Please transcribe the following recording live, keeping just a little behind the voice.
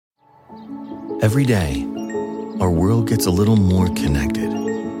Every day, our world gets a little more connected,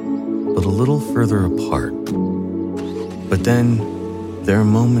 but a little further apart. But then, there are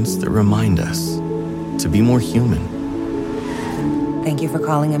moments that remind us to be more human. Thank you for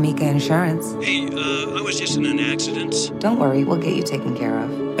calling Amica Insurance. Hey, I was just in an accident. Don't worry, we'll get you taken care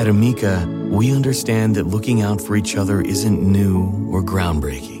of. At Amica, we understand that looking out for each other isn't new or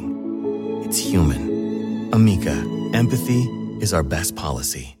groundbreaking. It's human. Amica, empathy is our best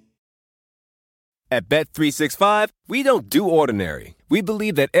policy. At Bet365, we don't do ordinary. We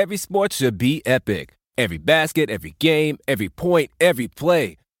believe that every sport should be epic. Every basket, every game, every point, every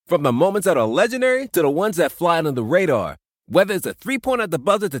play. From the moments that are legendary to the ones that fly under the radar. Whether it's a three-pointer at the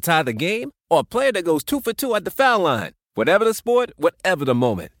buzzer to tie the game or a player that goes 2 for 2 at the foul line. Whatever the sport, whatever the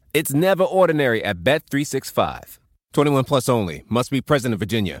moment. It's never ordinary at Bet365. 21 plus only. Must be present in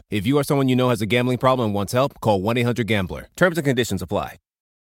Virginia. If you or someone you know has a gambling problem and wants help, call 1-800-GAMBLER. Terms and conditions apply.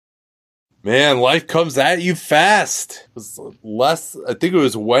 Man, life comes at you fast. It was I think it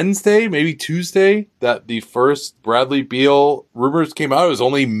was Wednesday, maybe Tuesday, that the first Bradley Beal rumors came out. It was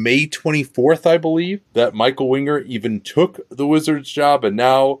only May 24th, I believe, that Michael Winger even took the Wizards job. And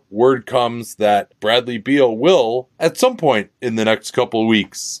now word comes that Bradley Beal will, at some point in the next couple of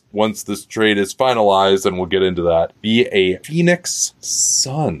weeks, once this trade is finalized, and we'll get into that, be a Phoenix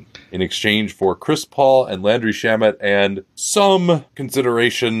Sun in exchange for Chris Paul and Landry Shamet and some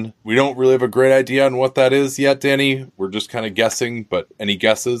consideration. We don't really have a great idea on what that is yet, Danny. We're just kind of guessing, but any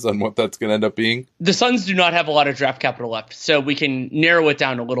guesses on what that's going to end up being? The Suns do not have a lot of draft capital left, so we can narrow it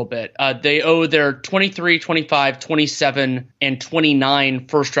down a little bit. They owe their 23, 25, 27, and 29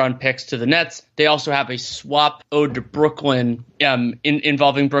 first-round picks to the Nets. They also have a swap owed to Brooklyn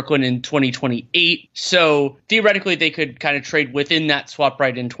involving Brooklyn in 2028. So theoretically, they could kind of trade within that swap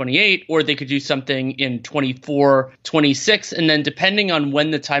right in 28, or they could do something in 24, 26, and then depending on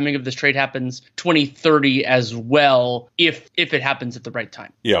when the timing of this trade happens, 2030 as well, if it happens at the right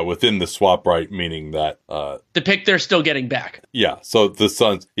time. Yeah, within the swap right, meaning that the pick they're still getting back. Yeah, so the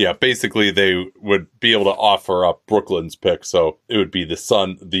Suns, basically they would be able to offer up Brooklyn's pick, so it would be the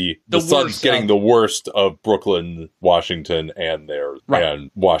Suns getting the worst of Brooklyn, Washington, and theirs, right, and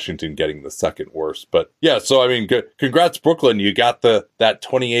Washington getting the second worst. But yeah, so I mean, congrats Brooklyn, you got that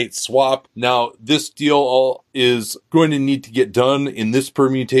 28 swap. Now this deal is going to need to get done in this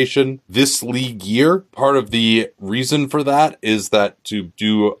permutation this league year. Part of the reason for that is that to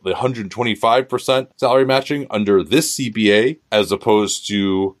do the 125% salary matching under this CBA, as opposed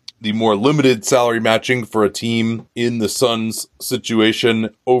to the more limited salary matching for a team in the Suns situation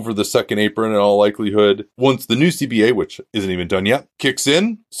over the second apron in all likelihood, once the new CBA, which isn't even done yet, kicks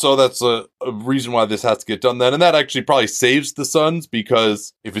in. So that's a reason why this has to get done then. And that actually probably saves the Suns,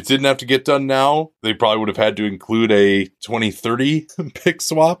 because if it didn't have to get done now, they probably would have had to include a 2030 pick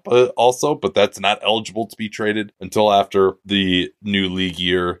swap also, but that's not eligible to be traded until after the new league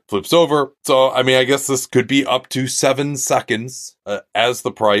year flips over. So, I mean, I guess this could be up to 7 seconds as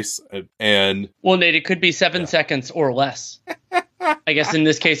the price. And well, Nate, it could be 7 seconds or less. I guess in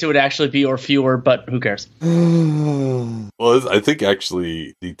this case it would actually be or fewer, but who cares? Well, I think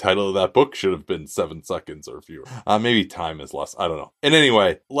actually the title of that book should have been 7 seconds or fewer. Maybe time is less. I don't know. And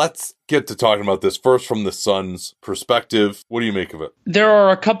anyway, let's get to talking about this first from the Suns' perspective. What do you make of it? There are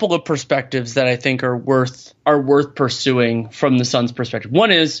a couple of perspectives that I think are worth pursuing from the Suns' perspective.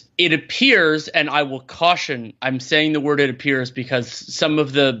 One is, it appears, and I will caution, I'm saying the word "it appears" because some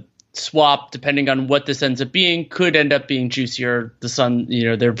of the swap, depending on what this ends up being, could end up being juicier. The Sun,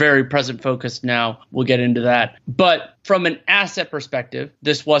 they're very present focused now. We'll get into that. But from an asset perspective,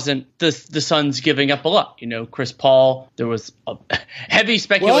 this wasn't the Suns giving up a lot. Chris Paul, there was a heavy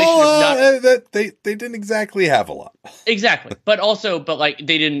speculation. They didn't exactly have a lot. Exactly. But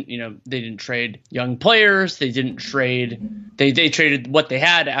they didn't trade young players. They didn't trade, they traded what they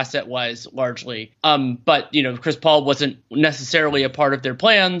had asset wise largely. But Chris Paul wasn't necessarily a part of their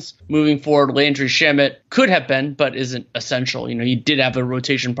plans moving forward. Landry Shamet could have been, but isn't essential. He did have a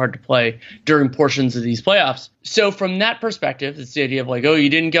rotation part to play during portions of these playoffs. So from that perspective, it's the idea of you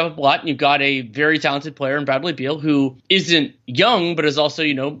didn't give up a lot and you got a very talented player in Bradley Beal, who isn't young, but is also,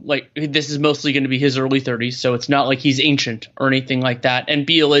 this is mostly going to be his early 30s. So it's not like he's ancient or anything like that. And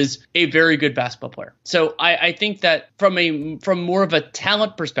Beal is a very good basketball player. So I think that from more of a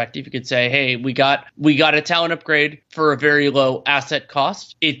talent perspective, you could say, hey, we got a talent upgrade for a very low asset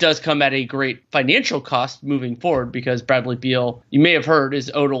cost. It does come at a great financial cost moving forward, because Bradley Beal, you may have heard,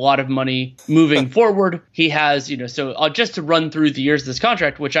 is owed a lot of money moving forward. He has, So just to run through the years of this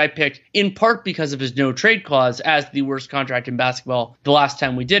contract, which I picked in part because of his no trade clause as the worst contract in basketball the last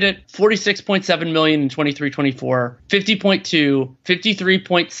time we did it, $46.7 million in 23-24, 50.2,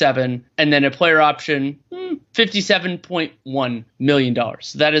 53.7, and then a player option, $57.1 million.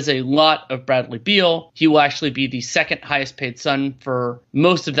 So that is a lot of Bradley Beal. He will actually be the second highest paid Sun for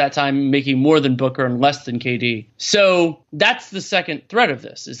most of that time, making more than Booker and less than KD. So that's the second thread of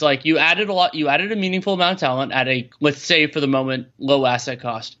this. It's like you added a meaningful amount of talent at a, let's say for the moment, low asset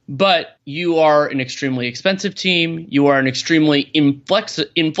cost. But you are an extremely expensive team. You are an extremely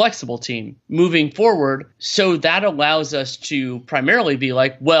inflexible team moving forward. So that allows us to primarily be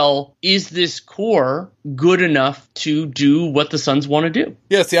like, well, is this core good enough to do what the Suns want to do?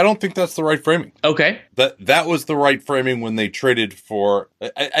 Yeah, see, I don't think that's the right framing. Okay. That was the right framing when they traded for.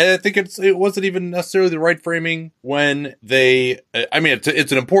 I think it wasn't even necessarily the right framing when they. I mean,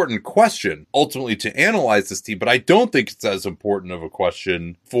 it's an important question ultimately to analyze this team, but I don't think it's as important of a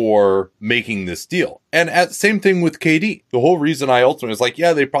question for making this deal. And same thing with KD. The whole reason I ultimately was like,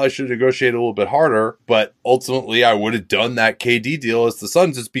 yeah, they probably should have negotiated a little bit harder, but ultimately I would have done that KD deal as the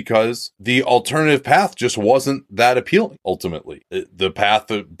Suns is because the alternative path just wasn't that appealing. Ultimately, the path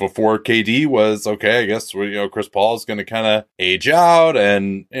before KD was okay. I guess Chris Paul is going to kind of age out,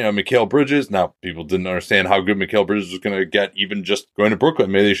 and Mikal Bridges. Now people didn't understand how good Mikal Bridges was going to get even just going to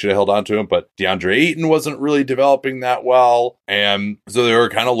Brooklyn. Maybe they should have held on to him, but DeAndre Ayton wasn't really developing that well, and so they were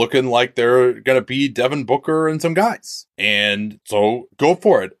kind of looking like they're going to be Devin Booker and some guys. And so go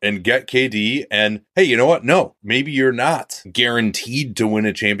for it and get KD. And hey, you know what? No, maybe you're not guaranteed to win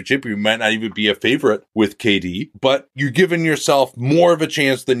a championship. You might not even be a favorite with KD, but you're giving yourself more of a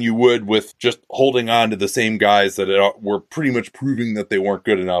chance than you would with just holding on to the same guys that were pretty much proving that they weren't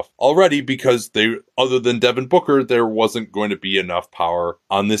good enough already because other than Devin Booker, there wasn't going to be enough power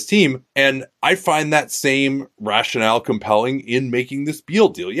on this team. And I find that same rationale compelling in making this Beal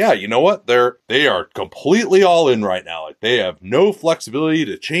deal. Yeah, you know what? They are completely all in right now. Like they have no flexibility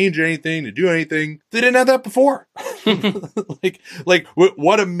to change anything, to do anything. They didn't have that before. like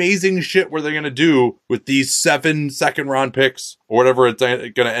what amazing shit were they going to do with these 7 second-round picks or whatever it's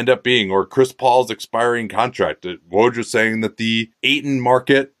going to end up being, or Chris Paul's expiring contract? Woj was saying that the Ayton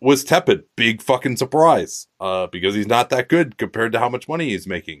market was tepid. Big fucking surprise. Because he's not that good compared to how much money he's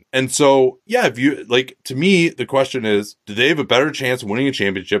making. And so, yeah, to me, the question is, do they have a better chance of winning a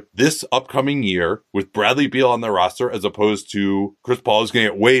championship this upcoming year with Bradley Beal on their roster as opposed to Chris Paul is going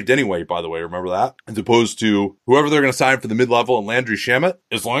to get waived anyway, by the way, remember that? As opposed to whoever they're going to sign for the mid-level and Landry Shamet,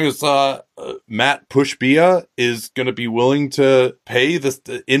 as long as Matt Pushbia is going to be willing to pay this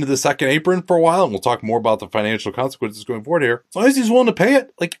into the second apron for a while, and we'll talk more about the financial consequences going forward here. As long as he's willing to pay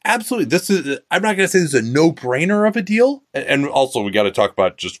it, like absolutely, I'm not going to say this is a no-brainer of a deal. And also we got to talk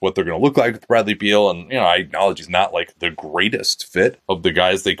about just what they're going to look like with Bradley Beal. And, I acknowledge he's not like the greatest fit of the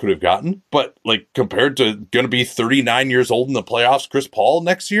guys they could have gotten, but like compared to going to be 39 years old in the playoffs, Chris Paul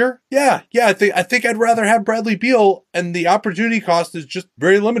next year. Yeah. I think I'd rather have Bradley Beal, and the opportunity cost is just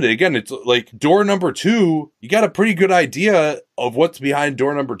very limited. Again, it's like door number 2, you got a pretty good idea of what's behind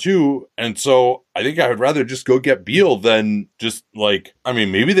door number 2. And so I think I would rather just go get Beal than just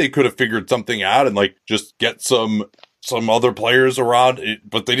maybe they could have figured something out and just get some other players around,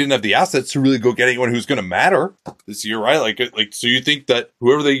 but they didn't have the assets to really go get anyone who's going to matter this year, right? So you think that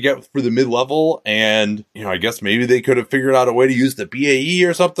whoever they get for the mid-level, and, I guess maybe they could have figured out a way to use the BAE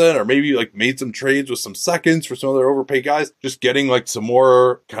or something, or maybe made some trades with some seconds for some other overpaid guys, just getting some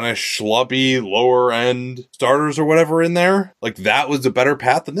more kind of schlubby lower end starters or whatever in there. That was a better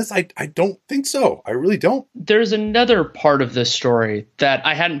path than this. I don't think so. I really don't. There's another part of this story that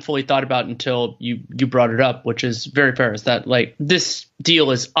I hadn't fully thought about until you brought it up, which is very fair, is that this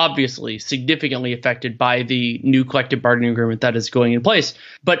deal is obviously significantly affected by the new collective bargaining agreement that is going in place.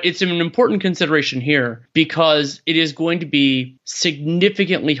 But it's an important consideration here because it is going to be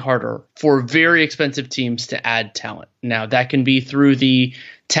significantly harder for very expensive teams to add talent. Now, that can be through the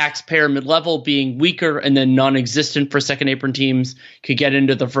taxpayer mid-level being weaker and then non-existent for second apron teams, could get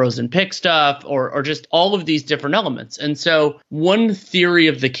into the frozen pick stuff or just all of these different elements. And so one theory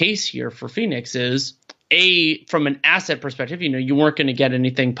of the case here for Phoenix is, from an asset perspective, you weren't going to get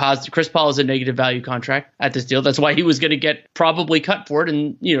anything positive. Chris Paul is a negative value contract at this deal. That's why he was going to get probably cut for it,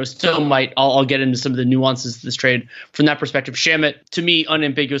 and still might. I'll get into some of the nuances of this trade from that perspective. Shamet, to me,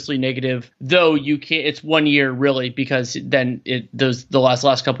 unambiguously negative, though you can't. It's 1 year really, because then the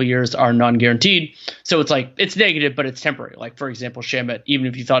last couple of years are non-guaranteed. So it's negative, but it's temporary. For example, Shamet, even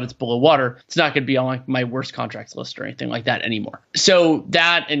if you thought it's below water, it's not going to be on my worst contracts list or anything like that anymore. So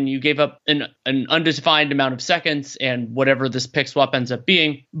that, and you gave up an undefined defined amount of seconds and whatever this pick swap ends up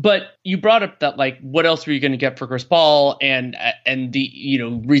being. But you brought up that, like, what else were you going to get for Chris Paul and the,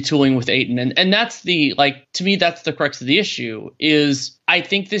 retooling with Ayton. And that's the, like, to me, that's the crux of the issue is I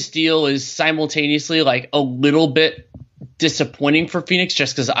think this deal is simultaneously like a little bit disappointing for Phoenix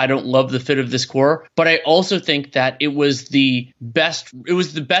just because I don't love the fit of this core. But I also think that it was the best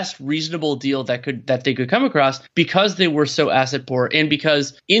reasonable deal that they could come across because they were so asset poor. And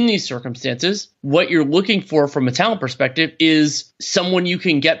because in these circumstances, what you're looking for from a talent perspective is someone you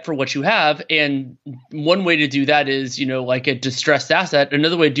can get for what you have. And one way to do that is, like a distressed asset.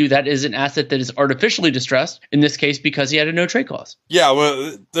 Another way to do that is an asset that is artificially distressed, in this case, because he had a no trade clause. Yeah,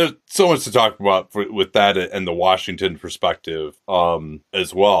 well, there's so much to talk about with that and the Washington perspective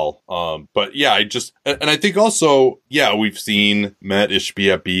as well. But yeah, I think also, yeah, we've seen Matt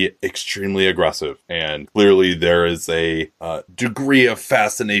Ishbia be extremely aggressive. And clearly there is a degree of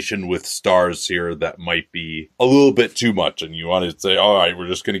fascination with stars here that might be a little bit too much. And you want to say, all right, we're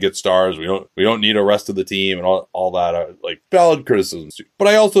just going to get stars. We don't need a rest of the team and all that, like valid criticisms. But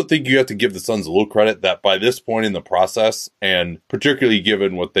I also think you have to give the Suns a little credit that by this point in the process, and particularly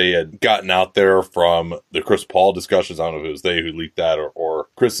given what they had gotten out there from the Chris Paul discussions, I don't know if it was they who leaked that or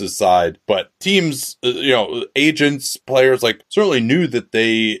Chris's side, but teams, agents, players, like certainly knew that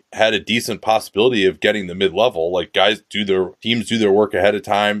they had a decent possibility of getting the mid-level. Like teams do their work ahead of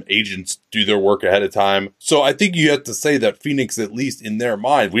time. Agents do their work ahead of time. So I think you have to say that Phoenix, at least in their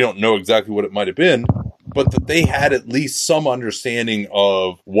mind, we don't know exactly what it might have been, but that they had at least some understanding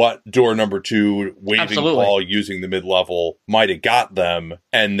of what door number 2, waiving Paul, using the mid-level, might have got them,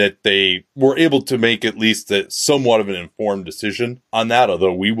 and that they were able to make at least somewhat of an informed decision on that,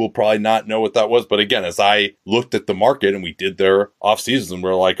 although we will probably not know what that was. But again, as I looked at the market and we did their off-season,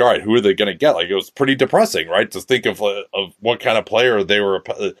 we're like, all right, who are they going to get? Like, it was pretty depressing, right? To think of what kind of player they were,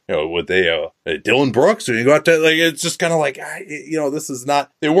 would they, Dylan Brooks, or you go out to, like, it's just kind of like, this is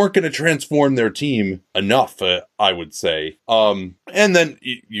not, they weren't going to transform their team enough, I would say. And then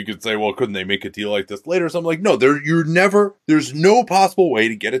you could say, well, couldn't they make a deal like this later? So I'm like, no, there's no possible way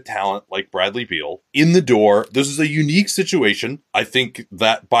to get a talent like Bradley Beal in the door. This is a unique situation. I think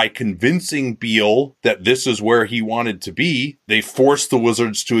that by convincing Beal that this is where he wanted to be, they forced the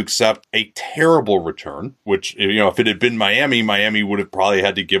Wizards to accept a terrible return, which, if it had been Miami would have probably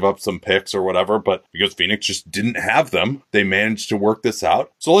had to give up some picks or whatever, but because Phoenix just didn't have them, they managed to work this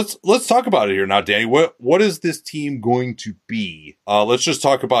out. So let's talk about it here now, Danny. What is this team going to be? Let's just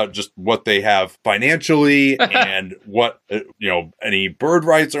talk about just what they have financially and what, any bird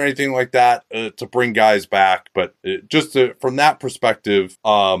rights or anything like that to bring guys back. But just from that perspective,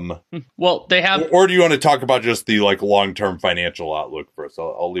 well, they have, or do you want to talk about just the like long-term financial outlook first?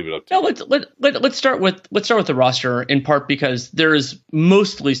 I'll leave it up to you. Let's start with the roster, in part because there is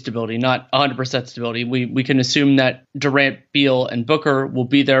mostly stability, not 100% stability. We can assume that Durant, Beal, and Booker will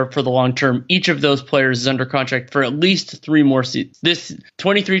be there for the long term. Each of those players is under contract for at least 3 more seasons. This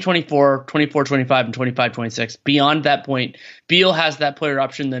 23-24, 24-25, and 25-26. Beyond that point, Beal has that player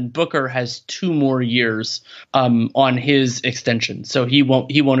option. Then Booker has 2 more years on his extension, so he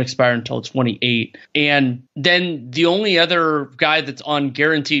won't expire until 28. And then the only other guy that's on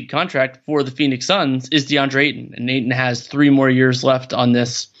guaranteed contract for the Phoenix Suns is DeAndre Ayton, and Ayton has 3 more years left on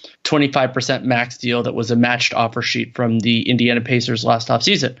this 25% max deal that was a matched offer sheet from the Indiana Pacers last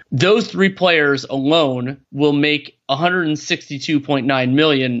offseason. Those 3 players alone will make $162.9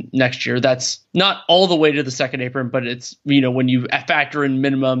 million next year. That's not all the way to the second apron, but it's, when you factor in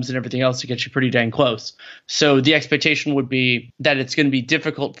minimums and everything else, it gets you pretty dang close. So the expectation would be that it's going to be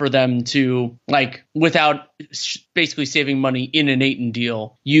difficult for them to, like, without basically saving money in an Ayton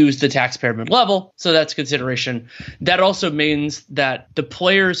deal, use the taxpayer mid-level. So that's consideration. That also means that the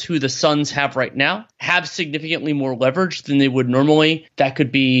players who the Suns have right now have significantly more leverage than they would normally. That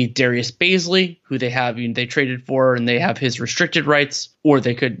could be Darius Bazley, who they traded for, and they have his restricted rights, or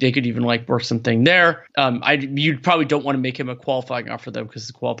they could even like work something there. You probably don't want to make him a qualifying offer though, because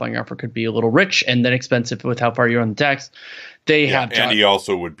the qualifying offer could be a little rich and then expensive with how far you're on the tax. And he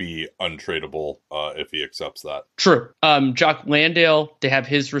also would be untradeable if he accepts that. True. Jock Landale, they have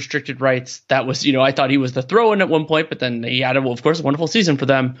his restricted rights. That was, I thought he was the throw-in at one point, but then he had, of course, a wonderful season for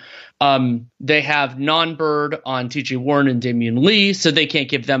them. They have non-bird on TJ Warren and Damian Lee, so they can't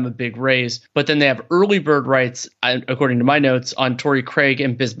give them a big raise. But then they have early bird rights, according to my notes, on Torrey Craig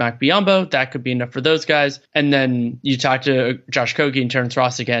and Bismack Biyombo. That could be enough for those guys. And then you talk to Josh Kogi and Terrence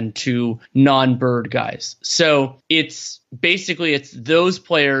Ross again, 2 non-bird guys. So it's basically basically it's those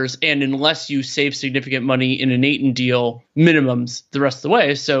players, and unless you save significant money in an Ayton deal, minimums the rest of the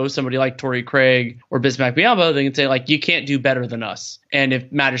way. So somebody like Torrey Craig or Bismack Biyombo, they can say, like, you can't do better than us. And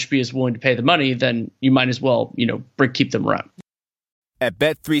if Matt Ishbia is willing to pay the money, then you might as well, keep them around. At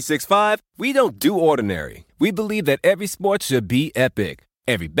Bet365, we don't do ordinary. We believe that every sport should be epic.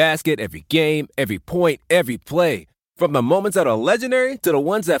 Every basket, every game, every point, every play. From the moments that are legendary to the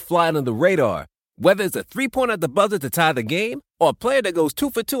ones that fly under the radar. Whether it's a three-pointer at the buzzer to tie the game or a player that goes 2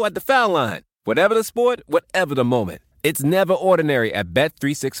 for 2 at the foul line. Whatever the sport, whatever the moment. It's never ordinary at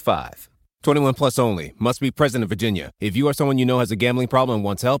Bet365. 21 plus only. Must be present in Virginia. If you or someone you know has a gambling problem and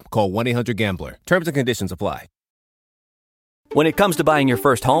wants help, call 1-800-GAMBLER. Terms and conditions apply. When it comes to buying your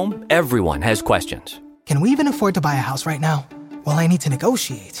first home, everyone has questions. Can we even afford to buy a house right now? Well, I need to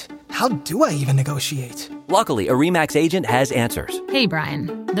negotiate. How do I even negotiate? Luckily, a RE/MAX agent has answers. Hey,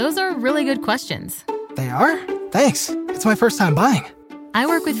 Brian, those are really good questions. They are? Thanks. It's my first time buying. I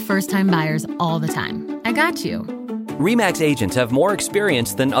work with first-time buyers all the time. I got you. RE/MAX agents have more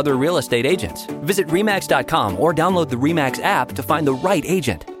experience than other real estate agents. Visit RE/MAX.com or download the RE/MAX app to find the right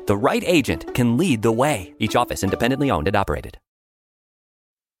agent. The right agent can lead the way. Each office independently owned and operated.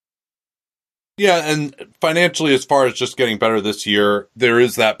 Yeah, and financially, as far as just getting better this year, there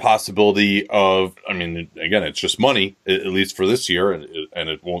is that possibility of, again, it's just money, at least for this year, and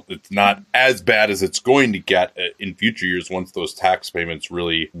it's not as bad as it's going to get in future years once those tax payments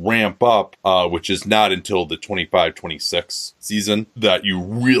really ramp up, which is not until the 25-26 season that you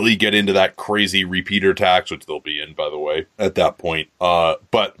really get into that crazy repeater tax, which they'll be in, by the way, at that point.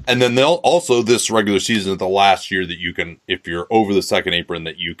 And then they'll also, this regular season, the last year that you can, if you're over the second apron,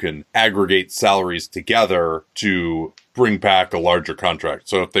 that you can aggregate salaries together to bring back a larger contract.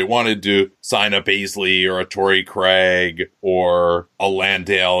 So if they wanted to sign a Paisley or a Torrey Craig or a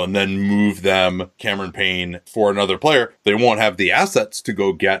Landale and then move them, Cameron Payne, for another player, they won't have the assets to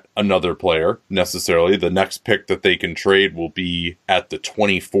go get another player necessarily. The next pick that they can trade will be at the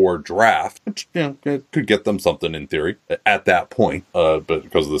 24 draft, which could get them something in theory at that point. But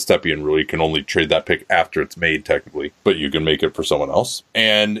because of the Stepien rule, you can only trade that pick after it's made technically, but you can make it for someone else.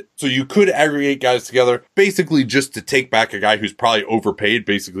 And so you could aggregate guys together basically just to take back a guy who's probably overpaid.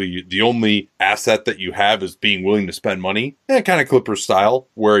 Basically, the only asset that you have is being willing to spend money, kind of Clippers style,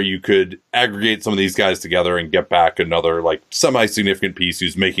 where you could aggregate some of these guys together and get back another like semi-significant piece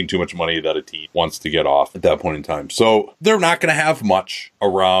who's making too much money that a team wants to get off at that point in time. So they're not going to have much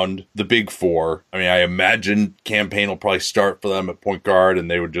around the big four. I imagine campaign will probably start for them at point guard, and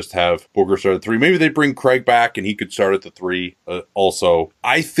they would just have Booker start at 3. Maybe they bring Craig back and he could start at the 3 also.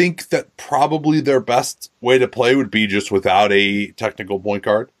 I think that probably their best way to play would be just without a technical point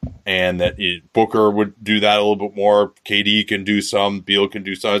guard, and that Booker would do that a little bit more. KD can do some, Beal can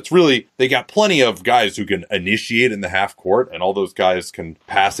do some. It's really, they got plenty of guys who can initiate in the half court, and all those guys can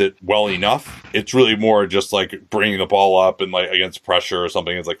pass it well enough. It's really more just like bringing the ball up and like against pressure or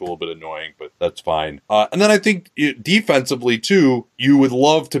something is like a little bit annoying, but that's fine. And then I think defensively too, you would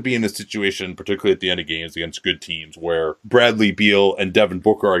love to be in a situation, particularly at the end of games against good teams, where Bradley Beal and Devin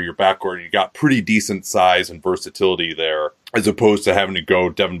Booker are your backcourt. You got pretty decent size and versatility there, as opposed to having to go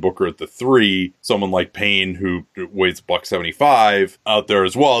Devin Booker at the 3, someone like Payne who weighs $175 out there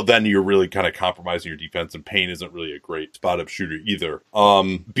as well. Then you're really kind of compromising your defense, and Payne isn't really a great spot-up shooter either.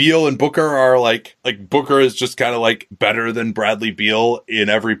 Beal and Booker are like Booker is just kind of like better than Bradley Beal in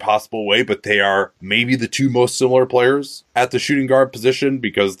every possible way, but they are maybe the two most similar players at the shooting guard position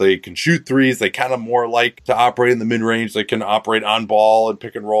because they can shoot threes. They kind of more like to operate in the mid-range. They can operate on ball and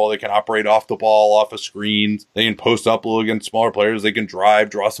pick and roll. They can operate off the ball, off of screens. They can post up a little against smaller players. They can drive,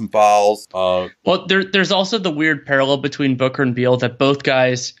 draw some fouls. Well, there's also the weird parallel between Booker and Beal that both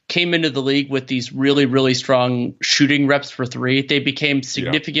guys came into the league with these really, really strong shooting reps for 3. They became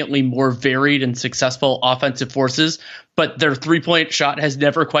significantly more varied and successful offensive forces, but their 3-point shot has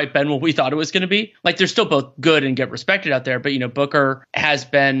never quite been what we thought it was going to be. Like, they're still both good and get respected out there, but Booker has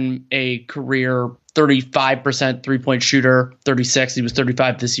been a career 35% 3-point shooter, 36. He was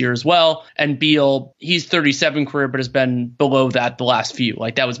 35 this year as well. And Beal, he's 37 career, but has been below that the last few.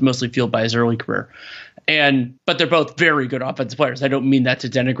 Like, that was mostly fueled by his early career. But they're both very good offensive players. I don't mean that to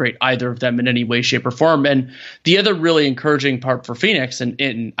denigrate either of them in any way, shape, or form. And the other really encouraging part for Phoenix, and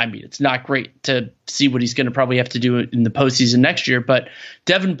it's not great to see what he's going to probably have to do in the postseason next year, but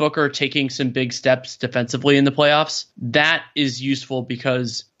Devin Booker taking some big steps defensively in the playoffs, that is useful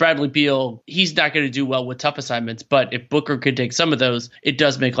because Bradley Beal, he's not going to do well with tough assignments, but if Booker could take some of those, it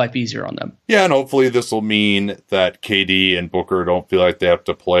does make life easier on them. Yeah, and hopefully this will mean that KD and Booker don't feel like they have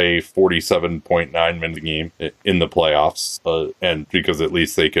to play 47.9 minutes define the game in the playoffs, and because at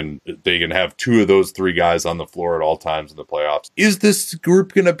least they can have two of those three guys on the floor at all times in the playoffs. Is this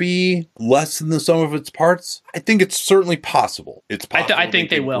group going to be less than the sum of its parts? I think it's certainly possible. It's possible. I think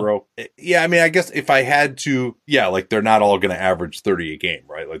they will grow. Yeah, I mean, I guess if I had to, like they're not all going to average 30 a game,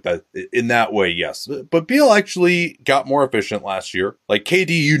 right? Like that in that way, yes. But Beal actually got more efficient last year. Like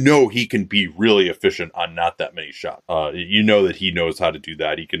KD, he can be really efficient on not that many shots. That he knows how to do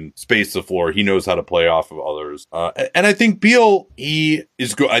that. He can space the floor. He knows how to play off of others. And I think Beal,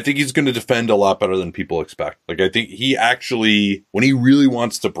 I think he's going to defend a lot better than people expect. Like I think he actually, when he really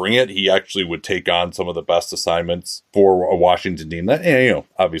wants to bring it, he actually would take on some of the best assignments for a Washington team that,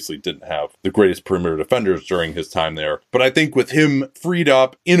 obviously didn't have the greatest perimeter defenders during his time there. But I think with him freed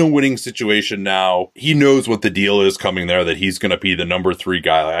up in a winning situation now, he knows what the deal is coming there, that he's going to be the number 3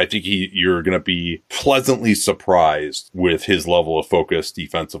 guy. I think you're going to be pleasantly surprised with his level of focus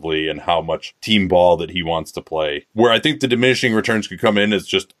defensively and how much team ball that he wants to play. Where I think the diminishing returns could come in is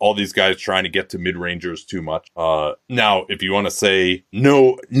just all these guys trying to get to mid-rangers too much. Now, if you want to say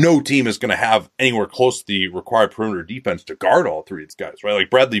no team is going to have anywhere close to the required perimeter defense to guard all 3 of these guys, right? Like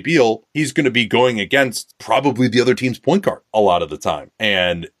Bradley Beal, he's going to be going against probably the other team's point guard a lot of the time.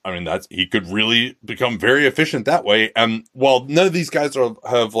 And I mean, he could really become very efficient that way. And while none of these guys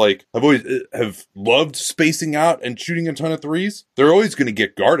have always loved spacing out and shooting a ton of threes, they're always going to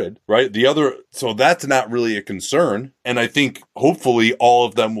get guarded, right? So that's not really a concern. And I think hopefully all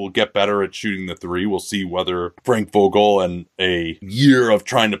of them will get better at shooting the 3. We'll see whether Frank Vogel and a year of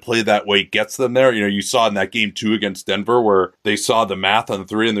trying to play that way gets them there. You saw in that game 2 against Denver where they saw the math on the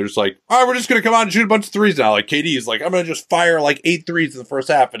 3 and they're just like, all right, we're just going to come out and shoot a bunch of threes now. Like KD is like, I'm going to just fire like 8 threes in the first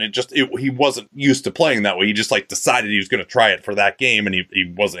half. And he wasn't used to playing that way. He just decided he was going to try it for that game and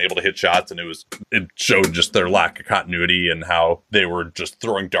he wasn't able to hit shots. And it showed just their lack of continuity and how they were just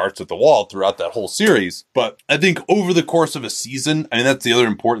throwing darts at the wall throughout that whole series. But I think over the course of a season, I mean, that's the other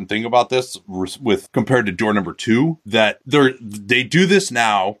important thing about this with compared to door number 2, that they do this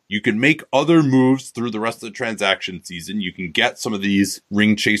now. You can make other moves through the rest of the transaction season. You can get some of these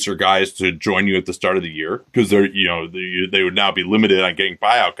ring chaser guys to join you at the start of the year because they would now be limited on getting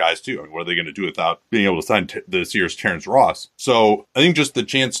buyout guys too. I mean, what are they going to do without being able to sign this year's Terrence Ross? So I think just the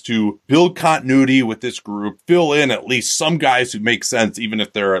chance to build continuity with this group, fill in at least some guys who make sense, even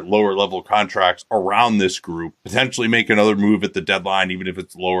if they're at lower level contracts around this group, potentially make another move at the deadline, even if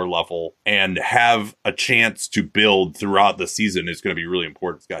it's lower level, and have a chance to build throughout the season is going to be really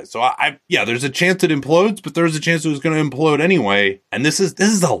important, guys. So there's a chance it implodes, but there's a chance it was going to implode anyway. And this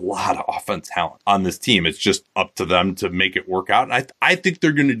is a lot of offense talent on this team. It's just up to them to make it work out. And I think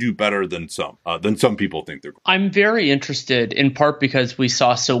they're going to do better than some people think they're going to. I'm very interested, in part because we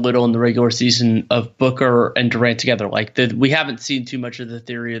saw so little in the regular season of Booker and Durant together. We haven't seen too much of the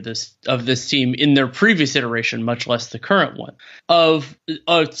theory of this team in their previous iteration, much less the current one. Of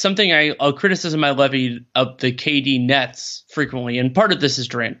something a criticism I levied of the KD Nets frequently, and part of this is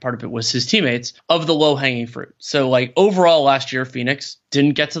Durant, part of it was his teammates, of the low-hanging fruit. So overall last year, Phoenix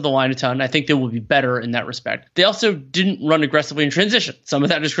didn't get to the line a ton. I think they will be better in that respect. They also didn't run aggressively in transition. Some of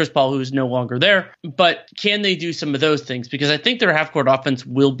that is Chris Paul, who's no longer there. But can they do some of those things? Because I think their half-court offense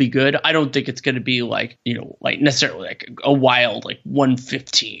will be good. I don't think it's going to be necessarily a wild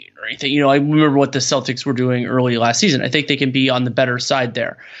 115 or anything. I remember what the Celtics were doing early last season. I think they can be on the better side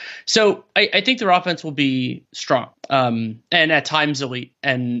there. So I think their offense will be strong. And at times elite,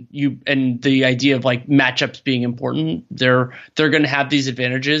 and the idea of matchups being important, they're going to have these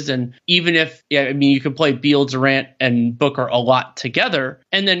advantages. And even if, you can play Beal, Durant, and Booker a lot together,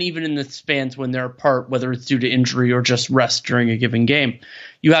 and then even in the spans when they're apart, whether it's due to injury or just rest during a given game,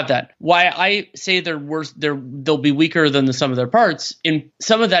 you have that. Why I say they're worse, they'll be weaker than the sum of their parts. And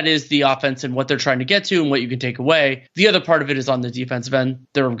some of that is the offense and what they're trying to get to and what you can take away. The other part of it is on the defensive end.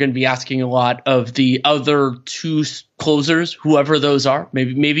 They're going to be asking a lot of the other 2 closers, whoever those are.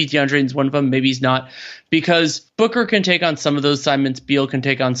 Maybe DeAndre's one of them, maybe he's not, because Booker can take on some of those assignments, Beal can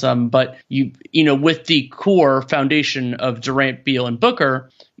take on some, but with the core foundation of Durant, Beal, and Booker,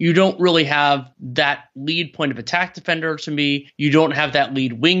 you don't really have that lead point of attack defender to me. You don't have that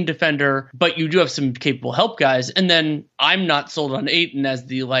lead wing defender, but you do have some capable help guys. And then I'm not sold on Ayton as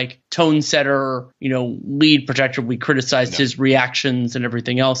the tone setter, lead protector. We criticized his reactions and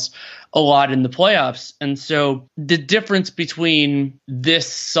everything else a lot in the playoffs. And so the difference between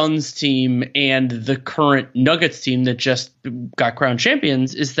this Suns team and the current Nuggets team that just got crowned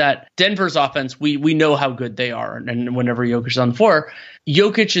champions is that Denver's offense, we know how good they are. And whenever Jokic is on the floor,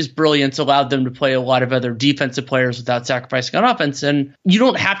 Jokic's brilliance allowed them to play a lot of other defensive players without sacrificing on offense. And you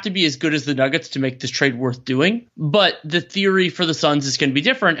don't have to be as good as the Nuggets to make this trade worth doing. But the theory for the Suns is going to be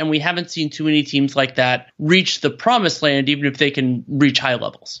different. And we haven't seen too many teams like that reach the promised land, even if they can reach high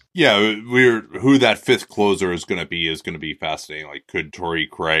levels. Yeah, who that fifth closer is going to be fascinating. Like, could Torrey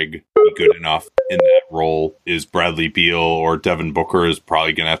Craig be good enough in that role? Is Bradley Beal or Devin Booker is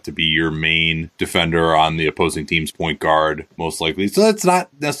probably going to have to be your main defender on the opposing team's point guard, most likely. So that's not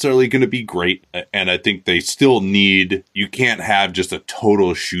necessarily going to be great. And I think they still need, you can't have just a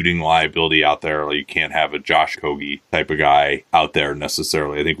total shooting liability out there. Like, you can't have a Josh Kogi type of guy out there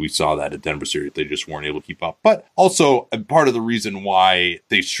necessarily. I think we saw that at Denver series. They just weren't able to keep up. But also, part of the reason why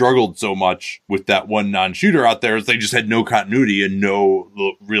they struggled so much with that one non-shooter out there is they just had no continuity and no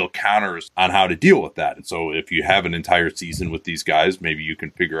real counters on how to deal with that. And so if you have an entire season with these guys, maybe you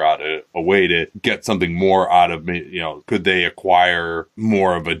can figure out a way to get something more out of, could they acquire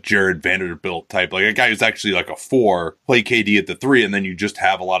more of a Jared Vanderbilt type, like a guy who's actually like a 4, play KD at the 3, and then you just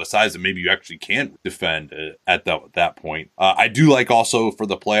have a lot of size and maybe you actually can defend at that point. I do like also for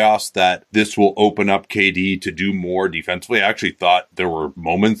the playoffs that this will open up KD to do more defensively. I actually thought there were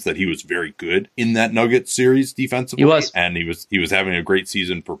moments that he was very good in that Nuggets series defensively. He was. And he was having a great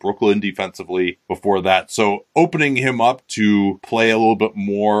season for Brooklyn defensively before that. So opening him up to play a little bit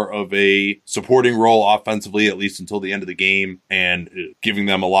more of a supporting role offensively, at least until the end of the game, and giving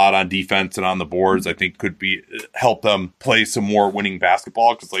them a lot on defense and on the boards, I think could be help them play some more winning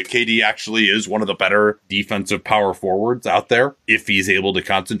basketball. Because like KD actually is one of the better defensive power forwards out there if he's able to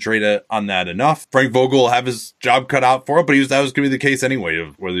concentrate on that enough. Frank Vogel will have his job cut out for it, but that was going to be the case anyway,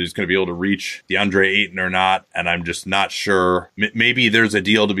 of whether he's going to be able to reach DeAndre Ayton or not. And I'm just not sure. Maybe there's a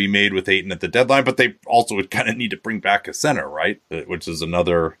deal to be made with Ayton at the deadline, but they also would kind of need to bring back a center, right? Which is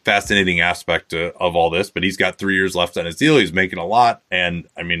another fascinating aspect of all this. But he's got 3 years left on his deal. He's making a lot. And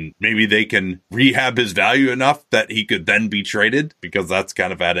I mean, maybe they can rehab his value enough that he could then be traded, because that's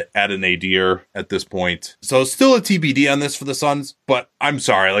kind of at an nadir at this point. So still a TBD on this for the Suns. But I'm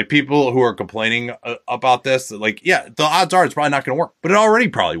sorry, like, people who are complaining about this, like, yeah, the odds are it's probably not going to work, but it already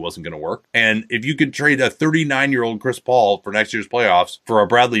probably wasn't going to work. And if you could trade a 39-year-old Chris Paul for next year's playoffs for a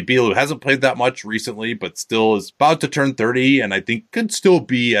Bradley Beal who hasn't played that much recently, but still is about to turn 30, and I think could still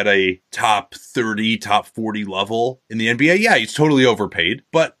be at a top 30, top 40 level in the NBA. Yeah, he's totally overpaid,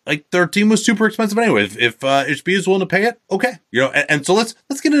 but like, their team was super expensive anyway. If HB is willing to pay it, okay. And so let's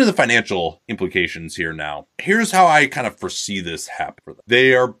get into the financial implications here now. Here's how I kind of foresee this happen for them.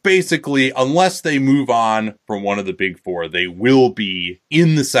 They are basically, unless they move on from one of the big four, they will be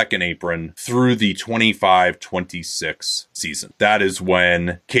in the second apron through the 25-26 season. That is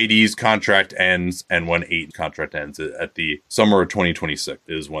when KD's contract ends and when Ayton's contract ends at the summer of 2026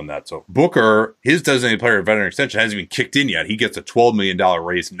 is when that's over. Booker, his designated player veteran extension hasn't even kicked in yet. He gets a $12 million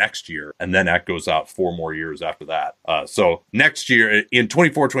raise next year, and then that goes out 4 more years after that. So next year in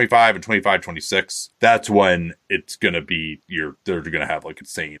 24-25 and 25-26, that's when it's going to be they're going to have like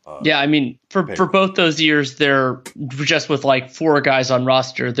insane. Yeah, I mean, for both those years, they're just with like 4 guys on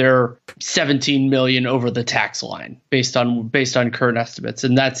roster, they're 17 million over the tax line based on current estimates,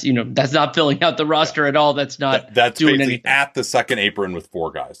 and that's that's not filling out the roster at all. That's not that's doing anything at the second apron with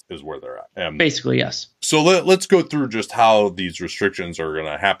 4 guys is where they're at. Basically, yes. So let's go through just how these restrictions are going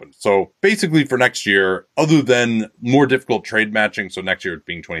to happen. So basically for next year, other than more difficult trade matching, so next year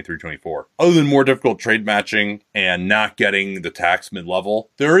being 23-24, other than more difficult trade matching and not getting the tax mid-level,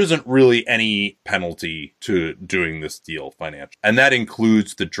 there isn't really any penalty to doing this deal financially. And that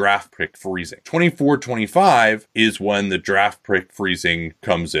includes the draft pick freezing. 24-25 is when the draft pick freezing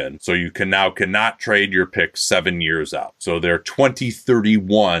comes in. So you cannot trade your pick 7 years out. So their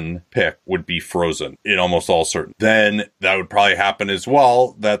 2031 pick would be frozen in almost all certain. Then that would probably happen as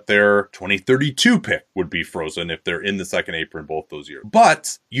well, that their 2032 pick would be frozen if they're in the second apron both those years.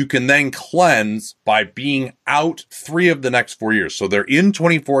 But you can then cleanse by being out 3 of the next 4 years. So they're in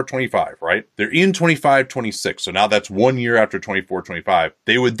 24-25, right? They're in 25-26. So now that's 1 year after 24-25.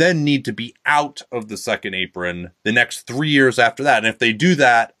 They would then need to be out of the second apron the next 3 years after that. And if they do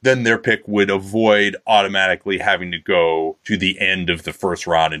that, then their pick would avoid automatically having to go to the end of the first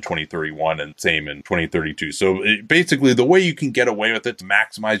round in 2031 and same in 2032. So basically the way you can get away with it to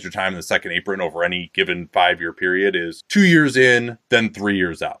maximize your time in the second apron over any given 5-year period is 2 years in, then 3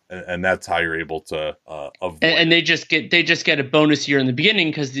 years out. And that's how you're able to avoid. And they just get a bonus year in the beginning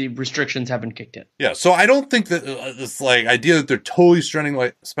because the restrictions haven't kicked in. Yeah. So I don't think that this like idea that they're totally spending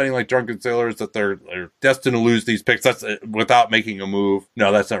like drunken sailors, that they're destined to lose these picks. that's without making a move.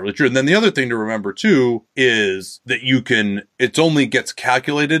 No, that's not really true. And then the other thing to remember too is that it only gets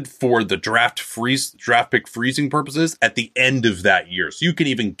calculated for the draft pick freezing purposes at the end of that year. So you can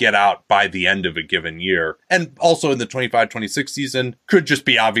even get out by the end of a given year. And also in the 25-26 season, could just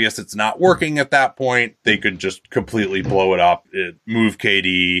be obvious it's not working at that point. They could just completely blow it up, move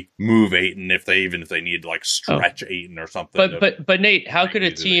KD, move Ayton if they need to like stretch Ayton or something. But Nate, how could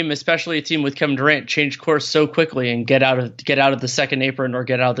a team, especially a team with Kevin Durant, change course so quickly and get out of the second apron or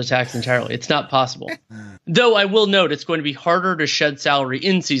get out of the tax entirely? It's not possible. Though I will note it's going to be harder to shed salary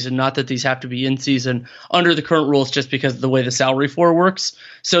in season, not that these have to be in season under the current rules just because of the way the salary floor works.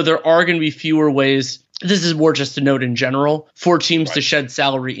 So there are going to be fewer ways. This is more just a note in general for teams to shed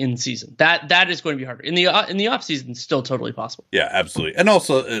salary in season. That is going to be harder in the off season. Still totally possible. Yeah, absolutely. And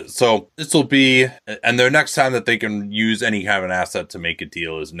also, so this will be, and their next time that they can use any kind of an asset to make a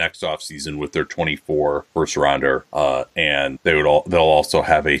deal is next off season with their 24 first rounder, and they'll also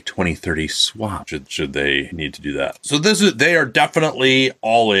have a 2030 swap should they need to do that. So they are definitely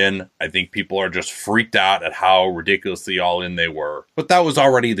all in. I think people are just freaked out at how ridiculously all in they were, but that was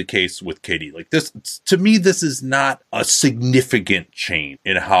already the case with KD. Like this. To me, this is not a significant change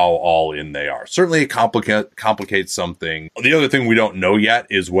in how all in they are. Certainly it complicates something. The other thing we don't know yet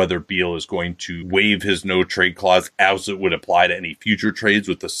is whether Beal is going to waive his no trade clause as it would apply to any future trades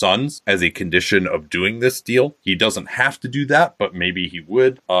with the Suns as a condition of doing this deal. He doesn't have to do that, but maybe he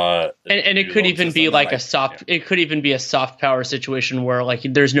would. And it could even be like it could even be a soft power situation where like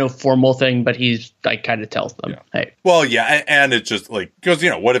there's no formal thing, but he's like kind of tells them, hey. Well, yeah, and it's just like, because,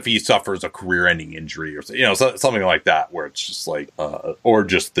 what if he suffers a career-ending injury or something like that, where it's just like, or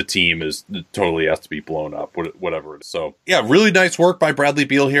just the team totally has to be blown up, whatever it is. So yeah, really nice work by Bradley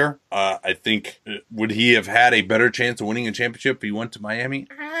Beal here. I think, would he have had a better chance of winning a championship if he went to Miami?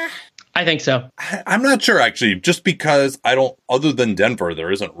 I think so. I'm not sure, actually, just because other than Denver, there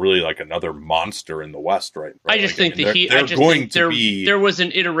isn't really like another monster in the West, right? I just think the Heat, there was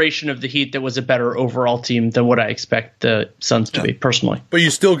an iteration of the Heat that was a better overall team than what I expect the Suns to be, personally. But you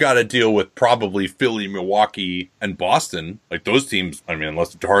still got to deal with probably Philly, Milwaukee, and Boston. Like those teams, I mean,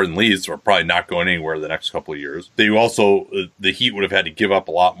 unless Harden leaves, are probably not going anywhere the next couple of years. They also, the Heat would have had to give up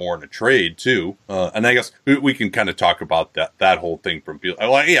a lot more in a trade, too. And I guess we can kind of talk about that whole thing from Beal.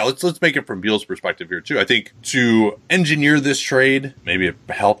 Yeah, let's make it from Beal's perspective here too. I think to engineer this trade, maybe it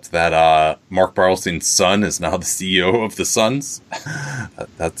helped that Mark Bartelstein's son is now the CEO of the Suns.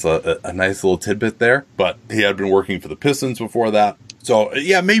 That's a nice little tidbit there. But he had been working for the Pistons before that. So,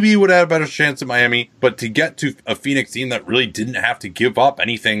 yeah, maybe he would have a better chance in Miami. But to get to a Phoenix team that really didn't have to give up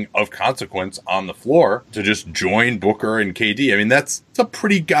anything of consequence on the floor to just join Booker and KD, I mean, it's a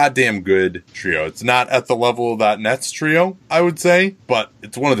pretty goddamn good trio. It's not at the level of that Nets trio, I would say, but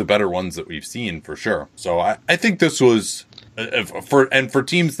it's one of the better ones that we've seen for sure. So I think this was... For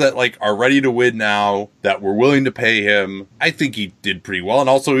teams that like are ready to win now, that were willing to pay him, I think he did pretty well. And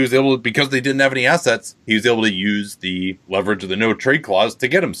also he was able to, because they didn't have any assets, he was able to use the leverage of the no trade clause to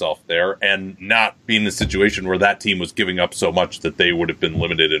get himself there and not be in the situation where that team was giving up so much that they would have been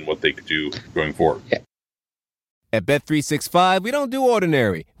limited in what they could do going forward. Yeah. At Bet365, we don't do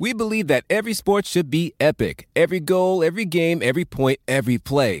ordinary. We believe that every sport should be epic. Every goal, every game, every point, every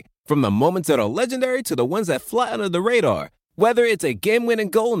play. From the moments that are legendary to the ones that fly under the radar. Whether it's a game-winning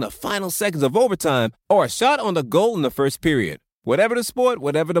goal in the final seconds of overtime or a shot on the goal in the first period. Whatever the sport,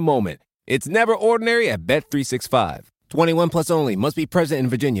 whatever the moment. It's never ordinary at Bet365. 21 plus only. Must be present in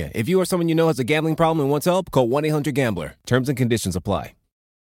Virginia. If you or someone you know has a gambling problem and wants help, call 1-800-GAMBLER. Terms and conditions apply.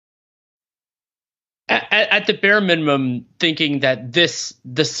 At the bare minimum, thinking that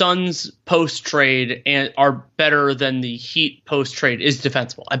the Suns post-trade are better than the Heat post-trade is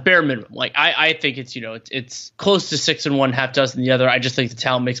defensible. At bare minimum, like I think it's it's close to 6-1, half dozen the other. I just think the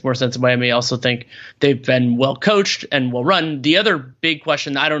talent makes more sense in Miami. I also think they've been well coached and well run. The other big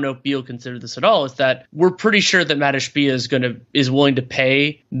question, I don't know if Beal considered this at all, is that we're pretty sure that Matt Ishbia is willing to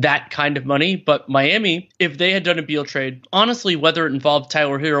pay that kind of money. But Miami, if they had done a Beal trade, honestly, whether it involved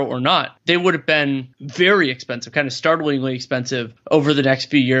Tyler Hero or not, they would have been very expensive, kind of startlingly expensive over the next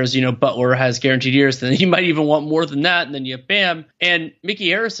few years. Butler has guaranteed years, and he might even want more than that. And then you have Bam and Mickey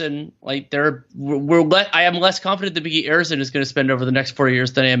Harrison. Like I am less confident that Mickey Harrison is going to spend over the next 4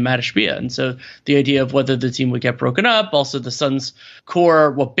 years than I am Matt Ishbia. And so the idea of whether the team would get broken up, also the Suns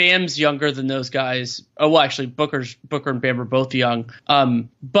core, Bam's younger than those guys. Oh, well, actually Booker and Bam are both young.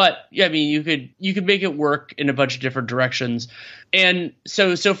 But yeah, I mean, you could make it work in a bunch of different directions. And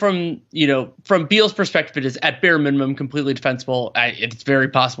so from Beal's perspective, it is at bare minimum completely defensible. It's very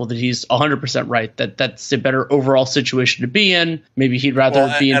possible that he's 100% right, that that's a better overall situation to be in. Maybe he'd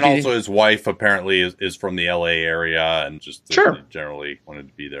rather be in and Phoenix. Also his wife apparently is from the LA area and just generally wanted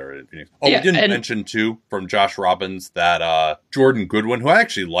to be there in Phoenix. We didn't mention too from Josh Robbins that Jordan Goodwin, who I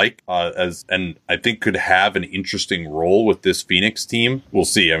actually like and I think could have an interesting role with this Phoenix team. We'll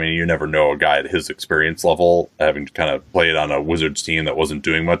see. I mean, you never know a guy at his experience level, having kind of played on a Wizards team that wasn't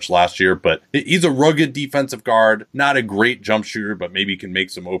doing much last year, but he's a rugged defensive guard, not a great jump shooter, but maybe can make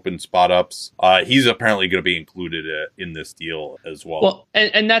some open spot ups. He's apparently going to be included in this deal as well. Well,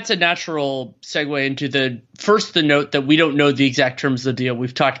 and that's a natural segue into the note that we don't know the exact terms of the deal.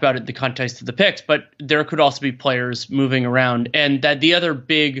 We've talked about it in the context of the picks, but there could also be players moving around, and that the other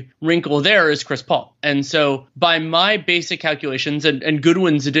big wrinkle there is Chris Paul. And so by my basic calculations, and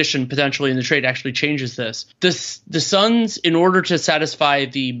Goodwin's addition potentially in the trade actually changes this, the Suns, in order to satisfy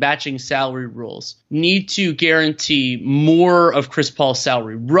the matching salary rules, need to guarantee more of Chris Paul's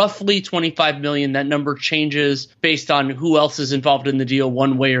salary, roughly $25 million. That number changes based on who else is involved in the deal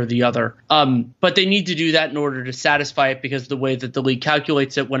one way or the other. But they need to do that in order to satisfy it, because the way that the league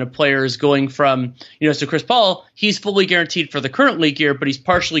calculates it, when a player is going from, so Chris Paul, he's fully guaranteed for the current league year, but he's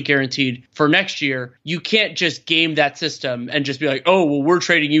partially guaranteed for next year. You can't just game that system and just be like, oh, well, we're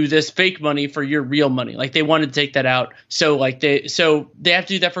trading you this fake money for your real money. Like, they wanted to take that out. So they have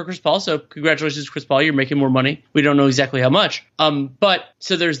to do that for Chris Paul. So congratulations, Chris Paul, you're making more money. We don't know exactly how much. But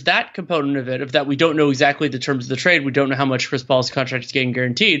so there's that component of it, of that we don't know exactly the terms of the trade. We don't know how much Chris Paul's contract is getting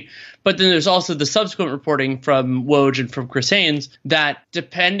guaranteed. But then there's also the subsequent reporting from Woj and from Chris Haynes that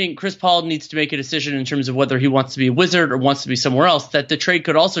Chris Paul needs to make a decision in terms of whether he wants to be a Wizard or wants to be somewhere else, that the trade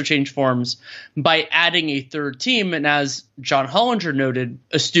could also change forms by adding a third team. And as John Hollinger noted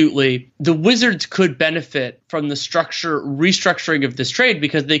astutely, the Wizards could benefit from the restructuring of this trade,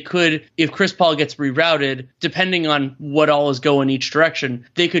 because they could, if Chris Paul gets rerouted, depending on what all is going each direction,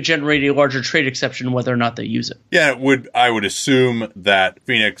 they could generate a larger trade exception whether or not they use it. Yeah, I would assume that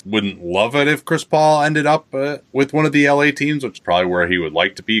Phoenix wouldn't love it if Chris Paul ended up with one of the LA teams, which is probably where he would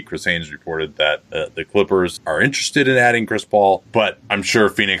like to be. Chris Haynes reported that the Clippers are interested in adding Chris Paul, but I'm sure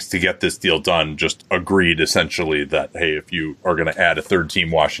Phoenix, to get this deal done, just agreed essentially that, hey, if you are going to add a third team,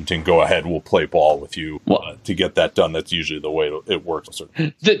 Washington, go ahead, we'll play ball with you to get that done. That's usually the way it works.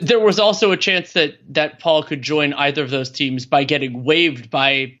 There was also a chance that Paul could join either of those teams by getting waived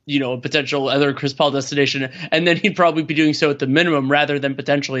by, a potential other Chris Paul destination, and then he'd probably be doing so at the minimum rather than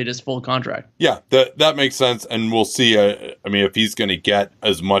potentially at his full contract. Yeah, that makes sense, and we'll see. If he's going to get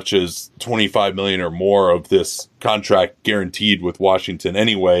as much as $25 million or more of this contract guaranteed with Washington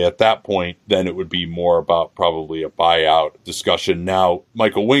anyway, at that point, then it would be more about probably a buyout discussion. Now,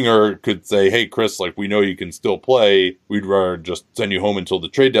 Michael Winger could say, hey, Chris, we know you can still play. We'd rather just send you home until the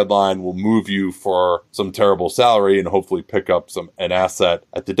trade deadline. We'll move you for some terrible salary and hopefully pick up an asset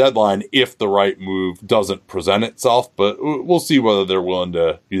at the deadline if the right move doesn't present itself. But we'll see whether they're willing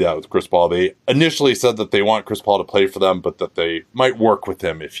to do that with Chris Paul. They initially said that they want Chris Paul to play for them, but that they might work with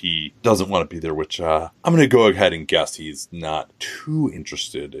him if he doesn't want to be there, which I'm going to go ahead and guess he's not too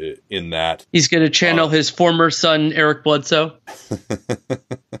interested in that. He's going to channel his former son, Eric Bledsoe.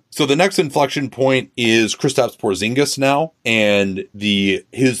 So the next inflection point is Kristaps Porzingis now, and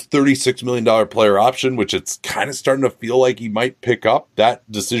his $36 million player option, which it's kind of starting to feel like he might pick up. That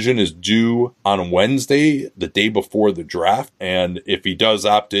decision is due on Wednesday, the day before the draft. And if he does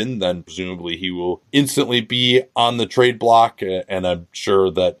opt in, then presumably he will instantly be on the trade block. And I'm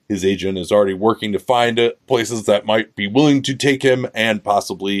sure that his agent is already working to find places that might be willing to take him and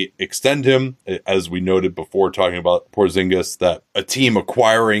possibly extend him. As we noted before, talking about Porzingis, that a team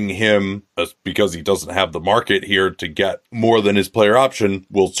acquiring him because he doesn't have the market here to get more than his player option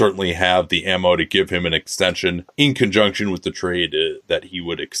will certainly have the ammo to give him an extension in conjunction with the trade that he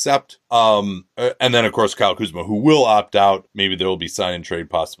would accept. And then, of course, Kyle Kuzma, who will opt out. Maybe there will be sign and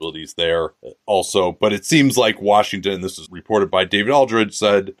trade possibilities there also. But it seems like Washington, this is reported by David Aldridge,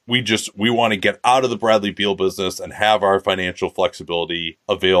 said, we want to get out of the Bradley Beal business and have our financial flexibility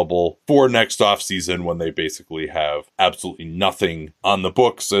available for next offseason, when they basically have absolutely nothing on the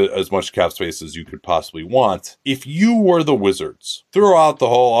books, as much cap space as you could possibly want. If you were the Wizards, throw out the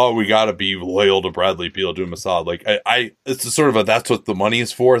whole, we got to be loyal to Bradley Beal, do him a solid. It's a sort of a that's what the money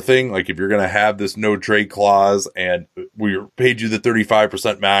is for thing. like, if you're going to have this no trade clause and we paid you the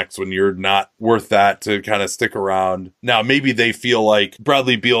 35% max when you're not worth that to kind of stick around. Now, maybe they feel like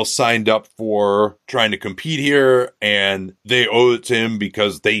Bradley Beal signed up for trying to compete here and they owe it to him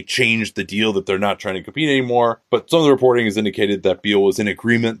because they changed the deal that they're not trying to compete anymore. But some of the reporting has indicated that Beal was in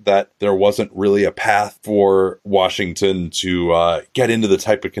agreement that there wasn't really a path for Washington to get into the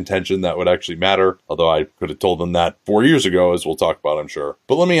type of contention that would actually matter. Although I could have told them that 4 years ago, as we'll talk about, I'm sure.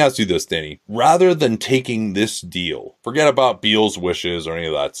 But let me ask you this, Danny. Rather than taking this deal, forget about Beal's wishes or any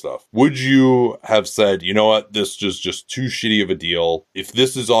of that stuff, would you have said, you know what, this is just too shitty of a deal. If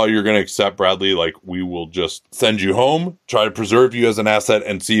this is all you're going to accept, Bradley, like, we will just send you home, try to preserve you as an asset,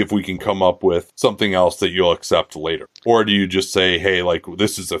 and see if we can come up with something else that you'll accept later? Or do you just say, hey, like,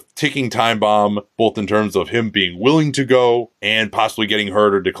 this is a ticking time bomb, both in terms of him being willing to go and possibly getting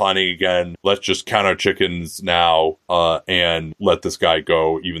hurt or declining again. Let's just count our chickens now and let this guy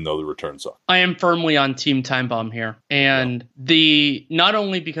go, even though the returns suck. I am firmly on team time bomb here. And not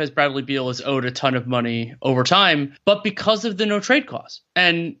only because Bradley Beal is owed a ton of money over time, but because of the no trade clause.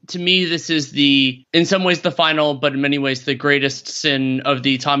 And to me, this is in some ways the final, but in many ways the greatest sin of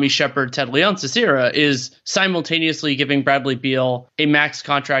the Tommy Shepard, Ted Leonsis era is simultaneously giving Bradley Beal a max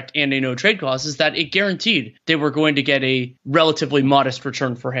contract and a no trade clause, is that it guaranteed they were going to get a relatively modest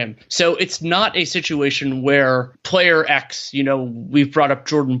return for him. So it's not a situation where player X, we've brought up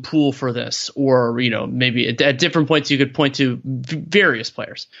Jordan Poole for this, or, maybe at different points you could point to various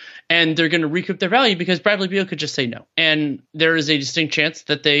players, and they're going to recoup their value because Bradley Beal could just say no. And there is a distinct chance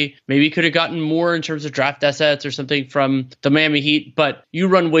that they maybe could have gotten more in terms of draft assets or something from the Miami Heat, but you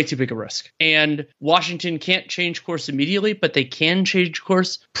run way too big a risk. And Washington can't change course immediately, but they can change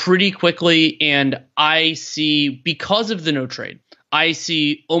course pretty quickly. And I see, because of the no trade, I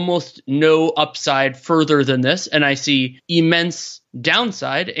see almost no upside further than this, and I see immense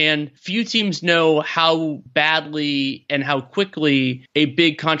downside, and few teams know how badly and how quickly a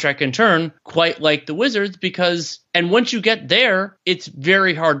big contract can turn, quite like the Wizards, and once you get there, it's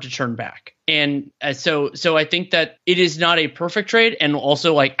very hard to turn back. And so I think that it is not a perfect trade. And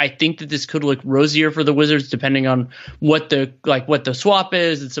also, I think that this could look rosier for the Wizards depending on what the swap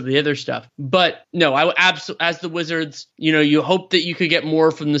is and some of the other stuff. But no, I absolutely, as the Wizards, you hope that you could get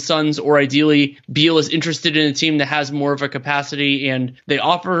more from the Suns, or ideally Beal is interested in a team that has more of a capacity and they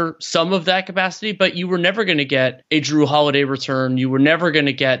offer some of that capacity, but you were never going to get a Drew Holiday return. You were never going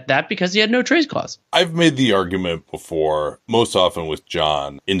to get that because he had no trade clause. I've made the argument before, most often with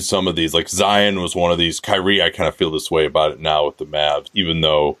John, in some of these, like Zion was one of these. Kyrie, I kind of feel this way about it now with the Mavs, even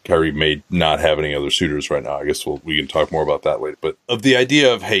though Kyrie may not have any other suitors right now. I guess we can talk more about that later. But of the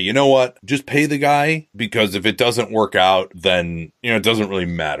idea of, hey, you know what? Just pay the guy, because if it doesn't work out, then, it doesn't really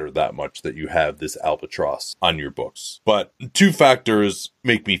matter that much that you have this albatross on your books. But two factors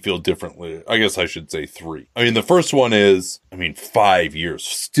make me feel differently. I guess I should say three. The first one is, 5 years,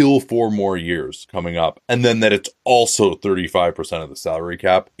 still 4 more years coming up. And then that it's also 35% of the salary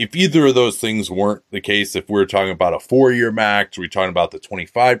cap. If either of those things weren't the case, if we're talking about a 4-year max, we're talking about the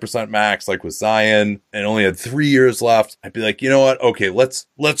 25% max, like with Zion, and only had 3 years left, I'd be like, you know what? Okay, let's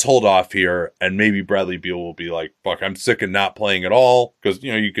hold off here. And maybe Bradley Beal will be like, fuck, I'm sick of not playing at all. Because,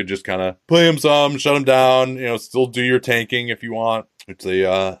 you could just kind of play him some, shut him down, still do your tanking if you want, which they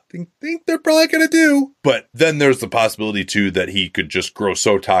think they're probably going to do. But then there's the possibility, too, that he could just grow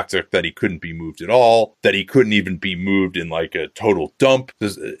so toxic that he couldn't be moved at all, that he couldn't even be moved in like a total dump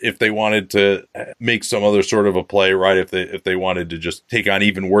if they wanted to make some other sort of a play, right? If they wanted to just take on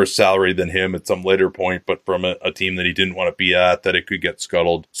even worse salary than him at some later point, but from a team that he didn't want to be at, that it could get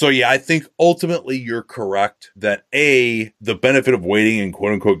scuttled. So yeah, I think ultimately you're correct that the benefit of waiting and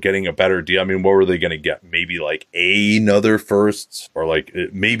quote unquote getting a better deal. What were they going to get? Maybe like another first, or like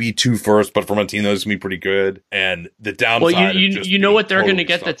maybe 2 firsts, but from a team that's going to be pretty good. And the downside, well, you know what they're going to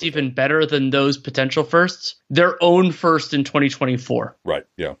get that's even better than those potential firsts? Their own first in 2024. Right.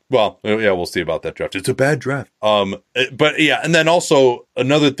 Yeah. Well, yeah, we'll see about that draft. It's a bad draft. But yeah, and then also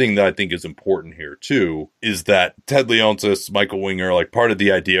another thing that I think is important here too is that Ted Leonsis, Michael Winger, like part of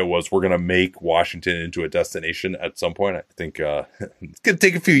the idea was we're going to make Washington into a destination at some point. I think it's going to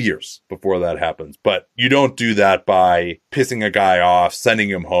take a few years before that happens, but you don't do that by pissing a guy off, sending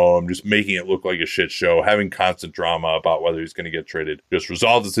him home, just making it look like a shit show, having constant drama about whether he's going to get traded. Just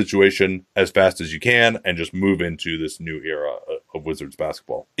resolve the situation as fast as you can and just move into this new era of Wizards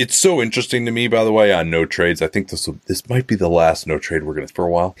basketball. It's so interesting to me, by the way, on no trades. I think this might be the last no trade we're going to for a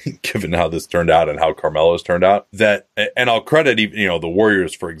while, given how this turned out and how Carmelo's turned out. That, and I'll credit even, the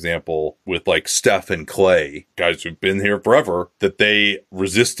Warriors, for example, with like Steph and Clay, guys who've been here forever, that they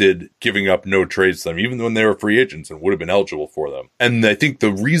resisted giving up no trades to them, even when they were free agents and would have been eligible for them. And I think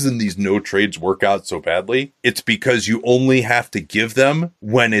the reason these no trades work out so badly, it's because you only have to give them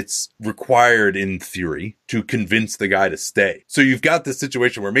when it's required in theory to convince the guy to stay. So you've got this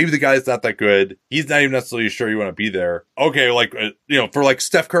situation where maybe the guy's not that good. He's not even necessarily sure you want to be there. Okay, like, for like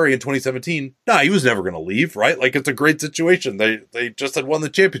Steph Curry in 2017, he was never going to leave, right? Like, it's a great situation. They just had won the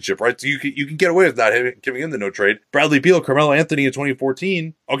championship, right? So you can get away with not giving him the no trade. Bradley Beal, Carmelo Anthony in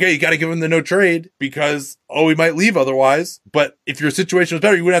 2014. Okay, you got to give him the no trade because, he might leave otherwise. But if your situation was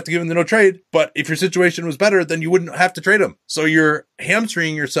better, you wouldn't have to give him the no trade. But if your situation was better, then you wouldn't have to trade him. So you're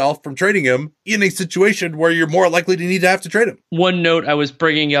hamstringing yourself from trading him in a situation where you're more likely to need to have to trade him. One note, I was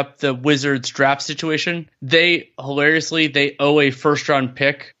bringing up the Wizards draft situation. They owe a first round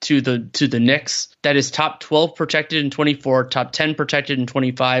pick to the Knicks that is top 12 protected in 24, top 10 protected in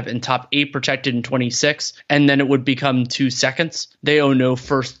 25, and top 8 protected in 26. And then it would become 2 seconds. They owe no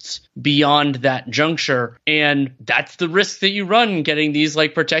firsts beyond that juncture. And that's the risk that you run getting these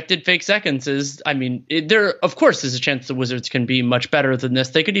like protected fake seconds there, of course, there's a chance the Wizards can be much better than this.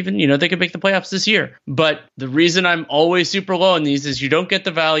 They could even, they could make the playoffs this year. But the reason I'm always super low on these is you don't get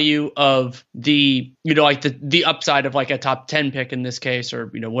the value of the, the upside of like a top 10 pick in this case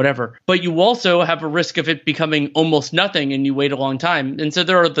or, whatever. But you also have a risk of it becoming almost nothing and you wait a long time. And so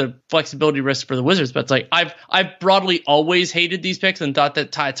there are the flexibility risks for the Wizards. But it's like I've broadly always hated these picks and thought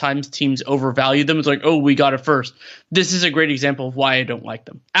that at times teams overvalue them. It's like, we got it first. This is a great example of why I don't like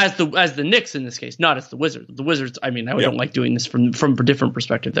them. As the Knicks in this case, not as the Wizards. The Wizards, I don't like doing this from a different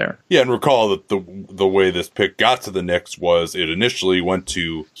perspective there. Yeah, and recall that the way this pick got to the Knicks was it initially went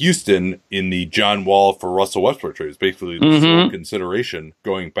to Houston in the John Wall for Russell Westbrook trade. It's basically the sole consideration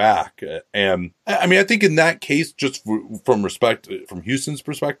going back. And I think in that case, just from Houston's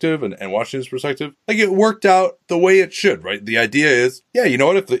perspective and Washington's perspective, like it worked out the way it should, right? The idea is, you know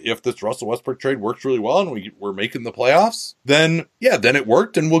what, if this Russell Westbrook trade works really well and we're making the playoffs, then it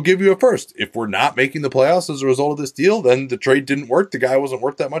worked and we'll give you a first. If we're not making the playoffs as a result of this deal, then the trade didn't work. The guy wasn't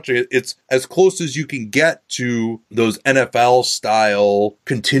worth that much. It's as close as you can get to those NFL style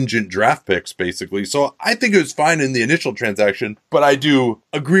contingent draft picks, basically. So I think it was fine in the initial transaction, but I do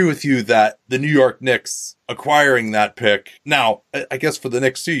agree with you that the New York Knicks acquiring that pick. Now, I guess for the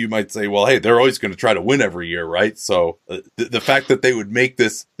Knicks too, you might say, well, hey, they're always going to try to win every year, right? So the fact that they would make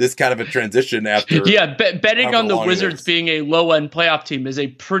this kind of a transition after betting on the Wizards being a low end playoff team is a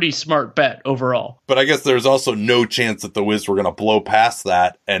pretty smart bet overall. But I guess there's also no chance that the Wiz were going to blow past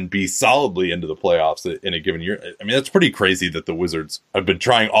that and be solidly into the playoffs in a given year. I mean, that's pretty crazy that the Wizards have been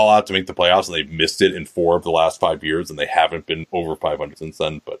trying all out to make the playoffs and they've missed it in 4 of the last 5 years and they haven't been over 500 since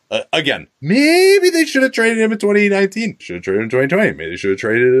then. But again, maybe they should have traded him in 2019. Should have traded him in 2020. Maybe they should have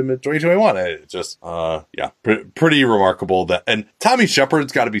traded him in 2021. It's just, pretty remarkable that. And Tommy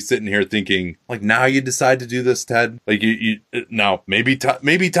Shepard's got to be sitting here thinking, like, now you decide to do this, Ted. Like, now maybe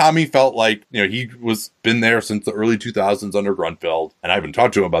Tommy felt like, he was been there since the early 2000s under Grunfeld, and I haven't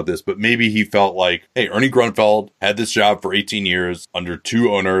talked to him about this, but maybe he felt like, hey, Ernie Grunfeld had this job for 18 years under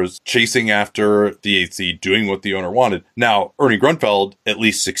 2 owners, chasing after the AC, doing what the owner wanted. Now, Ernie Grunfeld at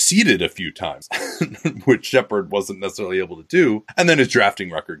least succeeded a few times, which Shepard wasn't necessarily able to do, and then his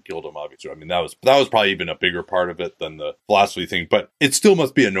drafting record killed him, obviously. I mean, that was probably even a bigger part of it than the philosophy thing, but it still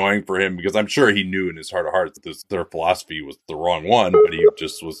must be annoying for him because I'm sure he knew in his heart of hearts that their philosophy was the wrong one, but he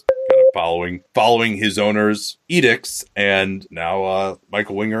just was kind of following his owner's edicts, and now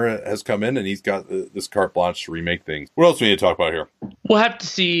Michael Winger has come in and he's got this carte blanche to remake things. What else do we need to talk about here? We'll have to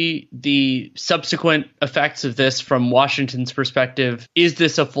see the subsequent effects of this from Washington's perspective. Is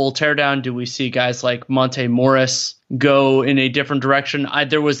this a full teardown? Do we see guys like Monte Morris go in a different direction?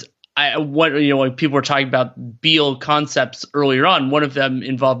 When people were talking about Beal concepts earlier on, one of them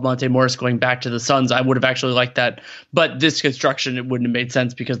involved Monte Morris going back to the Suns. I would have actually liked that, but this construction, it wouldn't have made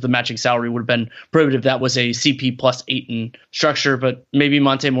sense because the matching salary would have been prohibitive. That was a CP plus Ayton structure, but maybe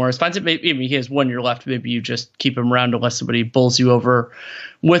Monte Morris finds it. Maybe he has 1 year left. Maybe you just keep him around unless somebody bulls you over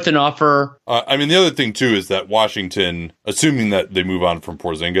with an offer. The other thing too is that Washington assuming that they move on from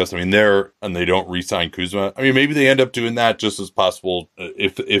Porzingis. I mean, they don't re-sign Kuzma. I mean, maybe they end up doing that just as possible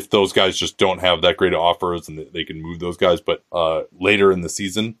if those guys just don't have that great offers and they can move those guys, but later in the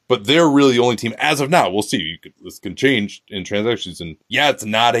season. But they're really the only team as of now. We'll see. This can change in transactions. And yeah, it's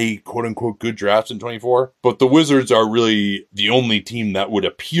not a quote unquote good draft in 24, but the Wizards are really the only team that would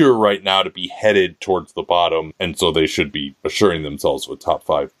appear right now to be headed towards the bottom. And so they should be assuring themselves of a top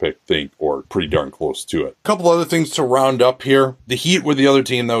 5 pick, or pretty darn close to it. A couple other things to round up here. The Heat were the other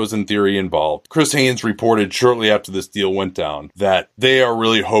team that was in theory involved. Chris Haynes reported shortly after this deal went down that they are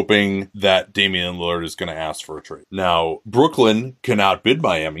really hoping that Damian Lillard is going to ask for a trade. Now, Brooklyn can outbid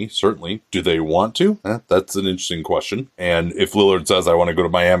Miami, certainly. Do they want to? That's an interesting question. And if Lillard says, I want to go to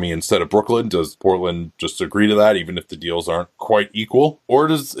Miami instead of Brooklyn, does Portland just agree to that, even if the deals aren't quite equal? Or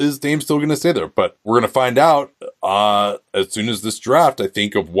is Dame still going to stay there? But we're going to find out as soon as this draft, I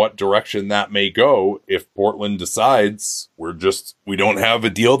think, of what direction that may go. If Portland decides we don't have a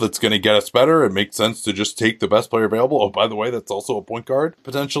deal that's going to get us better, it makes sense to just take the best player available. Oh, by the way, that's also a point guard,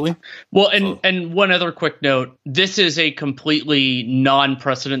 potentially. Well, and one other quick note, this is a completely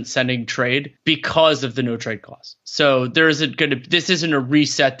non-precedent setting trade because of the no trade clause. So this isn't a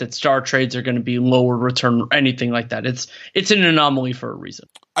reset that star trades are going to be lower return or anything like that. It's an anomaly for a reason.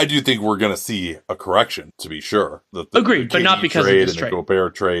 I do think we're going to see a correction, to be sure. Agreed, but not because of this trade. And the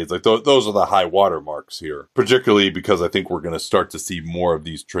Gobert trades, like those are the high water marks here, particularly because I think we're going to start to see more of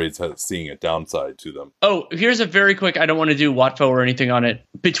these trades seeing a downside to them. Oh, here's a very quick, I don't want to do Watfo or anything on it.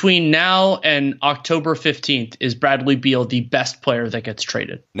 Between now and October 15th, is Bradley Beal the best player that gets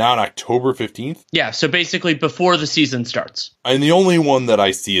traded? Now on October 15th? Yeah, so basically before the season starts. And the only one that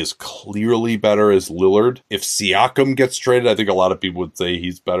I see is clearly better is Lillard. If Siakam gets traded, I think a lot of people would say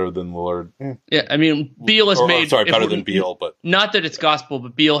he's better than Lillard. Yeah, I mean, Beal has better than Beal, but not that it's gospel,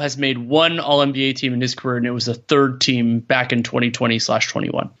 but Beal has made one All-NBA team in his career, and it was a third team back in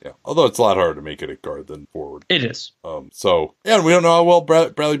 2020/21. Yeah, although it's a lot harder to make it at guard than forward. It is. So, yeah, we don't know how well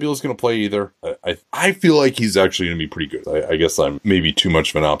Bradley Beal is going to play either. I feel like he's actually going to be pretty good. I guess I'm maybe too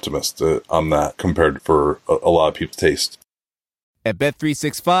much of an optimist on that compared for a lot of people's taste. At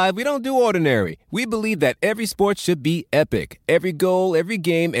Bet365, we don't do ordinary. We believe that every sport should be epic. Every goal, every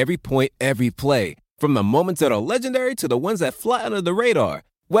game, every point, every play. From the moments that are legendary to the ones that fly under the radar.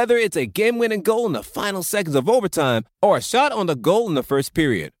 Whether it's a game-winning goal in the final seconds of overtime or a shot on the goal in the first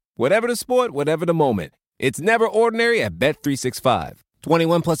period. Whatever the sport, whatever the moment. It's never ordinary at Bet365.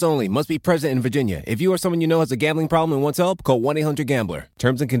 21 plus only. Must be present in Virginia. If you or someone you know has a gambling problem and wants help, call 1-800-GAMBLER.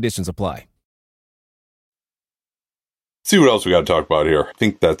 Terms and conditions apply. See what else we got to talk about here. I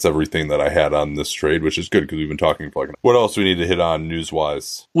think that's everything that I had on this trade, which is good because we've been talking for what else do we need to hit on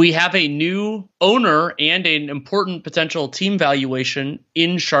news-wise? We have a new owner and an important potential team valuation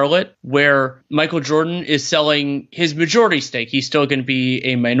in Charlotte where Michael Jordan is selling his majority stake. He's still going to be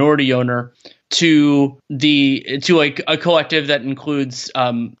a minority owner to a collective that includes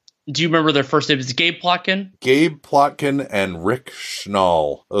do you remember their first name? Is Gabe Plotkin? Gabe Plotkin and Rick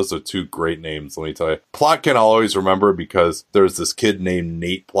Schnall. Those are two great names, let me tell you. Plotkin I'll always remember because there's this kid named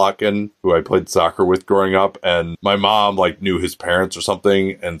Nate Plotkin who I played soccer with growing up, and my mom knew his parents or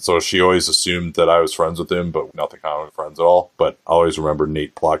something, and so she always assumed that I was friends with him, but nothing common friends at all. But I always remember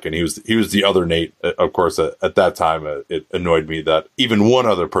Nate Plotkin. He was the other Nate. Of course, at that time, it annoyed me that even one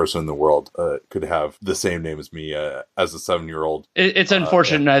other person in the world could have the same name as me as a 7-year-old. It's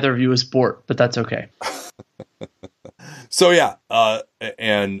unfortunate neither of you is sport, but that's okay. So yeah,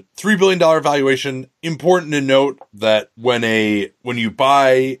 and $3 billion valuation. Important to note that when you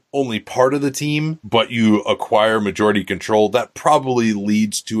buy only part of the team, but you acquire majority control, that probably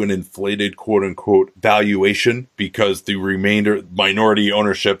leads to an inflated quote unquote valuation because the remainder minority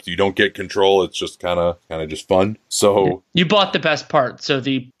ownership, you don't get control. It's just kind of just fun. So you bought the best part, so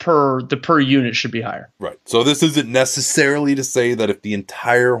the per unit should be higher. Right. So this isn't necessarily to say that if the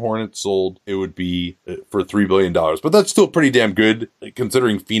entire Hornets sold, it would be for $3 billion, but that's still pretty damn good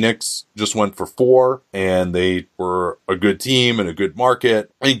considering Phoenix just went for 4 and they were a good team and a good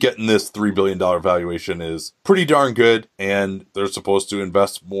market. I think getting this $3 billion valuation is pretty darn good, and they're supposed to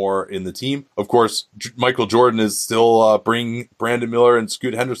invest more in the team. Of course, Michael Jordan is still bringing Brandon Miller and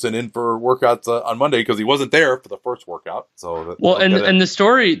Scoot Henderson in for workouts on Monday because he wasn't there for the first workout. So the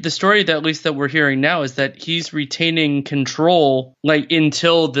story that at least that we're hearing now is that he's retaining control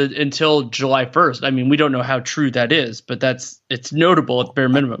until July 1st. I mean, we don't know how true that is, but it's notable at bare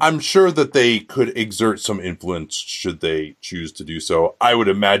minimum. I'm sure that they could exert some influence should they choose to do so. I would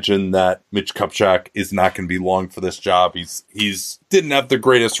imagine that Mitch Kupchak is not going to be long for this job. He's didn't have the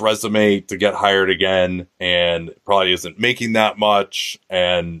greatest resume to get hired again, and probably isn't making that much,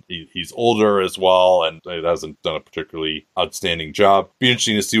 and he's older as well, and it hasn't done a particularly outstanding job. Be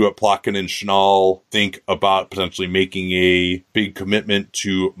interesting to see what Plotkin and Schnall think about potentially making a big commitment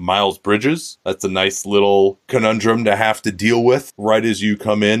to Miles Bridges. That's a nice little conundrum to have to deal with right as you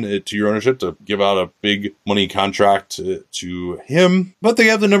come in to your ownership, to give out a big money contract to him. But they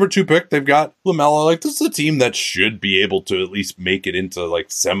have the number 2 pick. They've got LaMelo. Like, this is a team that should be able to at least make it into like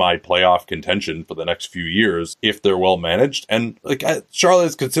semi-playoff contention for the next few years if they're well managed. And like, Charlotte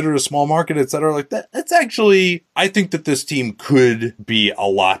is considered a small market, etc. Like that's actually, I think that this team could be a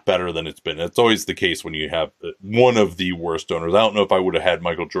lot better than it's been. It's always the case when you have one of the worst owners. I don't know if I would have had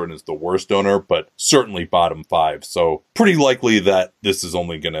Michael Jordan as the worst owner, but certainly bottom 5. So pretty likely that this is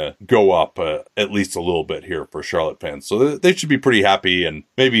only going to go up at least a little bit here for Charlotte fans. So they should be pretty happy, and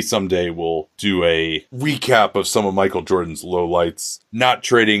maybe someday we'll do a recap of some of Michael Jordan's lowlights, not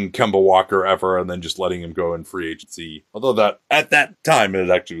trading Kemba Walker ever and then just letting him go in free agency. Although that at that time it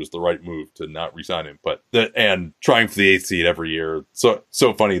actually was the right move to not re-sign him, and trying for the 8th seed every year. So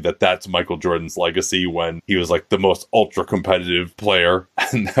funny that that's Michael Jordan's legacy when he was like the most ultra competitive player,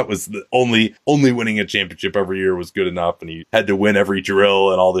 and that was the only winning a championship every year was good enough, and he had to win every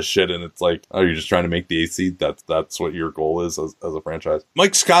drill and all this shit. And it's like, oh, you're just trying to make the 8th seed. That's what your goal is as a franchise.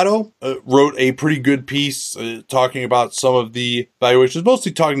 Mike Scotto wrote a pretty good piece talking about some of the valuations,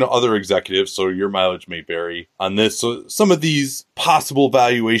 mostly talking to other executives, so your mileage may vary on this. So some of these possible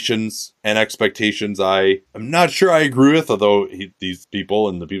valuations and expectations I'm not sure I agree with, although these people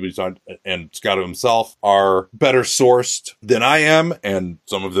and the people he's on and Scotto himself are better sourced than I am, and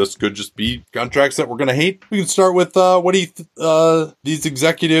some of this could just be contracts that we're going to hate. We can start with what these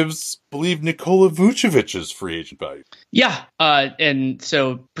executives believe Nikola Vucevic's free agent value. Yeah, and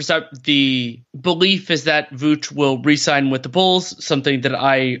so the belief is that Vooch will re-sign with the Bulls, something that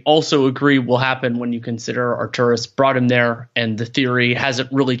I also agree will happen when you consider Arturas brought him there, and the theory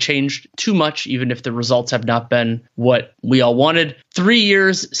hasn't really changed too much, even if the results have not been what we all wanted. 3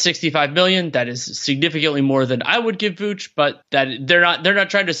 years, $65 million. That is significantly more than I would give Vooch, but that they're not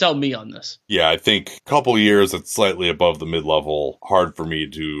trying to sell me on this. Yeah, I think a couple years, it's slightly above the mid-level. Hard for me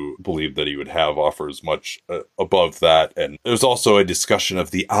to believe that he would have offers much above that. And there's also a discussion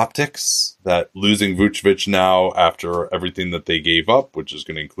of the optics, that losing Vucevic now after everything that they gave up, which is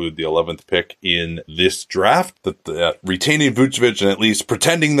going to include the 11th pick in this draft, that retaining Vucevic and at least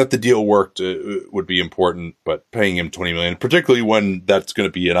pretending that the deal worked would be important, but paying him $20 million, particularly when that's going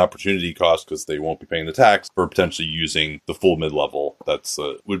to be an opportunity cost because they won't be paying the tax for potentially using the full mid-level. That's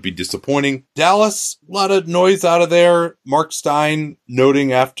would be disappointing. Dallas, a lot of noise out of there. Mark Stein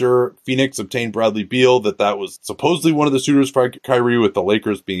noting after Phoenix obtained Bradley Beal that was supposedly one of the suitors for Kyrie, with the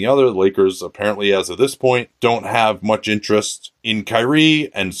Lakers being the other. The Lakers apparently, as of this point, don't have much interest in Kyrie,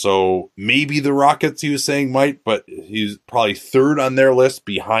 and so maybe the Rockets, he was saying, might, but he's probably 3rd on their list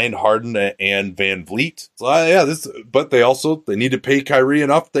behind Harden and Van Vliet. So but they need to pay Kyrie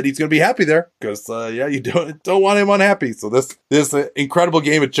enough that he's going to be happy there, because you don't want him unhappy. So this incredible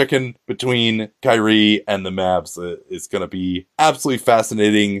game of chicken between Kyrie and the Mavs is going to be absolutely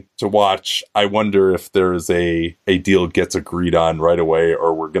fascinating to watch. I wonder if there is a deal gets agreed on right away,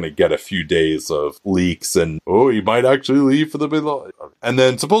 or we're going to get a few days of leaks and, he might actually leave for the middle. And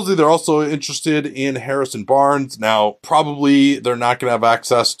then supposedly they're also interested in Harrison Barnes. Now, probably they're not going to have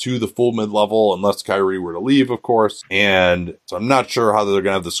access to the full mid-level unless Kyrie were to leave, of course. And so I'm not sure how they're going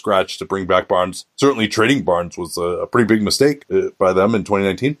to have the scratch to bring back Barnes. Certainly trading Barnes was a pretty big mistake by them in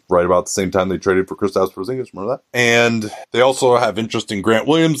 2019, right about the same time they traded for Kristaps Porzingis. Remember that? And they also have interest in Grant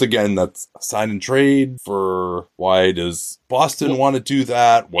Williams. Again, that's a sign and trade for why does Boston want to do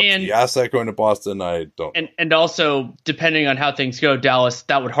that? What's the asset going to Boston? I don't know. And also, depending on how things go, Dallas,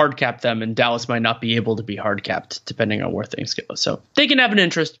 that would hard cap them, and Dallas might not be able to be hard capped depending on where things go. So they can have an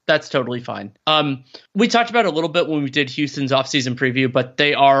interest. That's totally fine. We talked about it a little bit when we did Houston's offseason preview, but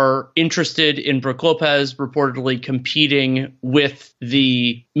they are interested in Brook Lopez, reportedly competing with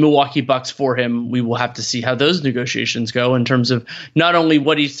the Milwaukee Bucks for him. We will have to see how those negotiations go in terms of not only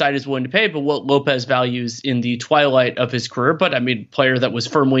what each side is willing to pay, but what Lopez values in the twilight of his career. But I mean, player that was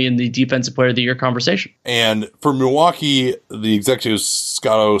firmly in the defensive player of the year conversation. And for Milwaukee, the executives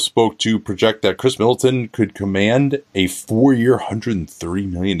Scotto spoke to project that Chris Middleton could command a 4-year,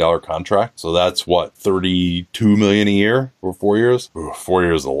 $130 million contract. So that's what, $32 million a year for 4 years? 4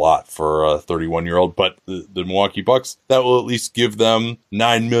 years is a lot for a 31-year-old. But the Milwaukee Bucks, that will at least give them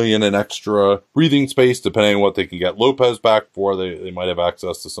 $9 $10 million in extra breathing space, depending on what they can get Lopez back for. They might have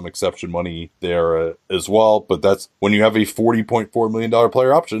access to some exception money there as well. But that's when you have a $40.4 million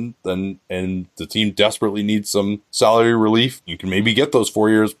player option, then, and the team desperately needs some salary relief, you can maybe get those 4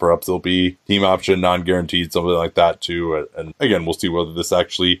 years. Perhaps there'll be team option, non-guaranteed, something like that too. And again, we'll see whether this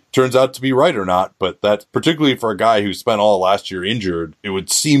actually turns out to be right or not. But that, particularly for a guy who spent all last year injured, it would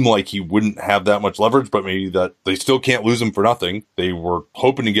seem like he wouldn't have that much leverage, but maybe that they still can't lose him for nothing. They were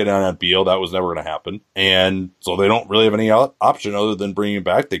hoping to get on Beal. That was never going to happen. And so they don't really have any option other than bringing him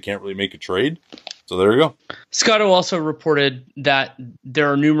back. They can't really make a trade. So there you go. Scotto also reported that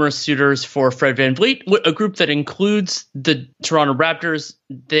there are numerous suitors for Fred VanVleet, a group that includes the Toronto Raptors.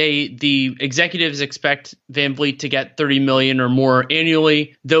 The executives expect VanVleet to get $30 million or more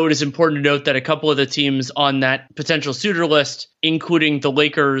annually, though it is important to note that a couple of the teams on that potential suitor list, including the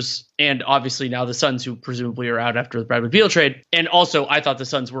Lakers and obviously now the Suns, who presumably are out after the Bradley Beal trade. And also, I thought the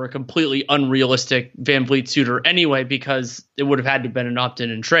Suns were a completely unrealistic VanVleet suitor anyway, because it would have had to have been an opt-in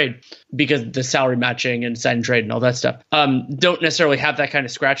and trade because the salary matching and sign and trade and all that stuff. Don't necessarily have that kind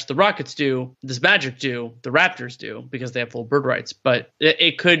of scratch. The Rockets do, this Magic do, the Raptors do, because they have full bird rights. But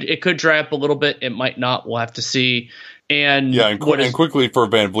it could dry up a little bit. It might not. We'll have to see. And quickly for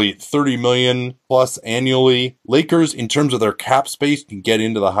VanVleet, $30 million plus annually. Lakers, in terms of their cap space, can get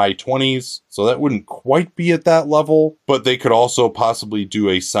into the high 20s, so that wouldn't quite be at that level. But they could also possibly do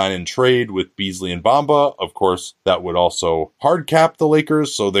a sign and trade with Beasley and Bamba. Of course, that would also hard cap the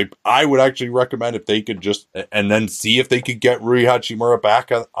Lakers. So I would actually recommend if they could just and then see if they could get Rui Hachimura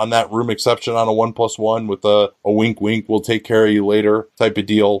back on that room exception on a 1+1 with a wink, wink, we'll take care of you later type of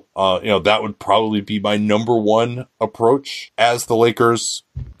deal. That would probably be my number one approach as the Lakers.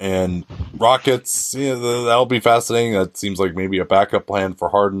 And Rockets, that'll be fascinating. That seems like maybe a backup plan for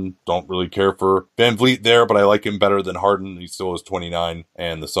Harden. Don't really care for VanVleet there, but I like him better than Harden. He still is 29,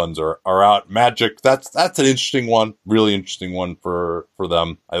 and the Suns are out. Magic, that's an interesting one, really interesting one for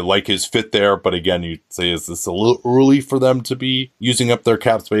them. I like his fit there, but again, you'd say, is this a little early for them to be using up their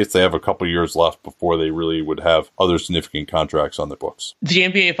cap space? They have a couple years left before they really would have other significant contracts on the books. The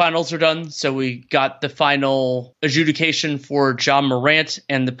NBA Finals are done, so we got the final adjudication for Ja Morant,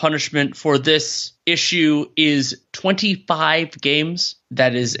 and the punishment for this issue is 25 games.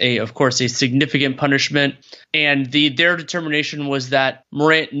 That is, of course, a significant punishment. And their determination was that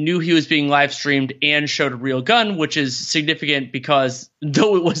Morant knew he was being live streamed and showed a real gun, which is significant because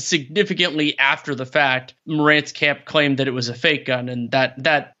though it was significantly after the fact, Morant's camp claimed that it was a fake gun, and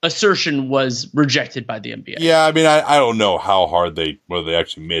that assertion was rejected by the NBA. Yeah, I mean, I don't know how hard whether they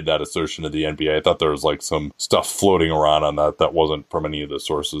actually made that assertion to the NBA. I thought there was like some stuff floating around on that wasn't from any of the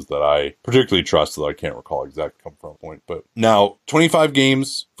sources that I particularly trust, so I can't recall exact come from point. But now, 25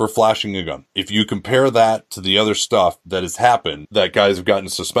 games for flashing a gun. If you compare that to the other stuff that has happened that guys have gotten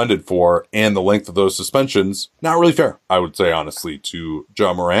suspended for and the length of those suspensions, not really fair, I would say, honestly, to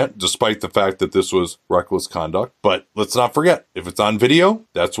Ja Morant, despite the fact that this was reckless conduct. But let's not forget, if it's on video,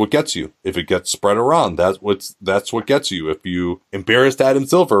 that's what gets you. If it gets spread around, that's what gets you. If you embarrassed Adam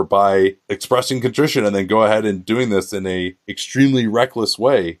Silver by expressing contrition and then go ahead and doing this in a extremely reckless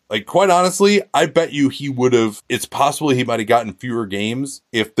way, like, quite honestly, I bet you it's possible he might have gotten fewer games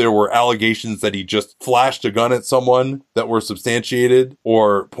if there were allegations that he just flashed a gun at someone that were substantiated,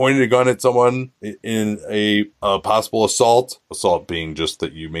 or pointed a gun at someone in a possible assault being just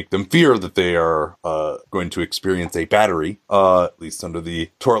that you make them fear that they are going to experience a battery, at least under the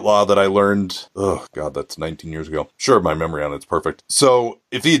tort law that I learned, oh god, that's 19 years ago. Sure, my memory on it's perfect. So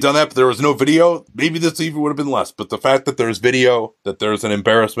if he had done that but there was no video, maybe this even would have been less. But the fact that there's video, that there's an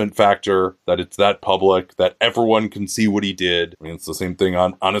embarrassment factor, that it's that public, that everyone can see what he did. I mean, it's the same thing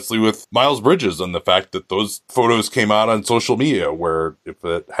honestly with Miles Bridges and the fact that those photos came out on social media, where if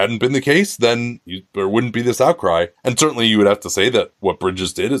it hadn't been the case, then there wouldn't be this outcry. And certainly you would have to say that what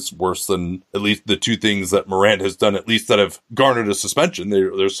Bridges did is worse than at least the two things that Morant has done, at least that have garnered a suspension.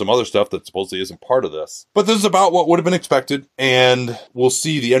 There's some other stuff that supposedly isn't part of this. But this is about what would have been expected. And we'll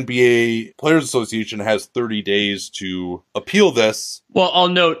see. The NBA Players Association has 30 days to appeal this. Well, I'll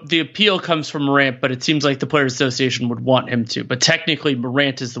note the appeal comes from Morant, but it seems like the Players Association would want him to. But technically,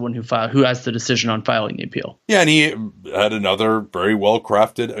 Morant is the one who has the decision on filing the appeal. Yeah, and he had another very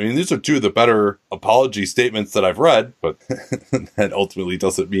well-crafted. I mean, these are two of the better apology statements that I've read, but that ultimately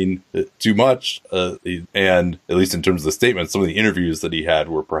doesn't mean too much. And at least in terms of the statements, some of the interviews that he had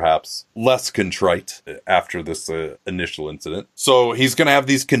were perhaps less contrite after this initial incident. So he's going to have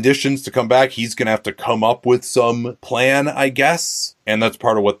these conditions to come back. He's going to have to come up with some plan, I guess. And that's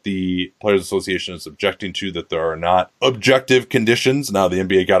part of what the Players Association is objecting to, that there are not objective conditions. Now, the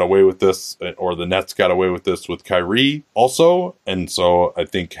NBA got away with this, or the Nets got away with this with Kyrie also. And so I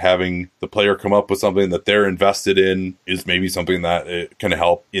think having the player come up with something that they're invested in is maybe something that it can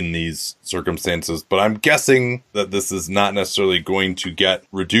help in these circumstances. But I'm guessing that this is not necessarily going to get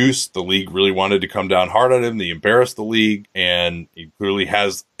reduced. The league really wanted to come down hard on him. They embarrassed the league, and he clearly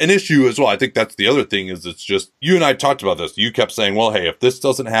has an issue as well. I think that's the other thing, is it's just, you and I talked about this. You kept saying, well, hey, if this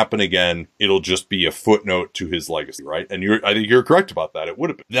doesn't happen again, it'll just be a footnote to his legacy, right? And I think you're correct about that. It would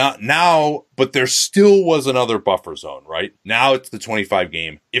have been. Now, but there still was another buffer zone, right? Now it's the 25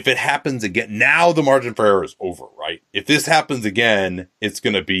 game. If it happens again, now the margin for error is over, right? If this happens again, it's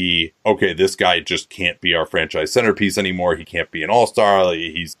going to be, okay, this guy just can't be our franchise centerpiece anymore. He can't be an all-star.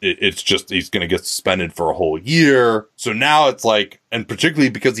 He's going to get suspended for a whole year. So now it's like, and particularly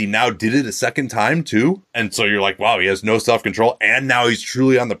because he now did it a second time too. And so you're like, wow, he has no self-control. And now he's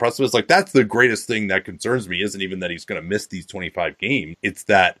truly on the precipice. Like, that's the greatest thing that concerns me, isn't even that he's going to miss these 25 games. It's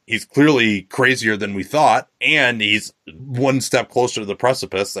that he's clearly crazier than we thought. And he's one step closer to the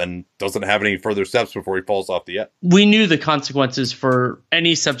precipice and doesn't have any further steps before he falls off the edge. We knew the consequences for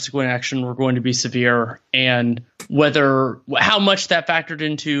any subsequent action were going to be severe, and how much that factored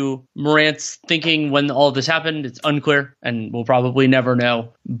into Morant's thinking when all of this happened, it's unclear, and we'll probably never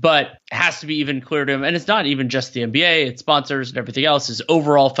know. But it has to be even clear to him. And it's not even just the NBA, it's sponsors and everything else. His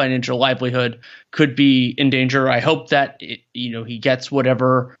overall financial livelihood could be in danger. I hope that he gets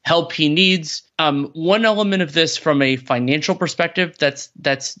whatever help he needs. One element of this from a financial perspective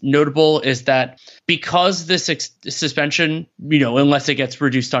that's notable is that because this suspension, unless it gets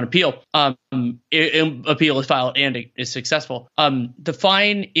reduced on appeal, appeal is filed and it is successful, the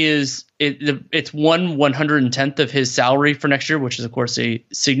fine is it's 1/110th of his salary for next year, which is of course a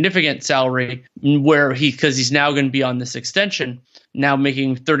significant salary, where because he's now going to be on this extension, now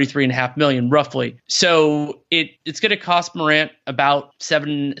making $33.5 million roughly. So it's going to cost Morant about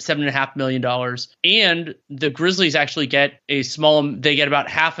 $7.5 million. And the Grizzlies actually get about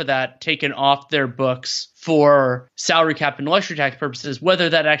half of that taken off their books for salary cap and luxury tax purposes. Whether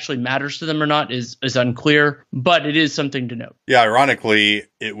that actually matters to them or not is unclear, but it is something to note. Yeah, ironically,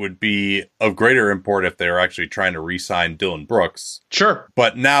 it would be of greater import if they were actually trying to re-sign Dillon Brooks. Sure.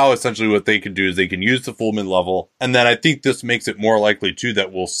 But now essentially what they can do is they can use the full mid-level. And then I think this makes it more likely too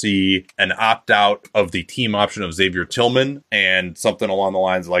that we'll see an opt-out of the team option of Xavier Tillman, and something along the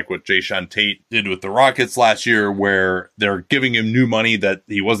lines like what Jayshawn Tate did with the Rockets last year, where they're giving him new money that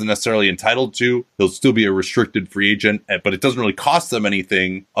he wasn't necessarily entitled to. He'll still be a restricted free agent, but it doesn't really cost them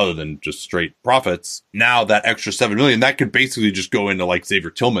anything other than just straight profits. Now that extra $7 million, that could basically just go into like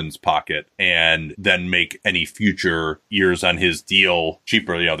Xavier Tillman's pocket and then make any future years on his deal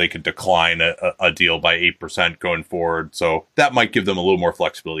cheaper. They could decline a deal by 8% going forward. So that might give them a little more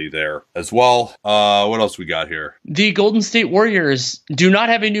flexibility there as well. What else we got here? The Golden State Warriors do not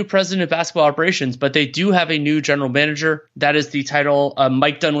have a new president of basketball operations, but they do have a new general manager. That is the title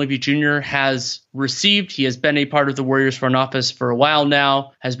Mike Dunleavy Jr. has received. He has been a part of the Warriors front office for a while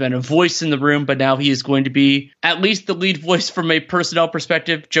now, has been a voice in the room, but now he is going to be at least the lead voice from a personnel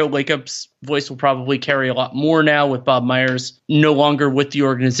perspective. Joe Lacob's voice will probably carry a lot more now with Bob Myers no longer with the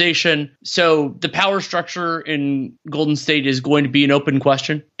organization. So the power structure in Golden State is going to be an open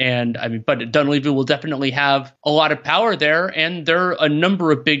question. But Dunleavy will definitely have a lot of power there, and there are a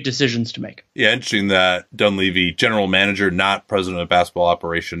number of big decisions to make. Yeah, interesting that Dunleavy, general manager, not president of basketball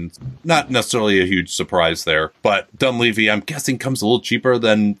operations. Not necessarily a huge surprise there, but Dunleavy, I'm guessing, comes a little cheaper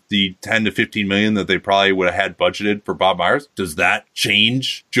than the 10 to 15 million that they probably would have had budgeted for Bob Myers. Does that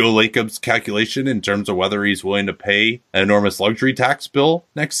change Joe Lacob's calculation in terms of whether he's willing to pay an enormous luxury tax bill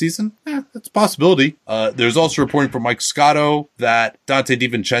next season? That's a possibility. There's also reporting from Mike Scotto that Dante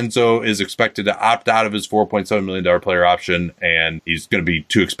DiVincenzo is expected to opt out of his $4.7 million player option, and he's going to be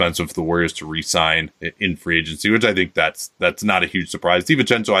too expensive for the Warriors to re-sign in free agency, which I think that's not a huge surprise.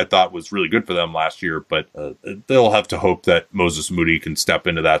 DiVincenzo, I thought, was really good for them last year, but they'll have to hope that Moses Moody can step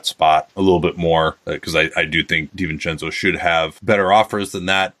into that spot a little bit more, because I do think DiVincenzo should have better offers than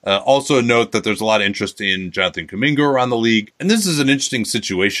that. Also note that there's a lot of interest in Jonathan Kuminga around the league, and this is an interesting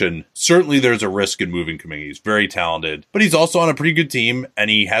situation. Certainly there's a risk in moving Kuminga. He's very talented, but he's also on a pretty good team, and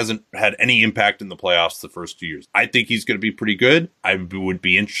he hasn't had any impact in the playoffs the first 2 years. I think he's going to be pretty good. I would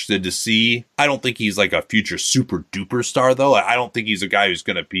be interested to see. I don't think he's like a future super duper star, though. I don't think he's a guy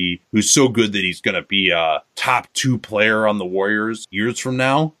who's so good that he's going to be a top 2 player on the Warriors years from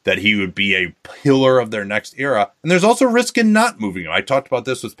now, that he would be a pillar of their next era. And there's also risk in not moving him. I talked about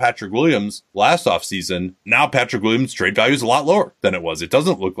this with Patrick Williams Williams last offseason, now Patrick Williams' trade value is a lot lower than it was. It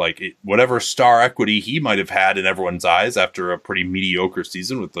doesn't look like it, whatever star equity he might have had in everyone's eyes after a pretty mediocre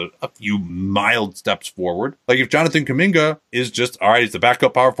season with a few mild steps forward. Like if Jonathan Kuminga is just, all right, he's the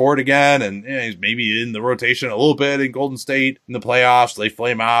backup power forward again, and he's maybe in the rotation a little bit in Golden State in the playoffs, they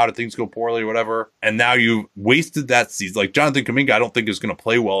flame out and things go poorly or whatever, and now you've wasted that season. Like Jonathan Kuminga, I don't think is going to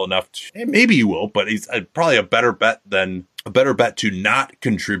play well enough. Maybe he will, but he's probably a better bet to not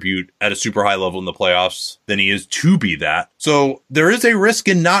contribute at a super high level in the playoffs than he is to be that. So there is a risk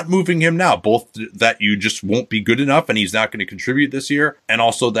in not moving him now, both that you just won't be good enough and he's not going to contribute this year, and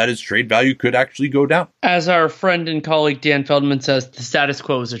also that his trade value could actually go down. As our friend and colleague Dan Feldman says, the status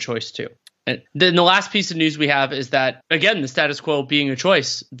quo is a choice too. And then the last piece of news we have is that, again, the status quo being a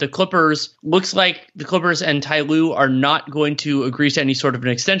choice, looks like the Clippers and Ty Lue are not going to agree to any sort of an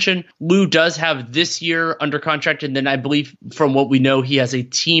extension. Lue does have this year under contract, and then I believe from what we know, he has a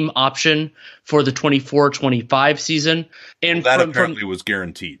team option for the 24-25 season. And that apparently was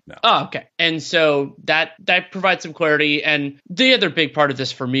guaranteed now. Oh, okay. And so that provides some clarity. And the other big part of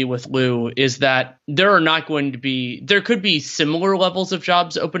this for me with Lue is that there could be similar levels of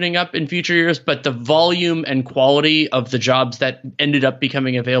jobs opening up in future years, but the volume and quality of the jobs that ended up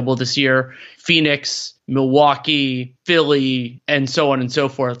becoming available this year, Phoenix, Milwaukee, Philly, and so on and so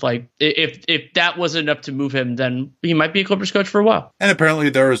forth. Like if that wasn't enough to move him, then he might be a Clippers coach for a while. And apparently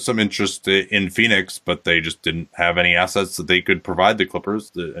there is some interest in Phoenix, but they just didn't have any assets that they could provide the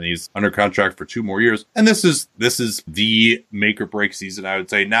Clippers. And he's under contract for 2 more years. And this is the make or break season, I would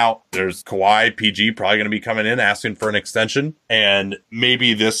say. Now there's Kawhi, PG probably going to be coming in asking for an extension. And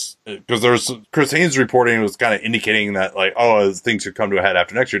maybe this, because there's Chris Haynes reporting was kind of indicating that like, oh, things could come to a head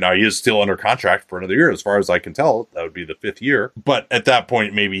after next year. Now he is still under contract for another year. As far as I can tell, that would be the 5th year. But at that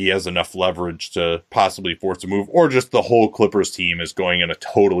point, maybe he has enough leverage to possibly force a move, or just the whole Clippers team is going in a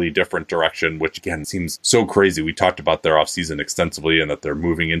totally different direction, which again seems so crazy. We talked about their offseason extensively and that they're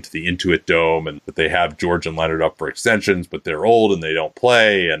moving into the Intuit Dome and that they have George and Leonard up for extensions, but they're old and they don't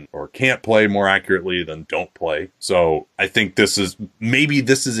play or can't play more accurately than don't play. So I think this is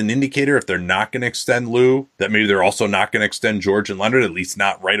an indicator if they're not going to extend Lue, that maybe they're also not going to extend George and Leonard, at least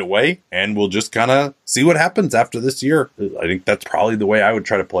not right away. And we'll just kind of see what happens after this year. I think that's probably the way I would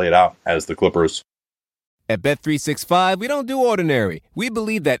try to play it out as the Clippers. At Bet365, we don't do ordinary. We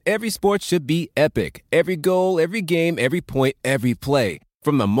believe that every sport should be epic. Every goal, every game, every point, every play.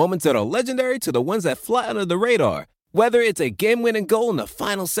 From the moments that are legendary to the ones that fly under the radar. Whether it's a game-winning goal in the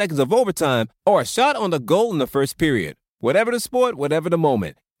final seconds of overtime or a shot on the goal in the first period. Whatever the sport, whatever the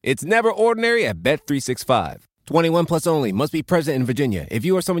moment. It's never ordinary at Bet365. 21 plus only. Must be present in Virginia. If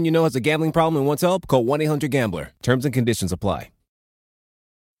you or someone you know has a gambling problem and wants help, call 1-800-GAMBLER. Terms and conditions apply.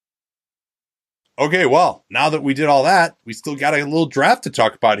 Okay, well, now that we did all that, we still got a little draft to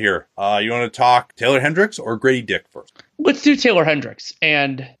talk about here. You want to talk Taylor Hendricks or Gradey Dick first? Let's do Taylor Hendricks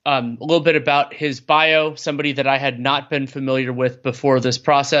and a little bit about his bio, somebody that I had not been familiar with before this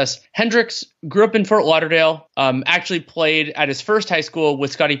process. Hendricks grew up in Fort Lauderdale, actually played at his first high school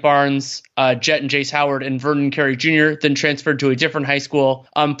with Scotty Barnes, Jet and Jace Howard, and Vernon Carey Jr., then transferred to a different high school.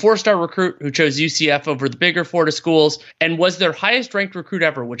 4-star recruit who chose UCF over the bigger Florida schools and was their highest ranked recruit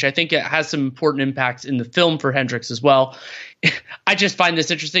ever, which I think it has some important impacts in the film for Hendricks as well. I just find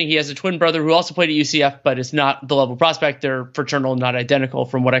this interesting. He has a twin brother who also played at UCF, but is not the level prospect. They're fraternal, not identical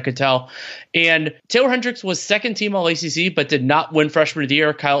from what I could tell. And Taylor Hendricks was second team all ACC, but did not win freshman of the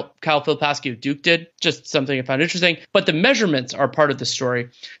year. Kyle Filipowski of Duke did. Just something I found interesting. But the measurements are part of the story.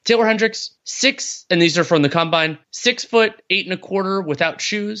 Taylor Hendricks, 6, and these are from the combine, 6 foot 8 1/4 without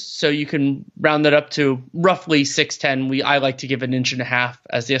shoes. So you can round that up to roughly 6'10". I like to give 1.5 inches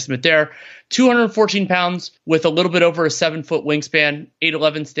as the estimate there. 214 pounds with a little bit over a 7-foot wingspan,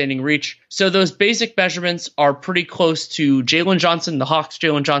 8'11" standing reach. So those basic measurements are pretty close to Jalen Johnson, the Hawks'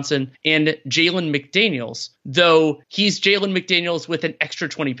 Jalen Johnson, and Jalen McDaniels, though he's Jalen McDaniels with an extra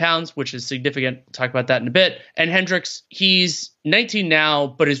 20 pounds, which is significant. We'll talk about that in a bit. And Hendricks, he's 19 now,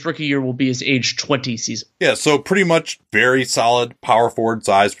 but his rookie year will be his age 20 season. Yeah, so pretty much very solid power forward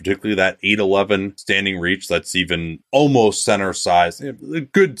size, particularly that 8'11" standing reach. That's even almost center size. A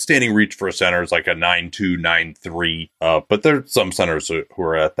good standing reach for a center is like a 9'2", 9'3". But there's some centers who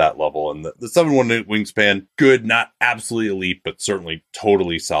are at that level. And the 7'1" wingspan, good, not absolutely elite, but certainly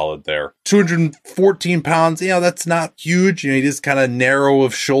totally solid there. 214 pounds, that's not huge. He is kind of narrow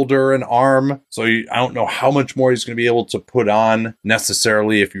of shoulder and arm. So I don't know how much more he's going to be able to put on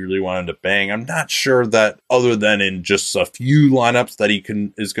necessarily if you really want him to bang. I'm not sure that other than in just a few lineups that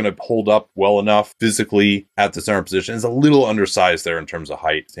is going to hold up well enough physically at the center position. Is a little undersized there in terms of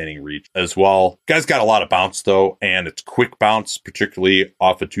height, standing reach as well. Guy's got a lot of bounce though, and it's quick bounce, particularly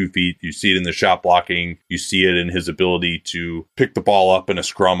off of 2 feet. You see it in the shot blocking. You see it in his ability to pick the ball up in a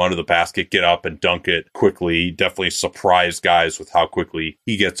scrum under the basket, get up and dunk it quickly. Definitely surprise guys with how quickly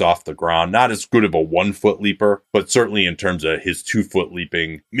he gets off the ground. Not as good of a 1 foot leaper, but certainly in terms of his 2 foot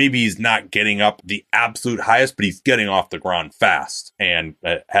leaping, maybe he's not getting up the absolute highest, but he's getting off the ground fast and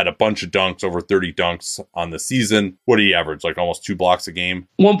had a bunch of dunks, over 30 dunks on the season. What do you average? Like almost 2 blocks a game?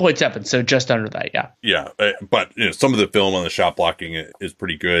 1.7, so just under that, yeah. Yeah, but some of the film on the shot blocking is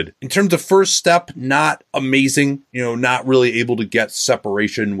pretty good. In terms of first step, not amazing. Not really able to get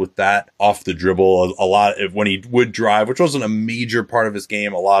separation with that off the dribble. A lot of when he would drive, which wasn't a major part of his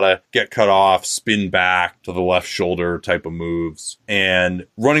game, a lot of get cut off, spin back to the left shoulder type of moves. And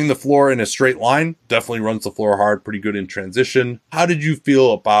running the floor in a straight line, definitely runs the floor hard, pretty good in transition. How did you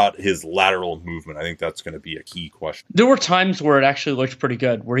feel about his lateral movement? I think that's going to be a key question. There were times where it actually looked pretty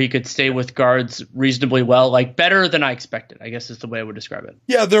good, where he could stay with guards reasonably well, like better than I expected, I guess is the way I would describe it.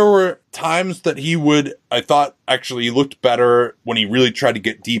 Yeah, there were times that I thought actually he looked better when he really tried to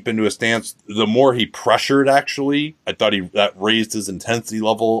get deep into a stance. The more he pressured, actually, I thought that raised his intensity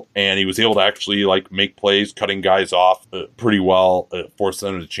level, and he was able to actually make plays, cutting guys off pretty well, force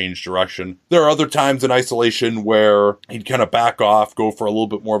them to change direction. There are other times in isolation where he'd kind of back off, go for a little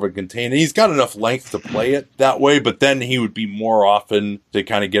bit more of a contain. And he's got enough length to play it that way, but then he would be more often to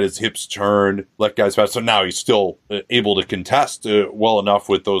kind of get his hips turned, let guys pass. So now he's still able to contest well enough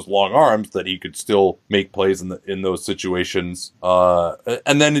with those long arms that he could still make plays in those situations.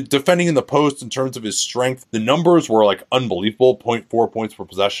 And then defending in the post in terms of his strength, the numbers were unbelievable, 0.4 points per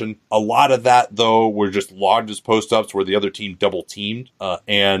possession. A lot of that though were just logged as post ups where the other team double teamed.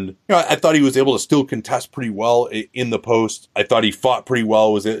 And I thought he was able to still contest pretty well in the post. I thought he fought pretty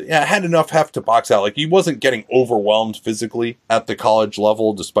well. Had enough heft to box out. He wasn't getting overwhelmed physically at the college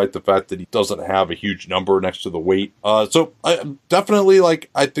level, despite the fact that he doesn't have a huge number next to the weight. So definitely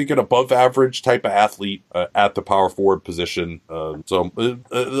I think an above average type of athlete at the power forward position. So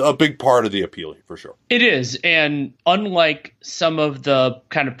a big part of the appeal for sure. It is. And unlike some of the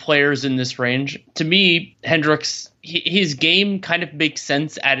kind of players in this range, to me, Hendricks, his game kind of makes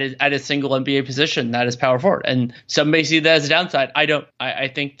sense at a single NBA position, that is power forward. And some may see that as a downside. I don't. I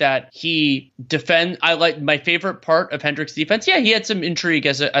think that he defends. I like my favorite part of Hendricks' defense. Yeah, he had some intrigue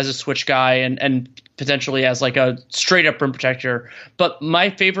as a switch guy and potentially as a straight up rim protector. But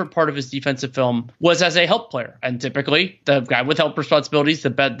my favorite part of his defensive film was as a help player. And typically the guy with help responsibilities, the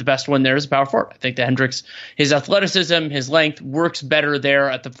best one there is a power forward. I think that Hendricks, his athleticism, his length works better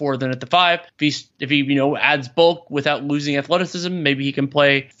there at the 4 than at the 5. If he adds bulk without losing athleticism, maybe he can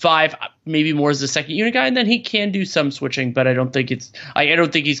play 5, maybe more as a second unit guy, and then he can do some switching, but I don't think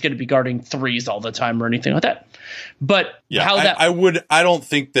he's going to be guarding 3s all the time or anything like that. But yeah, I don't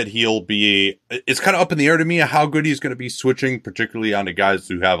think that he'll be. It's kind of up in the air to me how good he's going to be switching, particularly onto guys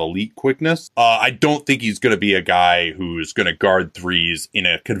who have elite quickness. I don't think he's going to be a guy who's going to guard 3s in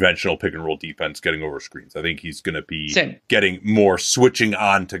a conventional pick and roll defense, getting over screens. I think he's going to be getting more switching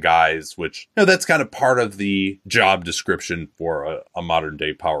on to guys, which that's kind of part of the job description for a modern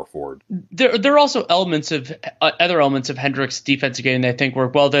day power forward. There are also other elements of Hendricks' defensive game that I think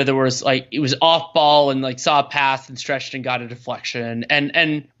work well. There was it was off ball and saw a pass and stretched and got a deflection.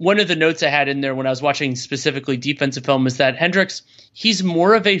 And one of the notes I had in there when I was watching specifically defensive film is that Hendricks, he's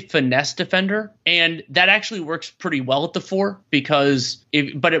more of a finesse defender, and that actually works pretty well at the 4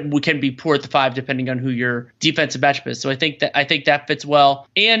 but it can be poor at the 5 depending on who your defensive matchup is. So I think that fits well,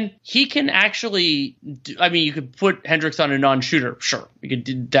 and he can actually. You could put Hendricks on a non-shooter, sure,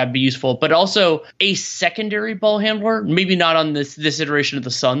 that'd be useful, but also a secondary ball handler. Maybe not on this iteration of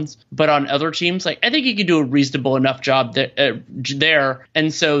the Suns, but on other teams. I think he could do a reasonable enough job there.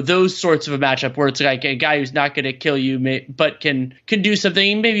 And so those sorts of a matchup where it's a guy who's not going to kill you, but can do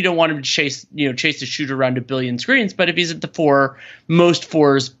something. Maybe you don't want him to chase the shooter around a billion screens, but if he's at the 4, most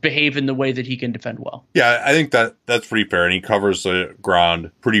 4s behave in the way that he can defend well. Yeah, I think that's pretty fair, and he covers the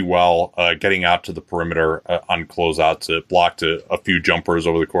ground pretty well, getting out to the perimeter on closeouts, blocked a few jumpers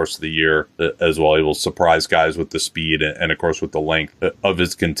over the course of the year as well, able to surprise guys with the speed and of course with the length of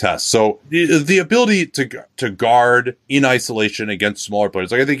his contest. So the ability to to guard in isolation against smaller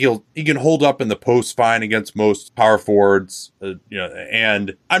players. Like I think he can hold up in the post fine against most power forwards,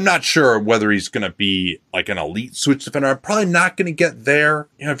 and I'm not sure whether he's going to be like an elite switch defender. I'm probably not going to get there.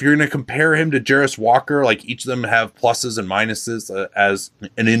 If you're going to compare him to Jarris Walker, like each of them have pluses and minuses as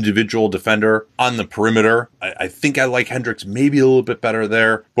an individual defender on the perimeter. I think I like Hendricks maybe a little bit better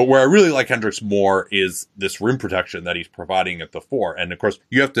there, but where I really like Hendricks more is this rim protection that he's providing at the 4. And of course,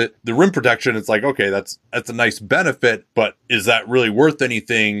 you have to, the rim protection, it's like, okay, that's a nice benefit, but is that really worth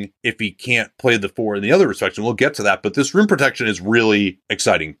anything if he can't play the 4 in the other respects? And we'll get to that, but this rim protection is really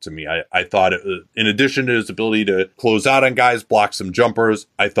exciting to me. I thought in addition to his ability to close out on guys, block some jumpers,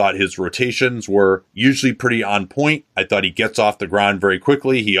 I thought his rotations were usually pretty on point. I thought he gets off the ground very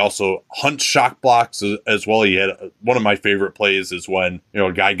quickly. He also hunts shot blocks as well. He had one of my favorite plays is when,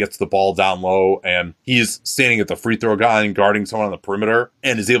 a guy gets the ball down low and he's standing at the free throw line guarding someone on the perimeter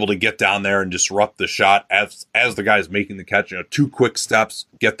and is able to get down there and disrupt the shot as the guy's making the catch. 2 quick steps,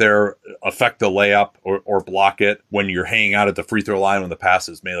 get there, affect the layup or block it when you're hanging out at the free throw line when the pass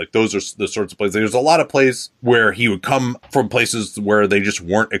is made. Like those are the sorts of plays. There's a lot of plays where he would come from places where they just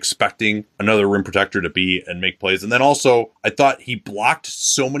weren't expecting another rim protector to be and make plays. And then also, I thought he blocked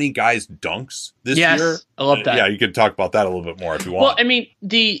so many guys' dunks this year. I love that. Yeah, you could talk about that a little bit more if you want. Well, I mean,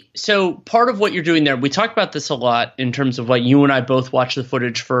 so part of what you're doing there, we talked about this a lot in terms of like you and I both watch the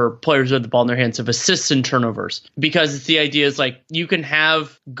footage for players with the ball in their hands of assists and turnovers, because it's the idea is like you can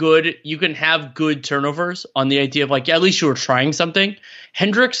have good turnovers on the idea of like, at least you were trying something.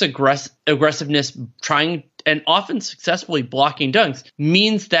 Hendricks' aggressiveness trying and often successfully blocking dunks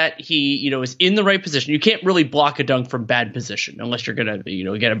means that he, is in the right position. You can't really block a dunk from bad position unless you're going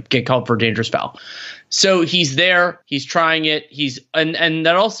to, get called for a dangerous foul. So he's there, he's trying it. And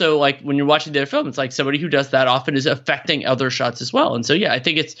that also, like when you're watching their film, it's like somebody who does that often is affecting other shots as well. And so, yeah, I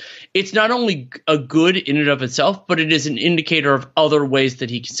think it's not only a good in and of itself, but it is an indicator of other ways that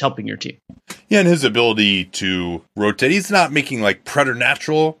he's helping your team. Yeah, and his ability to rotate. He's not making like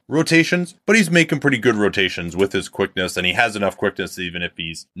preternatural rotations, but he's making pretty good rotations with his quickness, and he has enough quickness even if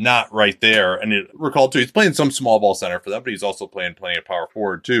he's not right there. And recall too, he's playing some small ball center for them, but he's also playing plenty of power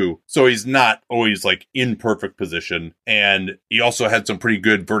forward too. So he's not always like in perfect position. And he also had some pretty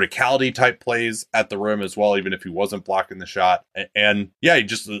good verticality type plays at the rim as well, even if he wasn't blocking the shot. And yeah, he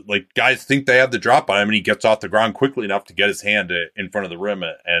just like guys think they have the drop on him, and he gets off the ground quickly enough to get his hand in front of the rim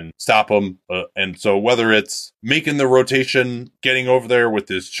and stop him. And so whether it's making the rotation, getting over there with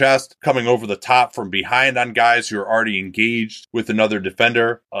his chest, coming over the top from behind on guys who are already engaged with another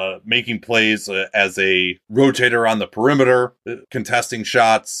defender, making plays as a rotator on the perimeter, contesting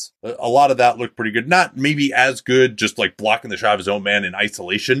shots, a lot of that looked pretty good. Not maybe as good, just like blocking the shot of his own man in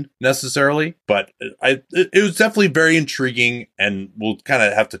isolation necessarily, but it was definitely very intriguing, and we'll kind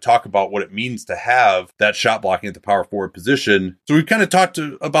of have to talk about what it means to have that shot blocking at the power forward position. So we've kind of talked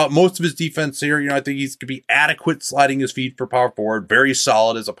about most of his defense here. I think he's going to be adequate sliding his feet for power forward, very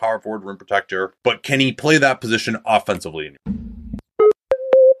solid as a power forward rim protector, but can he play that position offensively?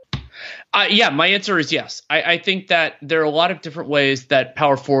 Yeah, my answer is yes. I think that there are a lot of different ways that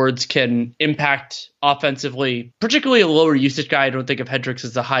power forwards can impact offensively, particularly a lower usage guy. I don't think of Hendricks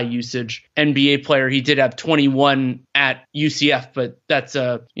as a high usage NBA player. He did have 21 at UCF, but that's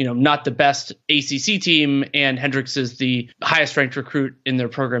not the best ACC team. And Hendricks is the highest ranked recruit in their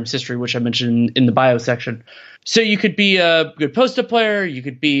program's history, which I mentioned in the bio section. So you could be a good post-up player, you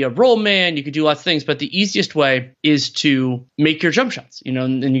could be a roll man, you could do lots of things, but the easiest way is to make your jump shots,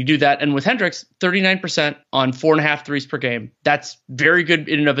 and you do that. And with Hendricks, 39% on 4.5 threes per game. That's very good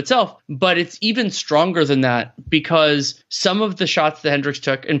in and of itself, but it's even stronger than that because some of the shots that Hendricks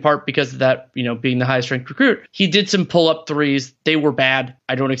took, in part because of that, being the highest ranked recruit, he did some pull-up threes. They were bad.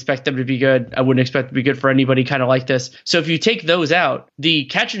 I don't expect them to be good. I wouldn't expect them to be good for anybody kind of like this. So if you take those out, the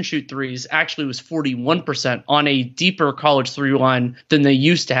catch and shoot threes actually was 41% on a deeper college three line than they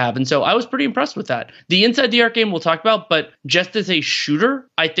used to have. And so I was pretty impressed with that. The inside the arc game we'll talk about, but just as a shooter,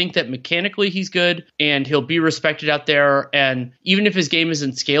 I think that mechanically he's good and he'll be respected out there. And even if his game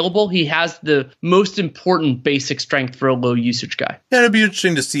isn't scalable, he has the most important basic strength for a low usage guy. Yeah, it'd be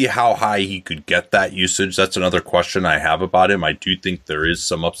interesting to see how high he could get that usage. That's another question I have about him. I do think there is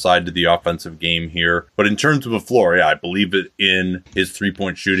some upside to the offensive game here. But in terms of a floor, yeah, I believe it in his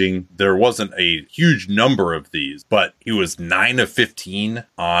three-point shooting. There wasn't a huge number of these, but he was 9 of 15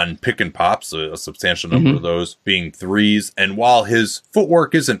 on pick and pops, a substantial number of those being threes. And while his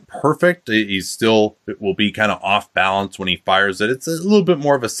footwork isn't perfect, it will be kind of off balance when he fires it. It's a little bit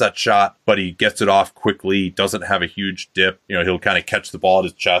more of a set shot, but he gets it off quickly, doesn't have a huge dip. He'll kind of catch the ball at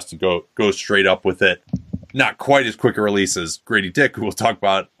his chest and go straight up with it. not quite as quick a release as Gradey Dick, who we'll talk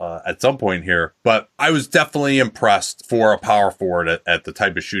about at some point here. But I was definitely impressed for a power forward at the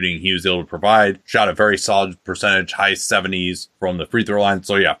type of shooting he was able to provide. Shot a very solid percentage, high 70s from the free throw line.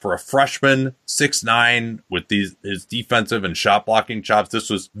 So yeah, for a freshman, 6'9", with his defensive and shot blocking chops, this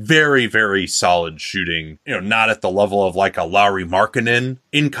was very, very solid shooting. Not at the level of like a Lauri Markkanen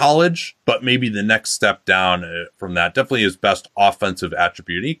in college, but maybe the next step down from that. Definitely his best offensive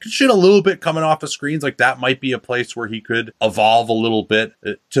attribute. He could shoot a little bit coming off of screens. Like that might be a place where he could evolve a little bit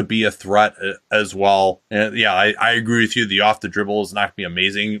to be a threat as well. And yeah, I agree with you. The off the dribble is not going to be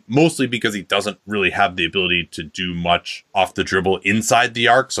amazing, mostly because he doesn't really have the ability to do much off the dribble inside the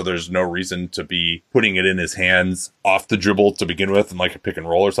arc. So there's no reason to be putting it in his hands off the dribble to begin with, and like a pick and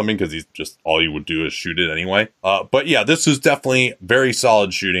roll or something, because he's just all he would do is shoot it anyway. But yeah, this is definitely very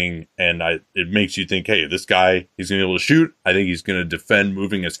solid shooting, and it makes you think, hey, this guy, he's going to be able to shoot. I think he's going to defend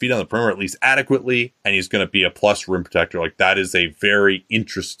moving his feet on the perimeter at least adequately, and he's going to be a plus rim protector. Like that is a very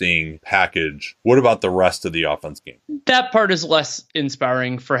interesting package. What about the rest of the offense game? That part is less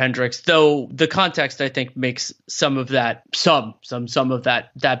inspiring for Hendricks, though the context I think makes some of that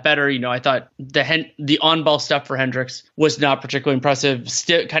better. I thought the on-ball stuff for Hendricks was not particularly impressive.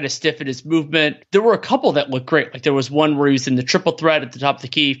 Kind of stiff in his movement. There were a couple that looked great. Like there was one where he was in the triple threat at the top of the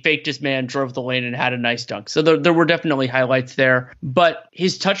key, faked his man, drove the lane, and had a nice dunk. So there were definitely highlights there. But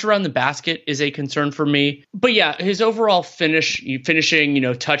his touch around the basket is a concern for me. But yeah, his overall finishing,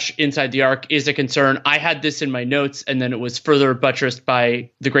 touch inside the arc is a concern. I had this in my notes, and then it was further buttressed by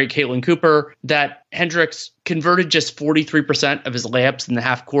the great Caitlin Cooper that Hendricks converted just 43% of his layups in the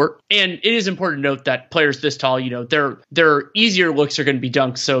half court. And it is important to note that players this tall, their easier looks are going to be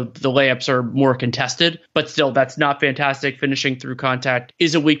dunks, so the layups are more contested. But still, that's not fantastic. Finishing through contact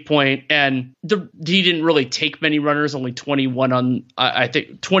is a weak point. And he didn't really take many runners, only 21 on, I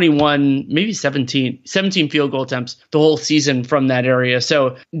think, 21, maybe 17 field goal attempts the whole season from that area.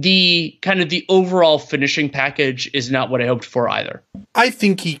 So the overall finishing package is not what I hoped for either. I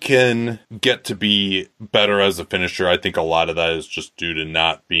think he can get to be better as a finisher. I think a lot of that is just due to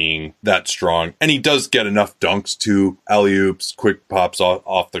not being that strong. And he does get enough dunks too, alley-oops, quick pops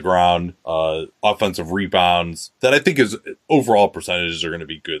off the ground, offensive rebounds, that I think his overall percentages are going to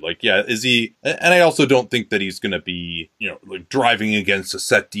be good. Like, yeah, is he? And I also don't think that he's going to be, like driving against a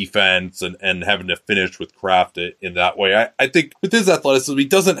set defense and having to finish with craft in that way. I think with his athleticism, he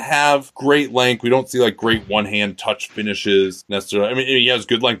doesn't have great length. We don't see like great one-hand touch finishes necessarily. I mean, he has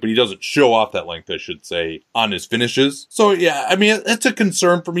good length, but he doesn't show off that length, I should say, on his finishes. So yeah, I mean, it's a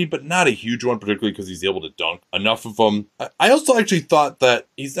concern for me, but not a huge one, particularly because he's able to dunk enough of them. I also actually thought that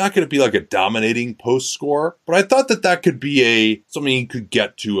he's not going to be like a dominating post scorer, but I thought that could be something he could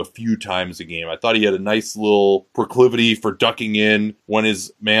get to a few times a game. I thought he had a nice little proclivity for ducking in when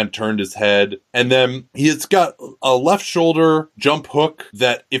his man turned his head. And then he's got a left shoulder jump hook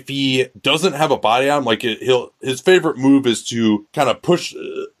that if he doesn't have a body on him, like his favorite move is to kind of push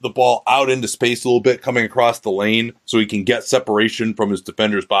the ball out into space a little bit, coming across the lane so he can get separation from his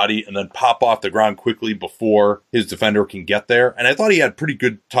defender's body and then pop off the ground quickly before his defender can get there. And I thought he had pretty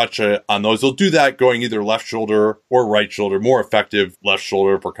good touch on those. He'll do that going either left shoulder or right shoulder, more effective left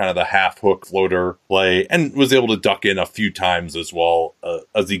shoulder for kind of the half hook floater play, and was able to duck in a few times as well.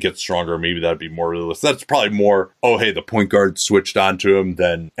 As he gets stronger, maybe that'd be more realistic. That's probably more, oh, hey, the point guard switched onto him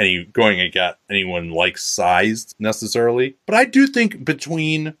than going and get anyone like sized necessarily. But I do think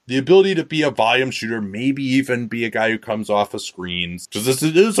between the ability to be a volume shooter, maybe even be a guy who comes off of screens, because this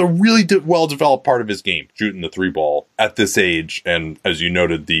is a really well-developed part of his game, shooting the three ball at this age. And as you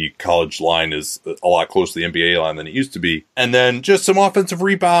noted, the college line is a lot closer to the NBA line than it used to be. And then just some offensive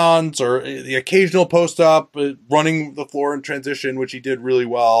rebounds or the occasional post up, running the floor in transition, which he did really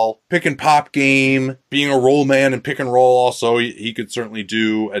well. Pick and pop game, being a roll man and pick and roll also, he could certainly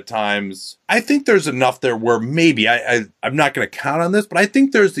do at times. I think there's enough there where maybe, I'm not going to count on this, but I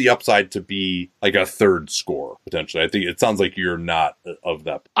think there's the upside to be like a third scorer, potentially. I think it sounds like you're not of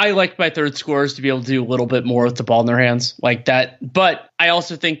that. I like my third scorers to be able to do a little bit more with the ball in their hands like that. But I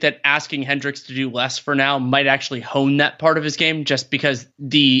also think that asking Hendricks to do less for now might actually hone that part of his game, just because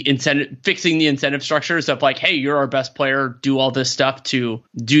fixing the incentive structures of like, hey, you're our best player, do all this stuff to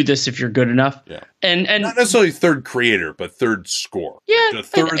do this if you're good enough. Yeah. And not necessarily third creator, but third scorer. Yeah. The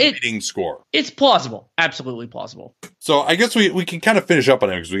third leading scorer. It's plausible. Absolutely plausible. So I guess we can kind of finish up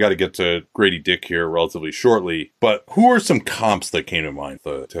on it because we got to get to Gradey Dick here relatively shortly. But who are some comps that came to mind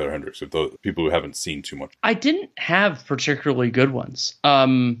for Taylor Hendricks, of those people who haven't seen too much? I didn't have particularly good ones.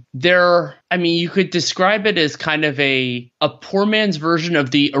 offense. You could describe it as kind of a poor man's version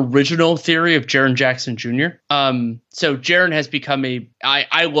of the original theory of Jaren Jackson Jr. So Jaren has become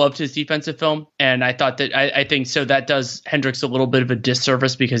I loved his defensive film, and I thought that I think so that does Hendricks a little bit of a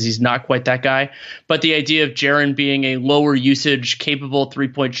disservice because he's not quite that guy. But the idea of Jaren being a lower usage, capable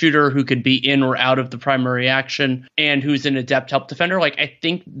 3-point shooter who could be in or out of the primary action and who's an adept help defender, like I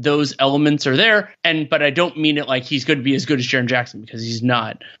think those elements are there. But I don't mean it like he's going to be as good as Jaren Jackson because he's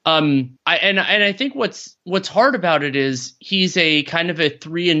not. I think what's hard about it is he's a kind of a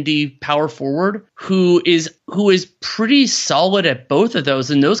 3-and-D power forward who is pretty solid at both of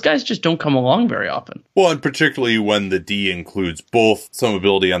those, and those guys just don't come along very often. Well, and particularly when the D includes both some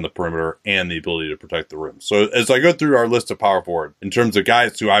ability on the perimeter and the ability to protect the rim. So as I go through our list of power forward, in terms of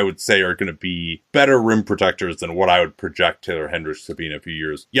guys who I would say are going to be better rim protectors than what I would project Taylor Hendricks to be in a few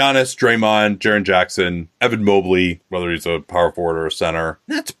years, Giannis, Draymond, Jaren Jackson, Evan Mobley, whether he's a power forward or a center,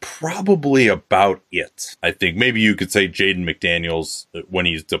 that's probably about it. I think maybe you could say Jaden McDaniels when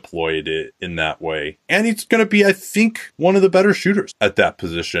he's deployed in that way. And he's going to be, I think, one of the better shooters at that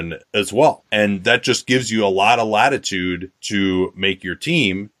position as well. And that just gives you a lot of latitude to make your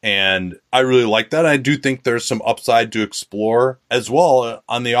team. And I really like that. I do think there's some upside to explore as well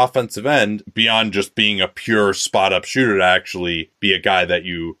on the offensive end beyond just being a pure spot up shooter to actually be a guy that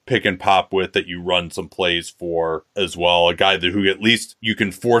you pick and pop with, that you run some plays for as well. A guy who at least you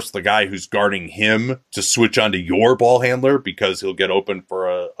can force the guy who's guarding him to switch onto your ball handler because he'll get open for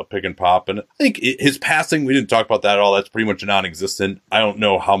a pick and pop. And I think his passing, we didn't talk about that at all. That's pretty much non-existent. I don't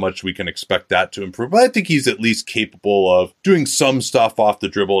know how much we can expect that to improve, but I think he's at least capable of doing some stuff off the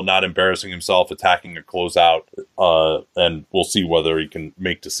dribble, not embarrassing himself, attacking a closeout, and we'll see whether he can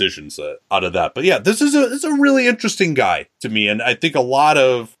make decisions out of that. But yeah, this is a really interesting guy to me, and I think a lot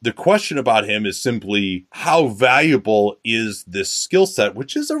of the question about him is simply how valuable is this skill set,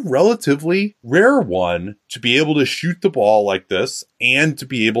 which is a relatively rare one, to be able to shoot the ball like this and to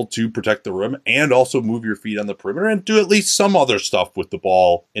be able to protect the rim and also move your feet on the perimeter and do at least some other stuff with the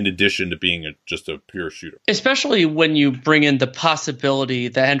ball in addition to being just a pure shooter. Especially when you bring in the possibility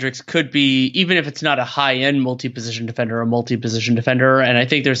that Hendricks could be, even if it's not a high-end multi-position defender, a multi-position defender. And I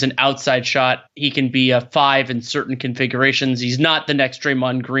think there's an outside shot. He can be a 5 in certain configurations. He's not the next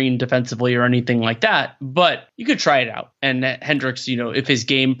Draymond Green defensively or anything like that, but you could try it out. And Hendricks, if his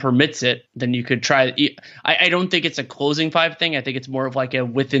game permits it, then you could try. I don't think it's a closing 5 thing. I think it's more of like a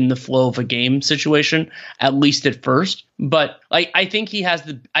within the flow of a game situation, at least at first. But I think he has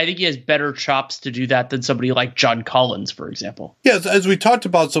better chops to do that than somebody like John Collins, for example. Yeah, as we talked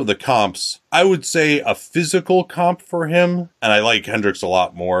about some of the comps, I would say a physical comp for him, and I like Hendricks a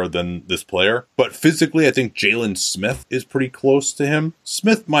lot more than this player, but physically I think Jalen Smith is pretty close to him.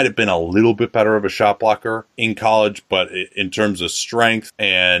 Smith might have been a little bit better of a shot blocker in college, but in terms of strength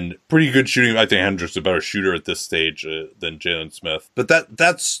and pretty good shooting, I think Hendricks is a better shooter at this stage than Jalen Smith. But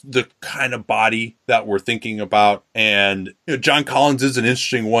that's the kind of body that we're thinking about. And John Collins is an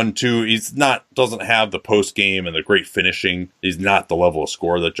interesting one too. Doesn't have the post game and the great finishing. He's not the level of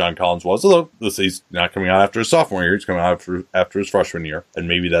scorer that John Collins was. Although he's not coming out after his sophomore year. He's coming out after his freshman year. And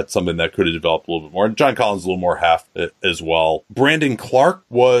maybe that's something that could have developed a little bit more. And John Collins is a little more half as well. Brandon Clark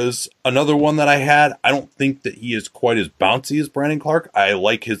was another one that I had. I don't think that he is quite as bouncy as Brandon Clark. I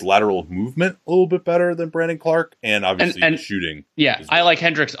like his lateral movement a little bit better than Brandon Clark. And obviously and shooting. Yeah, I like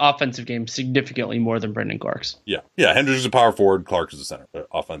Hendricks' offensive game significantly more than Brandon Clark's. Yeah, Hendricks is a power forward. Clark is a center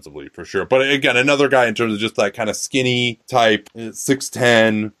offensively for sure. But again, another guy in terms of just that kind of skinny type,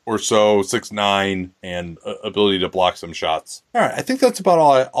 6'10 or so, 6'9, and ability to block some shots. All right, I think that's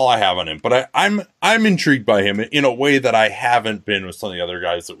about all I have on him. But I'm intrigued by him in a way that I haven't been with some of the other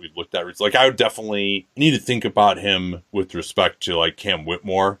guys that we've looked at. Like I would definitely need to think about him with respect to like Cam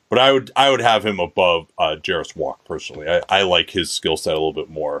Whitmore, but I would have him above Jarris Walker personally. I like his skill set a little bit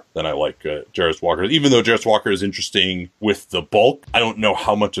more than I like Jarris Walker. Even though Jarris Walker is interesting with the bulk, I don't know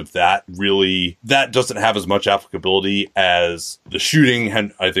how much of that doesn't have as much applicability as the shooting.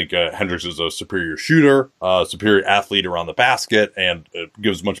 I think Hendricks is a superior shooter, superior athlete around the basket, and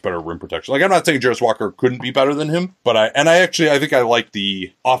gives much better rim protection. Like I'm not saying Jarris Walker couldn't be better than him, but I think I like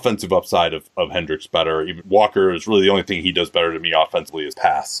the offensive upside of Hendricks better. Even Walker is really the only thing he does better to me offensively is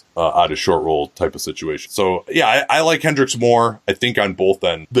pass out of short roll type of situation. So yeah, I like Hendricks more, I think, on both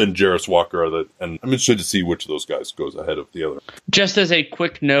ends than Jarris Walker, and I'm interested to see which of those guys goes ahead of the other. Just as a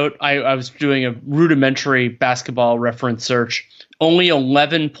quick note, I was doing a rudimentary basketball reference search. only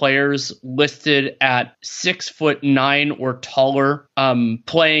 11 players listed at 6'9" or taller,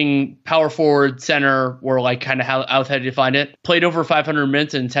 playing power forward, center, or like kind of how they define it. Played over 500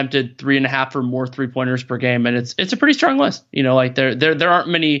 minutes and attempted 3.5 or more 3-pointers per game, and it's a pretty strong list. Like there aren't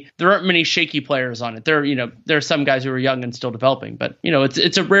many shaky players on it. There are some guys who are young and still developing, but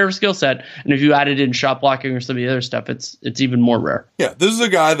it's a rare skill set. And if you added in shot blocking or some of the other stuff, it's even more rare. Yeah, this is a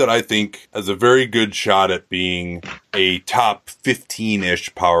guy that I think has a very good shot at being a top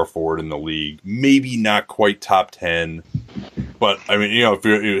 15-ish power forward in the league. Maybe not quite top 10. But, I mean,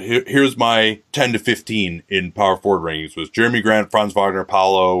 here's my 10 to 15 in power forward rankings was Jeremy Grant, Franz Wagner,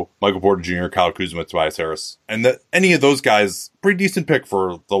 Paolo, Michael Porter Jr., Kyle Kuzma, Tobias Harris. And any of those guys, pretty decent pick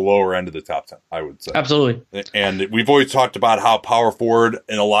for the lower end of the top 10, I would say. Absolutely. And we've always talked about how power forward,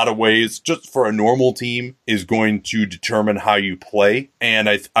 in a lot of ways, just for a normal team, is going to determine how you play. And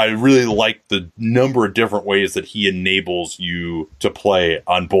I really like the number of different ways that he enables you to play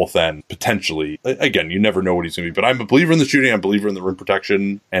on both ends, potentially. Again, you never know what he's going to be. But I'm a believer in the shooting. I'm a believer in the rim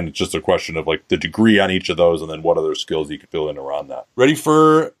protection. And it's just a question of like the degree on each of those and then what other skills you can fill in around that. Ready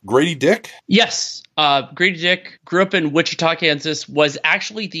for Gradey Dick? Yes. Gradey Dick grew up in Wichita, Kansas, was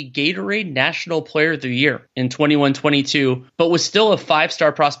actually the Gatorade National Player of the Year in 21-22, but was still a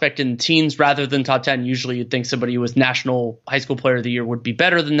 5-star prospect in the teens rather than top 10. Usually you'd think somebody who was National High School Player of the Year would be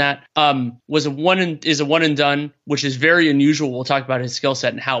better than that. Is a one and done, which is very unusual. We'll talk about his skill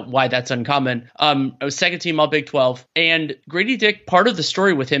set and why that's uncommon. I was second team all Big 12. And Gradey Dick, part of the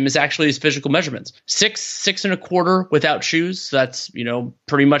story with him is actually his physical measurements. 6'1/4" without shoes. So that's,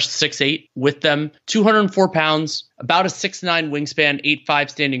 pretty much 6'8" with them. 204 pounds, about a 6'9" wingspan, 8'5"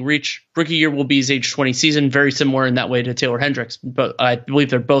 standing reach. Rookie year will be his age 20 season, very similar in that way to Taylor Hendricks, but I believe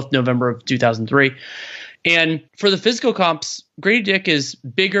they're both November of 2003. And for the physical comps, Gradey Dick is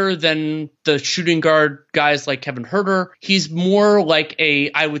bigger than the shooting guard guys like Kevin Huerter. He's more like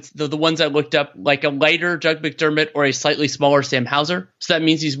the ones I looked up, like a lighter Doug McDermott or a slightly smaller Sam Hauser. So that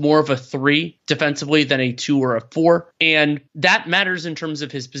means he's more of a 3 defensively than a 2 or a 4. And that matters in terms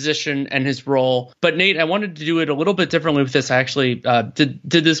of his position and his role. But Nate, I wanted to do it a little bit differently with this. I actually did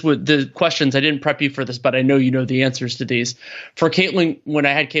this with the questions. I didn't prep you for this, but I know you know the answers to these. For Caitlin, when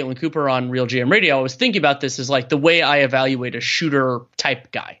I had Caitlin Cooper on Real GM Radio, I was thinking about this as like the way I evaluate a shooter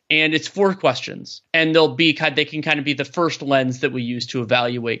type guy. And it's 4 questions. And they can kind of be the first lens that we use to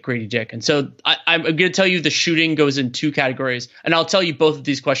evaluate Gradey Dick. And so I'm going to tell you the shooting goes in 2 categories. And I'll tell you both of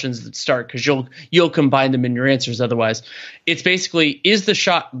these questions at the start because you'll combine them in your answers otherwise. It's basically, is the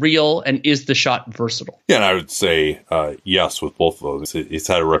shot real and is the shot versatile? Yeah, and I would say yes with both of those. It's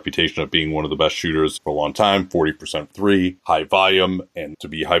had a reputation of being one of the best shooters for a long time, 40% 3, high volume. And to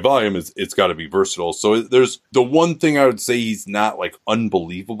be high volume, it's got to be versatile. So there's the one thing I would say he's not like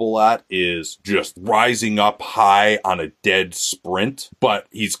unbelievable at is just rising up high on a dead sprint, but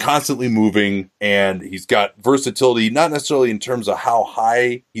he's constantly moving and he's got versatility, not necessarily in terms of how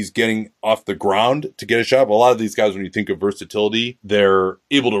high he's getting off the ground to get a shot. But a lot of these guys, when you think of versatility, they're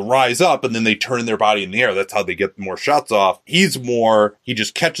able to rise up and then they turn their body in the air. That's how they get more shots off. He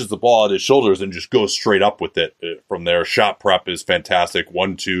just catches the ball at his shoulders and just goes straight up with it from there. Shot prep is fantastic,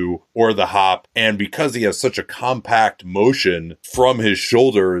 1-2 or the hop. And because he has such a compact motion from his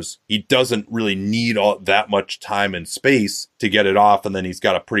shoulders, he doesn't really need that much time and space to get it off. And then he's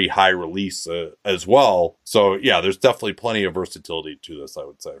got a pretty high release as well. So yeah, there's definitely plenty of versatility to this, I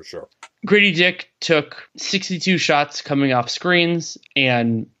would say, for sure. Gradey Dick took 62 shots coming off screens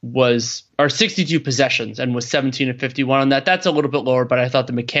and 62 possessions and was 17 of 51 on that. That's a little bit lower, but I thought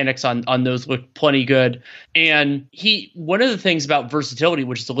the mechanics on those looked plenty good. And one of the things about versatility,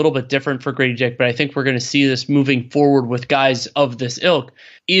 which is a little bit different for Gradey Dick, but I think we're going to see this moving forward with guys of this ilk,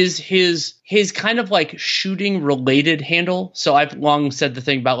 is his kind of like shooting related handle. So I've long said the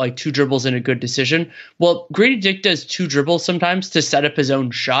thing about like 2 dribbles and a good decision. Well, Gradey Dick does 2 dribbles sometimes to set up his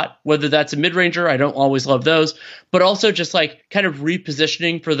own shot, whether that's a mid-ranger. I don't always love those, but also just like kind of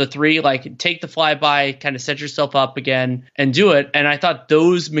repositioning for the 3, like take the flyby, kind of set yourself up again and do it. And I thought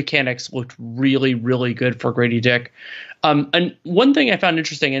those mechanics looked really, really good for Gradey Dick. And one thing I found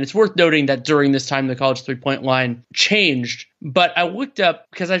interesting, and it's worth noting that during this time, the college 3-point line changed. But I looked up,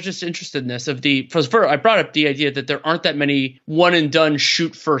 because I was just interested in this, I brought up the idea that there aren't that many one and done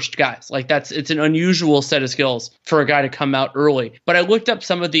shoot first guys. Like it's an unusual set of skills for a guy to come out early. But I looked up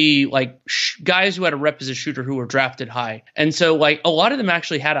some of the guys who had a rep as a shooter who were drafted high. And so like a lot of them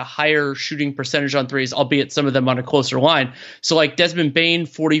actually had a higher shooting percentage on threes, albeit some of them on a closer line. So like Desmond Bane,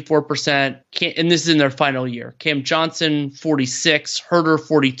 44%, and this is in their final year. Cam Johnson, Anderson 46, Herter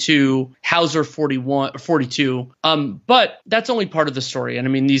 42, Hauser 42. But that's only part of the story. And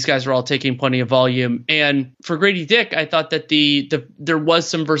I mean, these guys are all taking plenty of volume. And for Gradey Dick, I thought that there was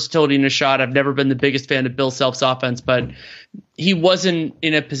some versatility in his shot. I've never been the biggest fan of Bill Self's offense, but he wasn't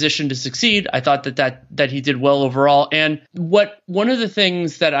in a position to succeed. I thought that he did well overall. And one of the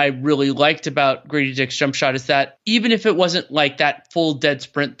things that I really liked about Gradey Dick's jump shot is that even if it wasn't like that full dead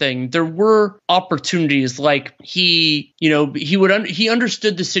sprint thing, there were opportunities. Like he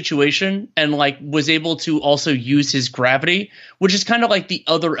understood the situation and like was able to also use his gravity, which is kind of like the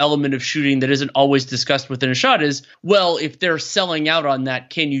other element of shooting that isn't always discussed within a shot is, well, if they're selling out on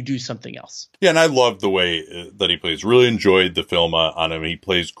that, can you do something else? Yeah, and I love the way that he plays. Really enjoyed the film on him. He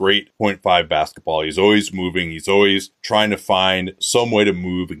plays great 0.5 basketball. He's always moving. He's always trying to find some way to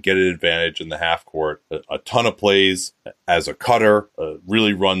move and get an advantage in the half court. A ton of plays as a cutter,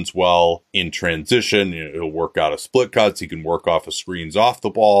 really runs well in transition. He'll work out of split cuts. He can work off of screens off the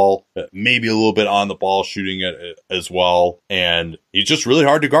ball, maybe a little bit on the ball shooting it as well. And he's just really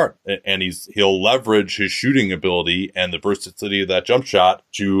hard to guard. And he'll leverage his shooting ability and the versatility of that jump shot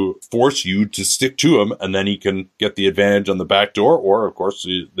to force you to stick to him. And then he can get the advantage on the back door. Or, of course,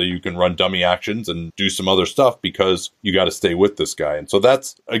 you can run dummy actions and do some other stuff because you got to stay with this guy. And so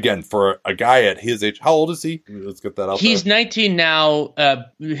that's, again, for a guy at his age. How old is he? Let's get that out there. He's 19 now.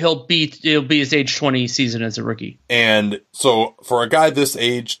 It'll be his age 20 season as a rookie. And so for a guy this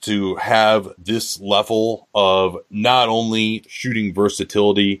age to have this level of not only shooting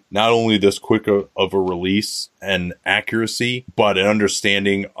versatility, not only this quick of a release and accuracy, but an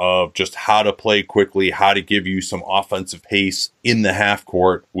understanding of just how to play quickly, how to give you some offensive pace in the half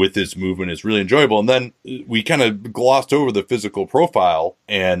court with his movement is really enjoyable. And then we kind of glossed over the physical profile.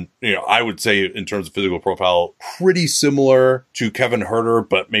 And, I would say in terms of physical profile, pretty similar to Kevin Herter,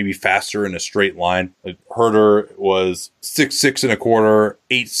 but maybe faster in a straight line. Herter was 6'6" and a quarter,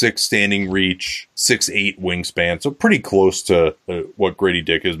 8'6" standing reach, 6'8" wingspan. So pretty close to what Gradey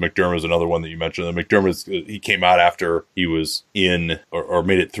Dick is. McDermott is another one that you mentioned. And McDermott, he came out after he was in or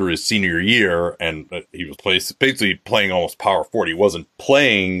made it through his senior year, and he was basically playing almost power forward. He wasn't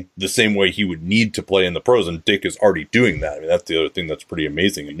playing the same way he would need to play in the pros, and Dick is already doing that. I mean, that's the other thing that's pretty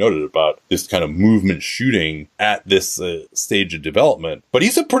amazing. You noted about this kind of movement shooting at this stage of development. But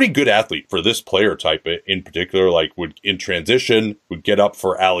he's a pretty good athlete for this player type in particular, like would in transition, would get up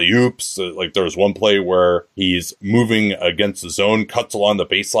for alley-oops. Like there was one play where he's moving against the zone, cuts along the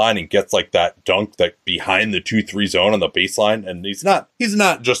baseline and gets like that dunk that behind the 2-3 zone on the baseline. And he's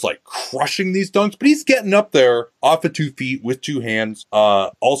not just like crushing these dunks, but he's getting up there off of 2 feet with 2 hands.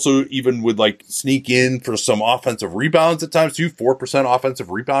 Also even would like sneak in for some offensive rebounds at times too, 4% offensive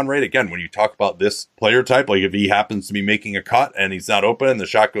rebound rate. Again, when you talk about this player type, like if he happens to be making a cut and he's not open and the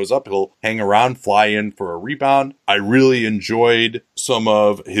shot goes up, he'll hang around, fly in for a rebound. I really enjoyed some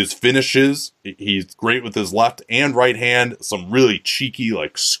of his finishes. He's great with his left and right hand. Some really cheeky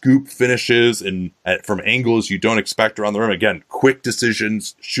like scoop finishes and from angles you don't expect around the rim. Again, quick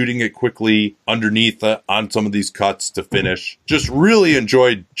decisions, shooting it quickly underneath on some of these cuts to finish. Just really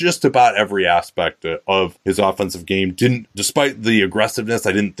enjoyed just about every aspect of his offensive game. Despite the aggressiveness,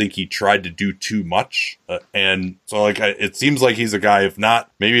 I didn't think he tried to do too much. And so it seems like he's a guy, if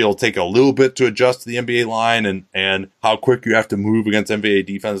not, maybe it'll take a little bit to adjust to the NBA line and how quick you have to move against NBA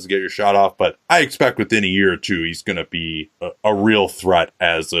defenses to get your shot off. But I expect within a year or two, he's going to be a real threat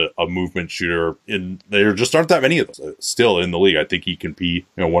as a movement shooter. And there just aren't that many of those still in the league. I think he can be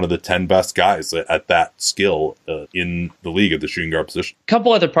one of the 10 best guys at that skill in the league at the shooting guard position. A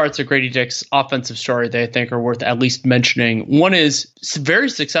couple other parts of Gradey Dick's offensive story that I think are worth at least mentioning. One is very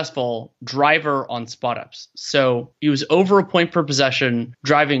successful driver on spot ups. So he was over a point per possession,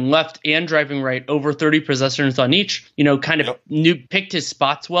 driving left and driving right, over 30 possessions on each, picked his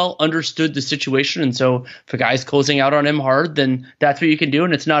spots well, understood the situation. And so if a guy's closing out on him hard, then that's what you can do.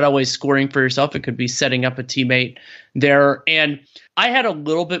 And it's not always scoring for yourself. It could be setting up a teammate there. And I had a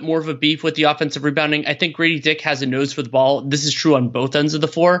little bit more of a beef with the offensive rebounding. I think Gradey Dick has a nose for the ball. This is true on both ends of the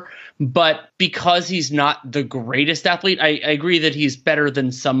floor. But because he's not the greatest athlete, I agree that he's better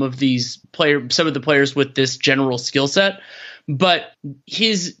than some of the players with this general skill set. But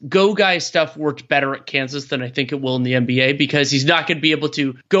his go guy stuff worked better at Kansas than I think it will in the NBA, because he's not going to be able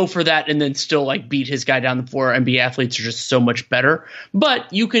to go for that and then still like beat his guy down the floor. NBA athletes are just so much better.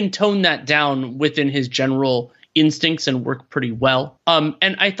 But you can tone that down within his general instincts and work pretty well.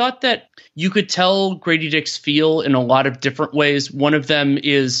 And I thought that you could tell Gradey Dick's feel in a lot of different ways. One of them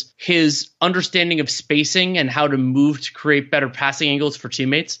is his understanding of spacing and how to move to create better passing angles for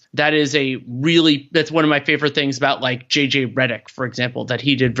teammates. That's one of my favorite things about like JJ Redick, for example, that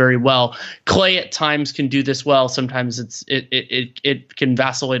he did very well. Clay at times can do this well. Sometimes it can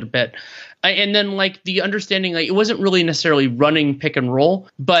vacillate a bit. And then like the understanding, like it wasn't really necessarily running pick and roll,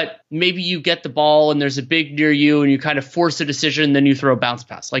 but maybe you get the ball and there's a big near you and you kind of force a decision, then you throw a bounce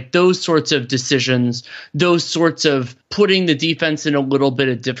pass. Like those sorts of decisions, those sorts of putting the defense in a little bit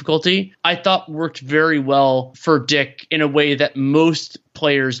of difficulty, I thought worked very well for Dick in a way that most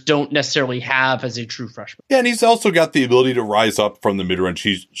players don't necessarily have as a true freshman. Yeah, and he's also got the ability to rise up from the mid-range.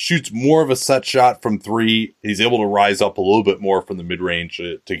 He shoots more of a set shot from three. He's able to rise up a little bit more from the mid-range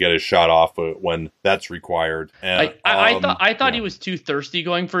to get his shot off when that's required. And, I thought he was too thirsty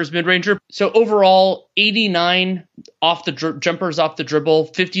going for his mid-ranger. So overall, 89 off the jumpers off the dribble,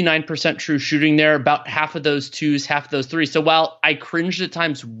 59% true shooting there, about half of those twos, half of those threes. So while I cringed at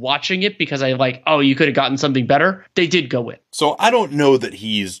times watching it because I like, oh, you could have gotten something better, they did go in. So I don't know that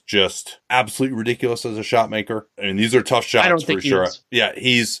he's just absolutely ridiculous as a shot maker. I mean, these are tough shots for sure. Yeah,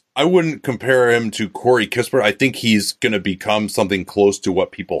 I wouldn't compare him to Corey Kispert. I think he's going to become something close to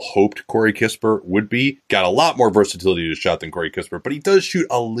what people hoped Corey Kispert would be. Got a lot more versatility to his shot than Corey Kispert, but he does shoot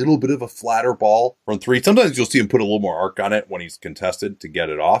a little bit of a flatter ball from three. Sometimes you'll see him put a little more arc on it when he's contested to get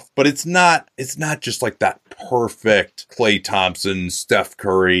it off, but it's not just like that perfect Klay Thompson, Steph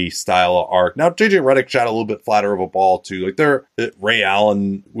Curry style of arc. Now, JJ Redick shot a little bit flatter of a ball too. Like Ray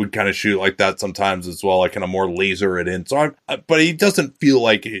Allen would kind of shoot like that sometimes as well, like kind of more laser it in. So, but he doesn't feel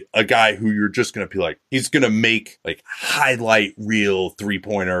like a guy who you're just going to be like, he's going to make like highlight reel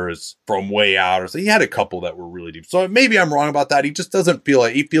 3-pointers from way out. Or so he had a couple that were really deep. So maybe I'm wrong about that. He just doesn't feel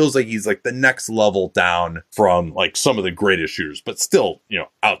like, he feels like he's like the next level down from like some of the greatest shooters, but still,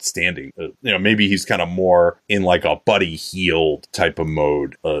 outstanding. Maybe he's kind of more in like a Buddy Hield type of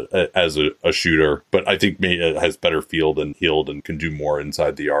mode as a shooter, but I think maybe has better feel than Hield and can do more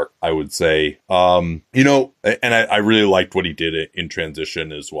inside the arc, I would say. And I really liked what he did in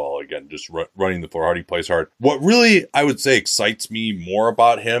transition as well. Again, just running the floor hard. He plays hard. What really, I would say, excites me more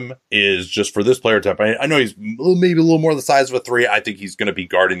about him is just for this player type. I know he's maybe a little more the size of a three. I think he's going to be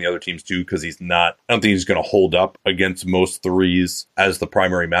guarding the other teams too, because I don't think he's going to hold up against most threes as the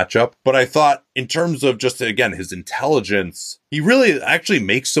primary matchup. But I thought in terms of just, again, his intelligence, he really actually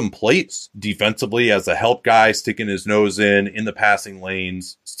makes some plays defensively as a help guy, sticking his nose in the passing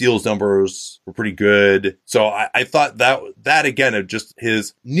lanes. Steals numbers were pretty good. So I thought that again, of just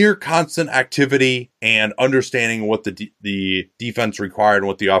his near constant activity and understanding what the defense required and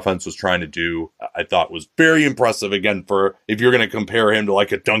what the offense was trying to do, I thought was very impressive. Again, for if you're going to compare him to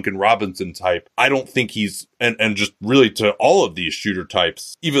like a Duncan Robinson type, I don't think he's, and just really to all of these shooter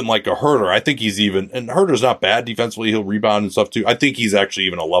types, even like a Herter, I think he's and Herter's not bad defensively. He'll rebound and stuff too. I think he's actually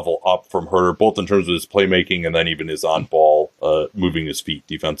even a level up from Herter, both in terms of his playmaking and then even his on ball, moving his feet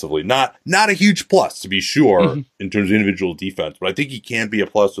defensively. Not a huge plus to be sure in terms of individual defense, but I think he can be a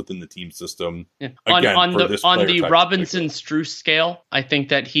plus within the team system. Yeah. Again, on the Robinson Strus scale, I think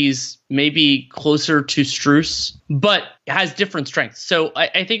that he's maybe closer to Strus, but has different strengths. So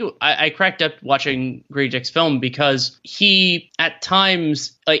I think I cracked up watching Gradey Dick's film because he at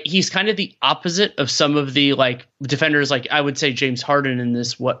times, like, he's kind of the opposite of some of the like defenders, like I would say James Harden in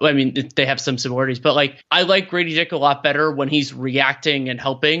this. I mean, they have some similarities, but like I like Gradey Dick a lot better when he's reacting and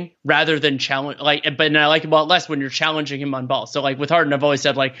helping rather than challenge. But I like him a lot less when you're challenging him on ball. So like with Harden, I've always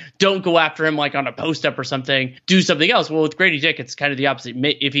said like don't go after him like on a post up or something. Do something else. Well, with Gradey Dick, it's kind of the opposite.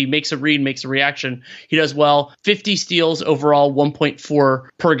 If he makes a read, makes a reaction, he does well. 50 steals overall, 1.4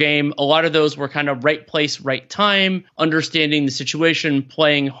 per game. A lot of those were kind of right place, right time, understanding the situation,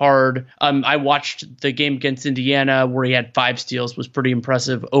 playing hard. I watched the game against Indiana where he had 5 steals, was pretty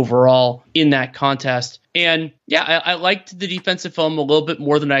impressive overall in that contest. And yeah, I liked the defensive film a little bit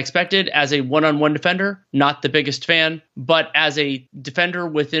more than I expected. As a one-on-one defender, not the biggest fan, but as a defender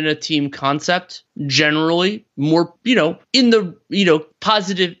within a team concept, generally more, in the,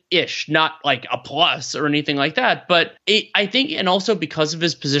 positive-ish, not like a plus or anything like that. But I think, and also because of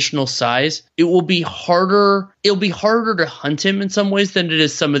his positional size, it'll be harder to hunt him in some ways than it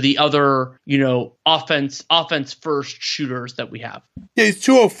is some of the other, offense first shooters that we have. Yeah, he's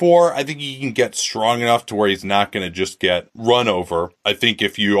 204. I think he can get strong enough enough to where he's not going to just get run over. I think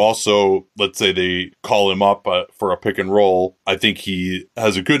if you also, let's say they call him up for a pick and roll, I think he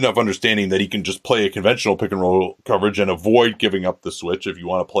has a good enough understanding that he can just play a conventional pick and roll coverage and avoid giving up the switch if you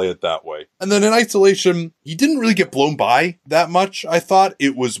want to play it that way. And then in isolation, he didn't really get blown by that much. I thought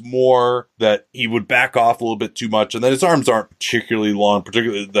it was more that he would back off a little bit too much, and then his arms aren't particularly long,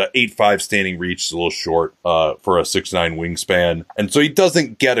 particularly the 8'5" standing reach is a little short for a 6'9" wingspan. And so he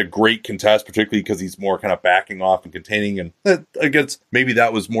doesn't get a great contest, particularly because he's more kind of backing off and containing. And that, I guess maybe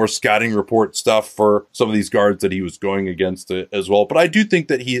that was more scouting report stuff for some of these guards that he was going against as well. But I do think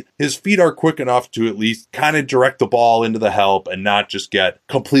that his feet are quick enough to at least kind of direct the ball into the help and not just get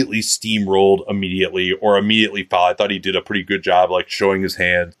completely steamrolled immediately or immediately foul. I thought he did a pretty good job, like showing his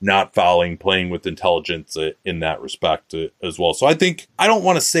hand, not fouling, playing with intelligence in that respect as well. So I think, I don't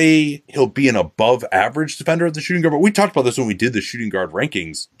want to say he'll be an above average defender at the shooting guard, but we talked about this when we did the shooting guard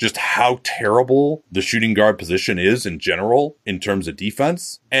rankings, just how terrible the shooting guard position is in general in terms of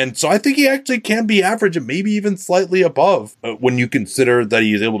defense. And so I think he actually can be average and maybe even slightly above when you consider that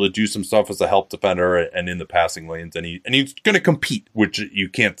he is able to do some stuff as a help defender and in the passing lanes, and he's going to compete, which you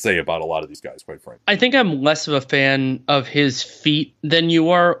can't say about a lot of these guys, quite frankly. I think I'm less of a fan of his feet than you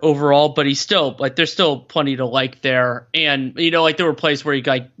are overall, but he's still, like, there's still plenty to like there. And, you know, like, there were plays where he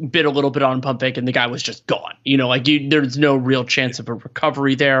like bit a little bit on pump fake and the guy was just gone. You know, like, there's no real chance of a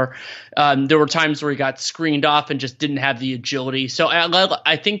recovery there. There were times where he got screened off and just didn't have the agility. So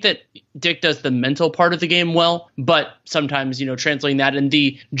I think that Dick does the mental part of the game well, but sometimes, you know, translating that and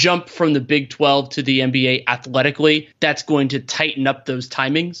the jump from the Big 12 to the NBA athletically, that's going to tighten up those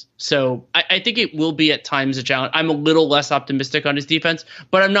timings. So I think it will be at times a challenge. I'm a little less optimistic on his defense,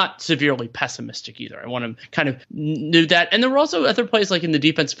 but I'm not severely pessimistic either. I want to kind of do that. And there were also other plays like in the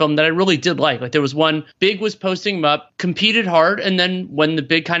defense film that I really did like. Like there was one, Big was posting him up, competed hard, and then when the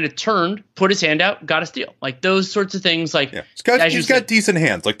Big kind of turned, put his hand out, got a steal. Like those sorts of things. Like he's got decent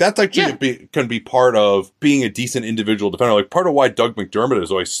hands. Like that's actually can be part of being a decent individual defender. Like part of why Doug McDermott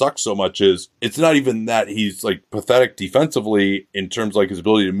has always sucked so much is it's not even that he's like pathetic defensively in terms of like his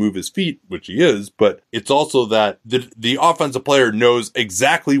ability to move his feet, which he is, but it's also that the offensive player knows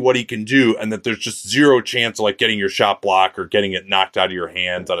exactly what he can do and that there's just zero chance of like getting your shot blocked or getting it knocked out of your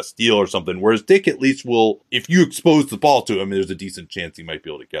hands on a steal or something. Whereas Dick at least will, if you expose the ball to him, there's a decent chance he might be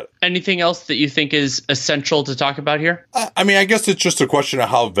able to get it. Anything else that you think is essential to talk about here? I mean, I guess it's just a question of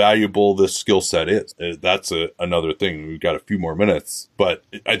how valuable this skill set is. That's another thing. We've got a few more minutes, but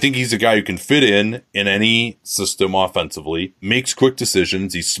I think he's a guy who can fit in any system offensively, makes quick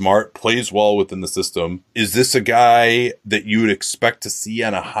decisions. He's smart, plays well within the system. Is this a guy that you would expect to see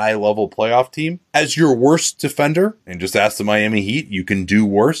on a high level playoff team as your worst defender? And just ask the Miami Heat, you can do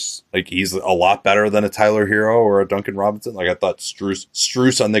worse. Like he's a lot better than a Tyler Hero or a Duncan Robinson. Like I thought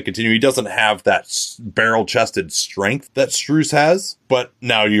Strus on the continuum, he doesn't have that barrel chested strength that Strus has. But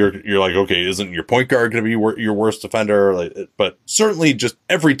now you're like, okay, isn't your point guard going to be your worst defender? Like, but certainly just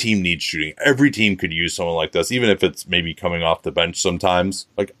every team needs shooting. Every team could use someone like this, even if it's maybe coming off the bench sometimes.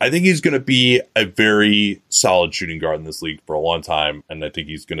 Like I think he's going to be a very solid shooting guard in this league for a long time. And I think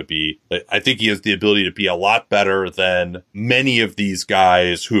he has the ability to be a lot better than many of these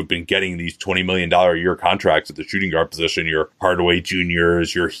guys who have been getting these $20 million a year contracts at the shooting guard position. Your Hardaway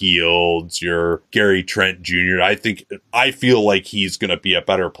Juniors, your Healds, your Gary Trent Jr. I feel like he's going to be a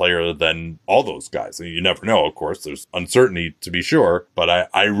better player than all those guys. And you never know, of course, there's uncertainty to be sure, but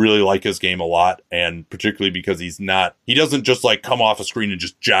I really like his game a lot. And particularly because he doesn't just like come off a screen and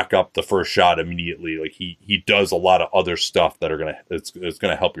just jack up the first shot immediately. Like he does a lot of other stuff that it's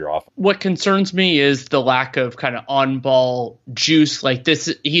going to help your offense. What concerns me is the lack of kind of on ball juice. Like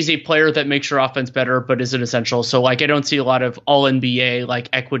this, he's a player that makes your offense better, but isn't essential. So like, I don't see a lot of all NBA like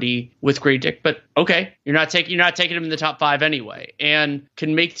equity with Grady Dick, but okay, you're not taking him in the top 5 anyway, and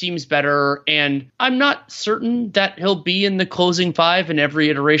can make teams better. And I'm not certain that he'll be in the closing 5 in every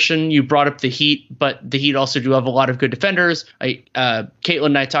iteration. You brought up the Heat, but the Heat also do have a lot of good defenders. Caitlin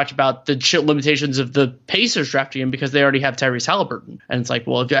and I talked about the limitations of the Pacers drafting him because they already have Tyrese Halliburton. And it's like,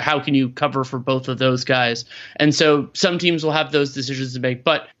 well, how can you cover for both of those guys? And so some teams will have those decisions to make,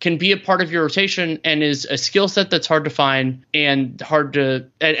 but can be a part of your rotation and is a skill set that's hard to find and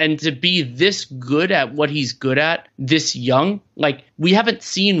to be this good at what he's good at this young. Like we haven't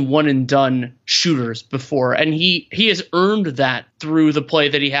seen one and done shooters before, and he has earned that through the play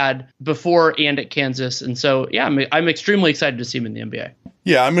that he had before and at Kansas. And so, yeah, I'm extremely excited to see him in the NBA.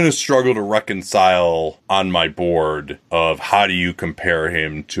 Yeah, I'm going to struggle to reconcile on my board of how do you compare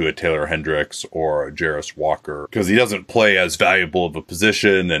him to a Taylor Hendricks or a Jarris Walker, because he doesn't play as valuable of a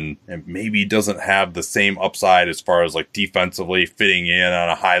position and maybe doesn't have the same upside as far as like defensively fitting in on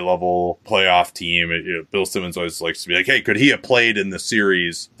a high level playoff team. Bill Simmons always likes to be like, hey, could he have played in the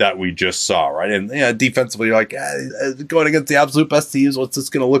series that we just saw, right? And defensively, you're like, going against the absolute best teams, what's this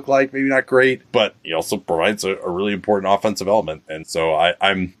going to look like? Maybe not great, but he also provides a really important offensive element. And so I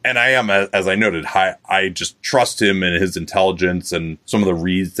am, as I noted, I just trust him and his intelligence and some of the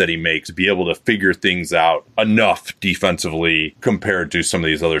reads that he makes to be able to figure things out enough defensively compared to some of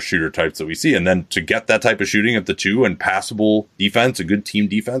these other shooter types that we see. And then to get that type of shooting at the 2 and passable defense, a good team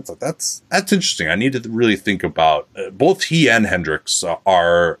defense, that's interesting. I need to really think about both he and Hendricks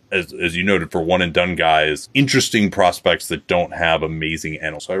are, as you noted, for one and done guys, interesting prospects that don't have amazing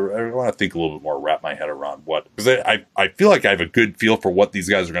analysts. So I want to think a little bit more, wrap my head around because I feel like I have a good feel for what these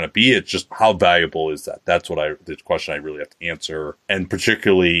guys are going to be. It's just how valuable is that? That's the question I really have to answer. And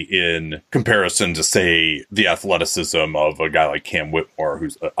particularly in comparison to, say, the athleticism of a guy like Cam Whitmore,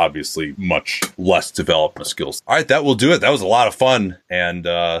 who's obviously much less developed in skills. All right, that will do it. That was a lot of fun. And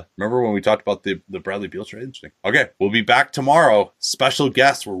remember when we talked about the Bradley Beal trade? Interesting. Okay, we'll be back tomorrow. Special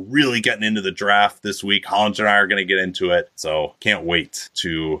guests. We're really getting into the draft this week. Hollins and I are going to get into it. So can't wait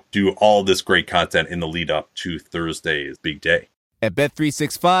to do all this great content in the lead up to Thursday's big day. At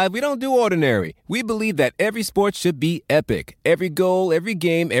Bet365, we don't do ordinary. We believe that every sport should be epic. Every goal, every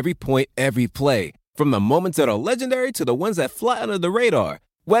game, every point, every play. From the moments that are legendary to the ones that fly under the radar.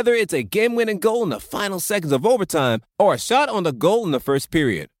 Whether it's a game-winning goal in the final seconds of overtime or a shot on the goal in the first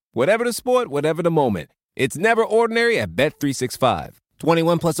period. Whatever the sport, whatever the moment. It's never ordinary at Bet365.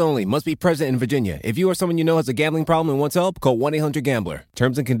 21 plus only. Must be present in Virginia. If you or someone you know has a gambling problem and wants help, call 1-800-GAMBLER.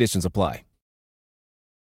 Terms and conditions apply.